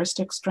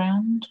militaristic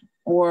strand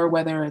or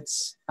whether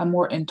it's a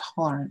more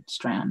intolerant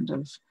strand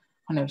of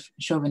kind of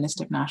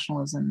chauvinistic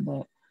nationalism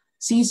that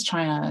sees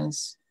China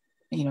as,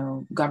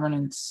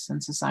 governance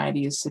and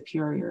society as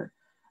superior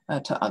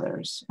to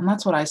others. And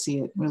that's what I see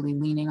it really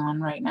leaning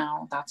on right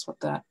now. That's what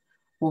that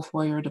wolf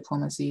warrior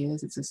diplomacy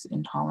is. It's this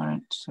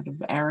intolerant, sort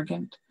of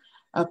arrogant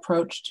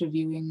approach to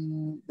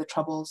viewing the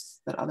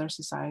troubles that other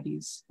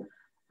societies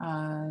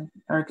are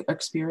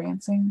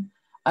experiencing.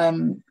 I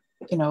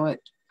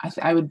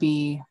would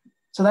be,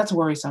 so that's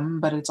worrisome,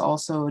 but it's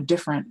also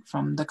different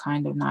from the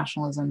kind of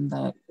nationalism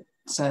that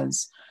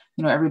says,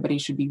 everybody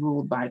should be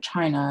ruled by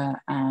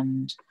China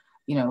and,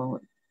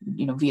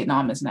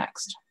 Vietnam is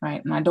next,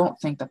 right? And I don't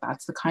think that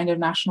that's the kind of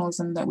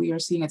nationalism that we are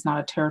seeing. It's not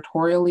a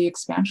territorially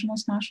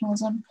expansionist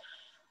nationalism,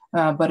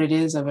 but it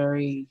is a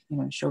very,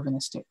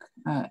 chauvinistic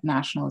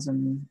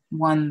nationalism,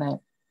 one that,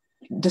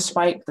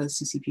 despite the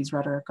CCP's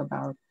rhetoric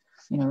about,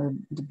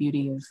 the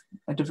beauty of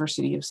a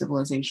diversity of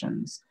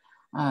civilizations,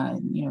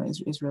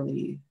 is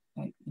really,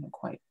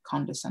 quite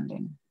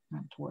condescending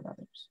toward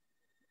others.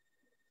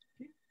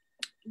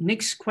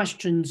 Next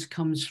question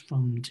comes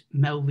from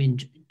Melvin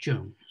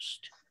Jones.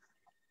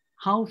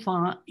 How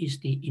far is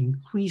the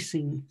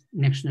increasing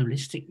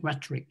nationalistic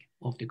rhetoric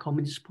of the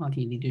Communist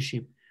Party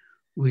leadership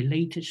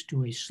related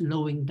to a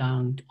slowing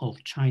down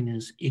of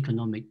China's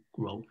economic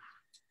growth?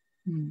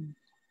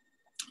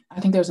 I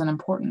think there's an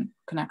important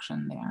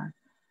connection there.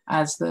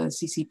 As the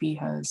CCP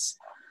has,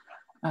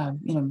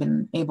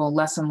 been able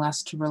less and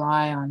less to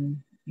rely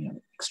on,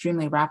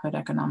 extremely rapid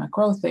economic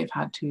growth, they've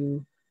had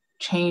to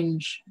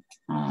change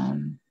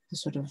the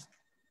sort of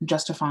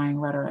justifying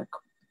rhetoric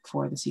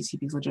for the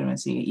CCP's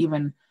legitimacy,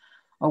 even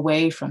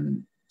away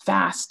from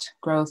fast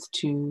growth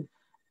to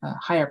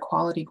higher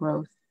quality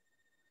growth,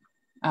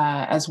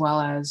 as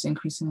well as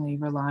increasingly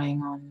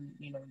relying on,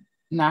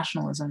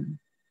 nationalism,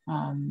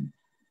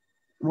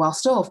 while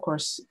still, of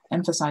course,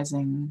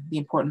 emphasizing the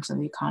importance of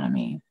the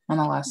economy.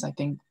 Nonetheless, I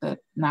think that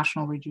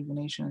national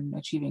rejuvenation,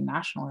 achieving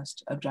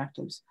nationalist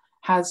objectives,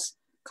 has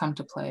come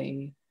to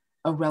play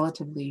a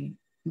relatively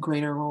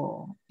greater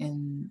role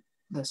in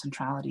the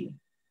centrality,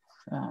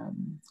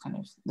 kind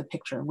of the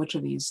picture. Which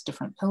of these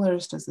different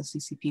pillars does the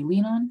CCP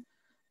lean on?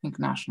 I think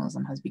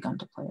nationalism has begun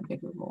to play a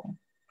bigger role.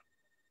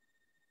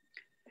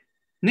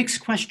 Next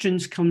question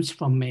comes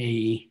from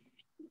a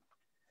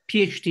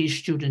PhD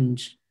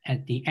student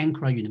at the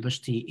Ankara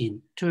University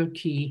in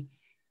Turkey,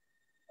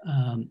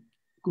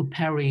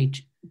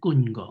 Guperit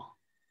Gungo.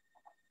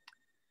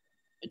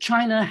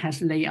 China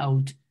has laid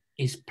out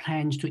its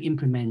plans to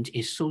implement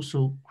a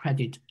social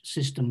credit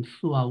system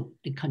throughout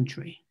the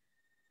country.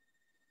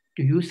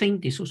 Do you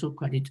think the social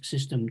credit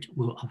system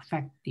will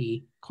affect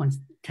the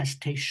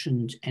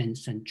contestation and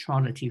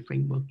centrality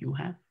framework you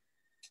have?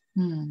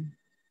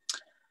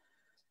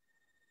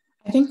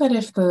 I think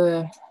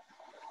that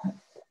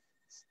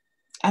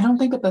I don't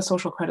think that the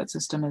social credit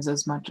system is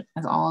as much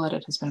as all that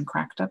it has been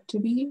cracked up to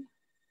be.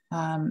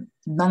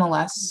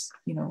 Nonetheless,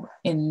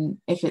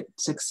 if it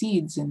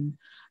succeeds in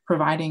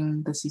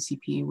providing the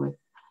CCP with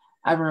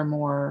ever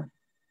more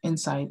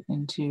insight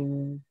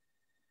into,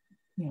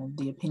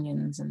 the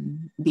opinions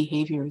and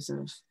behaviors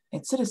of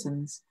its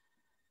citizens,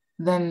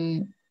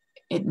 then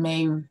it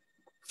may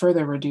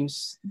further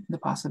reduce the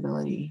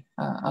possibility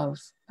of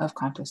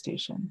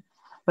contestation.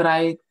 But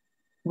I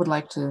would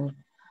like to,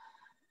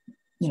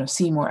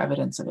 see more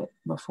evidence of it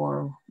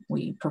before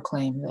we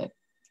proclaim that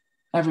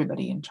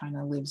everybody in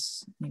China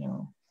lives,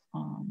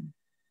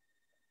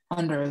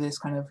 under this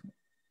kind of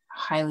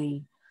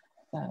highly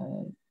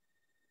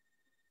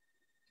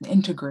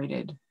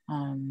integrated,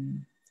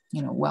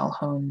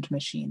 well-honed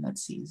machine that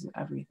sees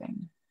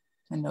everything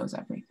and knows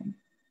everything.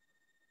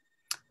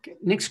 Okay.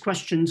 Next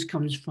question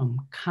comes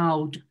from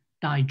Carl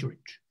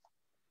Diedrich.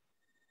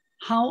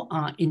 How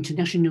are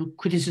international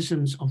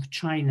criticisms of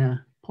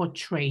China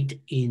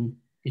portrayed in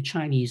the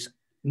Chinese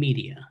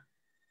media?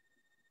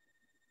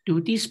 Do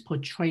these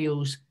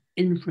portrayals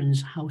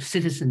influence how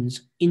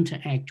citizens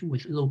interact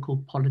with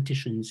local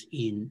politicians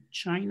in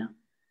China?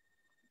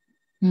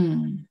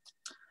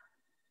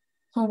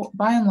 So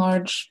by and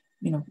large,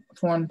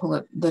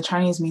 the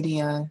Chinese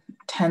media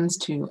tends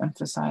to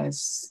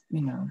emphasize,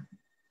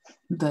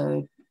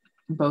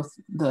 both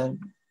the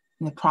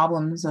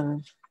problems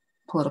of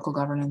political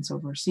governance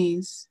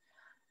overseas,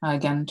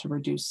 again, to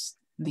reduce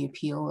the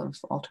appeal of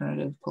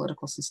alternative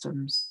political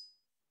systems.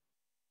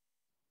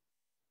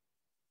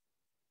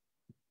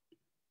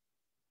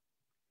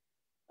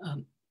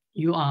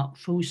 You are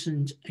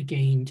frozen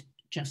again,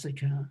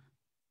 Jessica.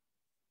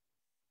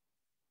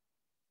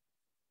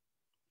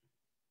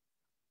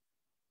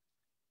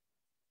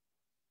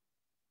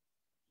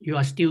 You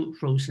are still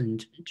frozen,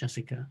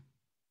 Jessica.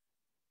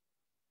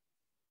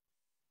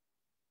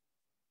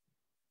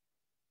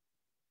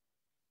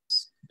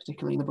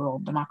 Particularly liberal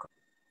democracy.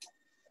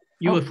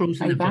 You were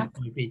frozen back?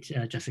 A bit,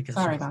 Jessica.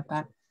 Sorry about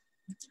that.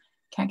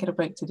 Can't get a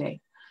break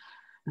today.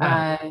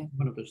 Well,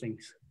 one of those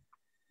things.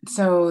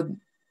 So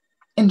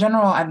in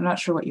general, I'm not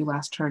sure what you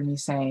last heard me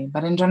say,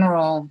 but in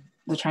general,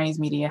 the Chinese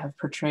media have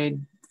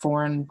portrayed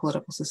foreign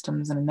political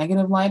systems in a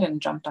negative light and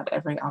jumped at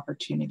every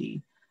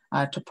opportunity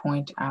to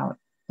point out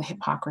the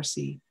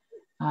hypocrisy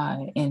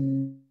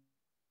in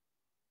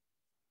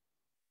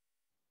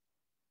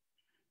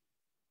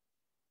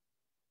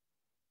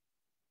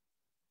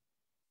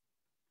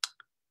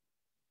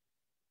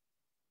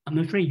I'm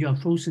afraid you are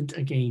frozen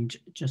again,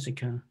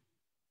 Jessica.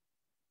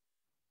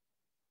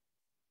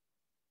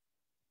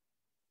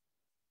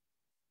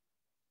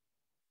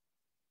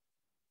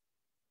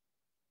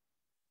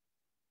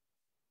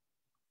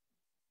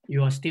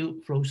 You are still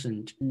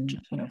frozen.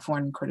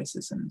 Foreign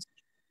criticisms.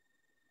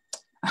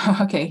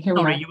 Okay, here we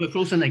are. Sorry, you were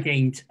frozen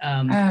again.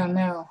 Oh,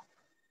 no.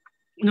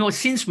 No,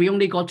 since we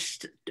only got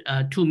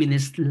 2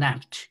 minutes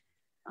left,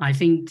 I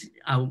think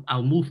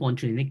I'll move on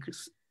to the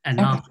next and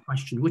last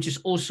question, which is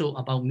also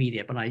about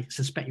media, but I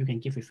suspect you can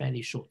give a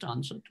fairly short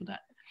answer to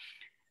that.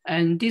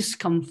 And this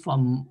comes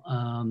from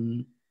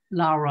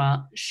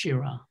Lara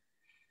Shearer,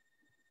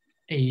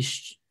 a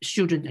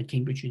student at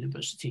Cambridge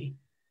University.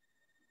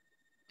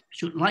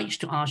 She would like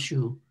to ask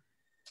you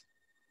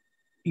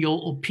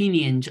your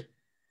opinion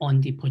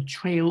on the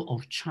portrayal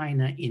of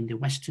China in the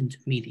Western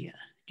media.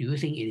 Do you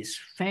think it is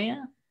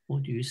fair, or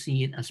do you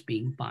see it as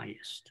being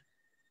biased?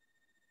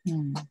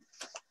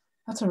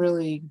 That's a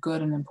really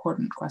good and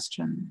important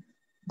question.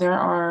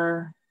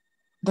 There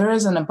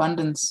is an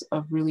abundance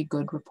of really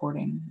good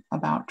reporting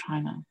about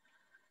China.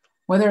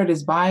 Whether it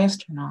is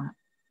biased or not,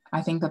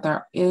 I think that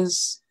there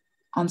is,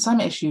 on some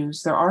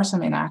issues, there are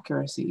some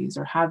inaccuracies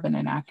or have been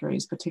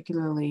inaccuracies,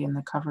 particularly in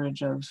the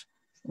coverage of,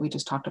 we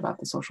just talked about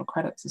the social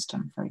credit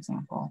system, for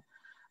example,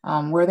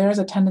 where there is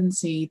a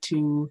tendency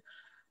to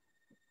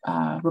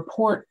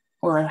report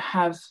or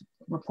have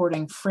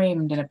reporting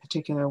framed in a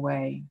particular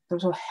way.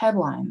 Those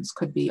headlines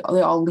could be,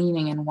 they're all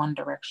leaning in one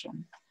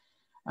direction.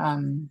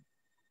 And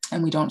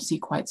we don't see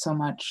quite so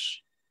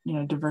much,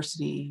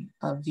 diversity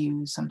of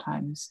views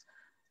sometimes.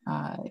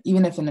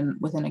 Even if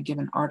within a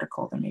given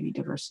article, there may be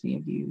diversity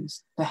of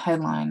views, the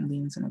headline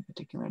leans in a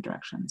particular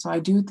direction. So I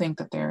do think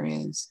that there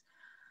is,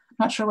 I'm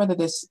not sure whether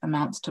this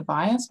amounts to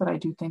bias, but I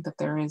do think that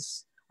there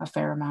is a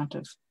fair amount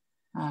of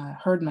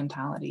herd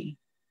mentality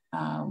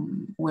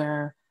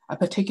where a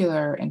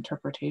particular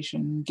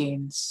interpretation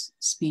gains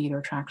speed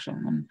or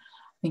traction. And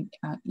I think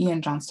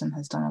Ian Johnston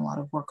has done a lot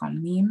of work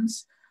on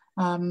memes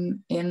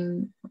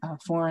in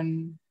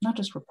foreign, not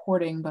just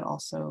reporting, but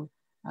also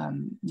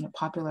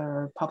popular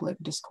or public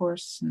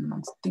discourse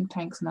amongst think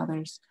tanks and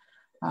others,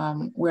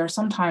 where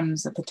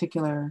sometimes a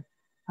particular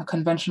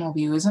conventional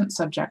view isn't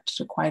subject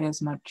to quite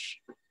as much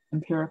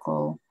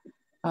empirical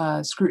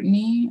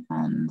scrutiny.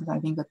 And I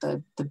think that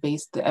the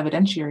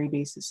evidentiary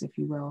basis, if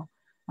you will,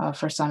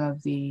 for some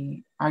of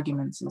the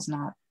arguments is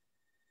not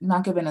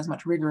given as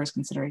much rigorous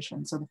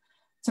consideration. So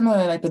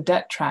similarly, like the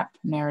debt trap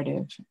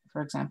narrative,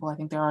 for example, I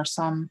think there are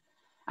some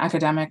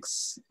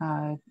academics,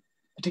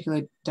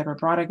 particularly Deborah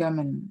Brodigan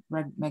and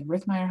Meg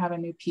Rithmeyer, have a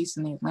new piece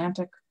in The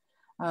Atlantic,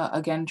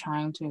 again,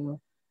 trying to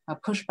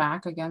push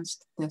back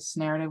against this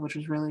narrative, which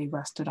was really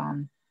rested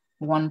on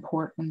one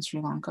port in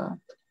Sri Lanka.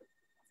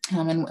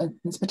 And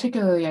it's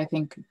particularly, I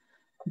think,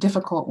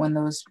 difficult when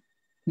those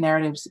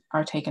narratives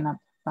are taken up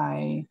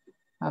by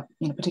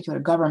particular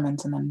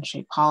governments and then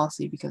shape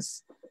policy,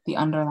 because the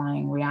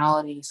underlying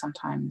reality,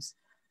 sometimes,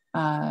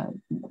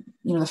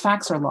 the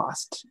facts are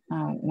lost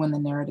when the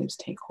narratives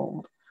take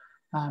hold.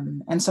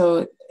 And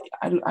so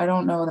I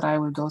don't know that I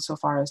would go so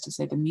far as to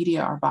say the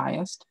media are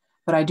biased,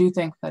 but I do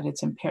think that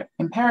it's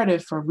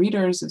imperative for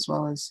readers as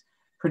well as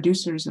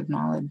producers of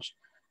knowledge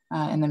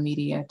in the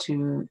media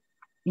to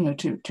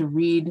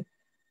read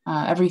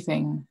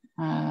everything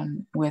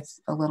with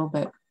a little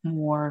bit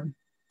more,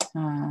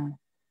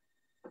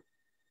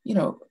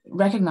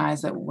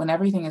 recognize that when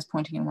everything is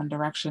pointing in one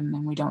direction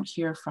and we don't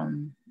hear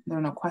from, there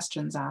are no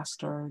questions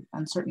asked or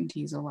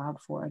uncertainties allowed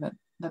for,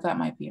 that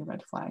might be a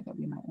red flag that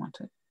we might want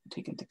to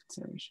take into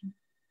consideration.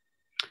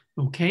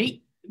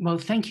 Okay, well,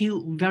 thank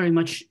you very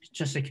much,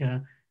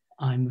 Jessica.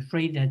 I'm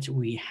afraid that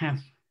we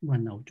have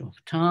run out of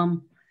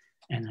time,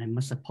 and I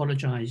must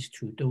apologize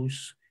to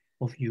those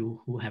of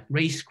you who have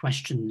raised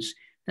questions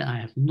that I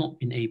have not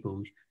been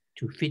able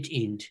to fit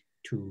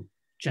into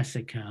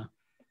Jessica.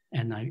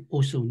 And I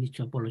also need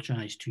to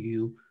apologize to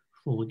you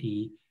for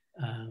the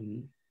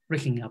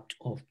breaking up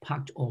of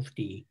part of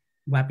the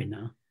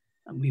webinar.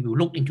 We will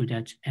look into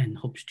that and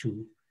hope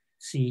to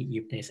see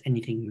if there's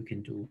anything we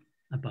can do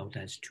about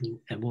that to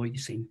avoid the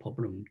same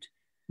problem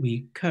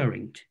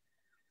recurring.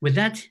 With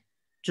that,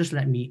 just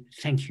let me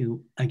thank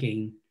you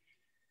again,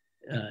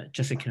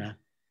 Jessica,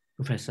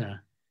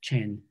 Professor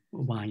Chen,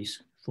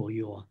 Weiss, for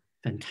your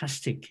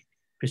fantastic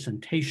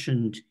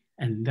presentation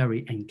and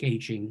very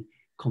engaging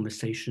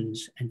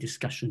conversations and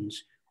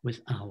discussions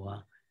with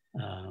our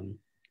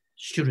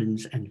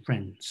students and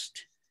friends.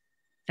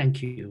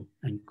 Thank you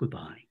and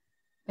goodbye.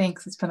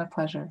 Thanks, it's been a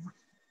pleasure.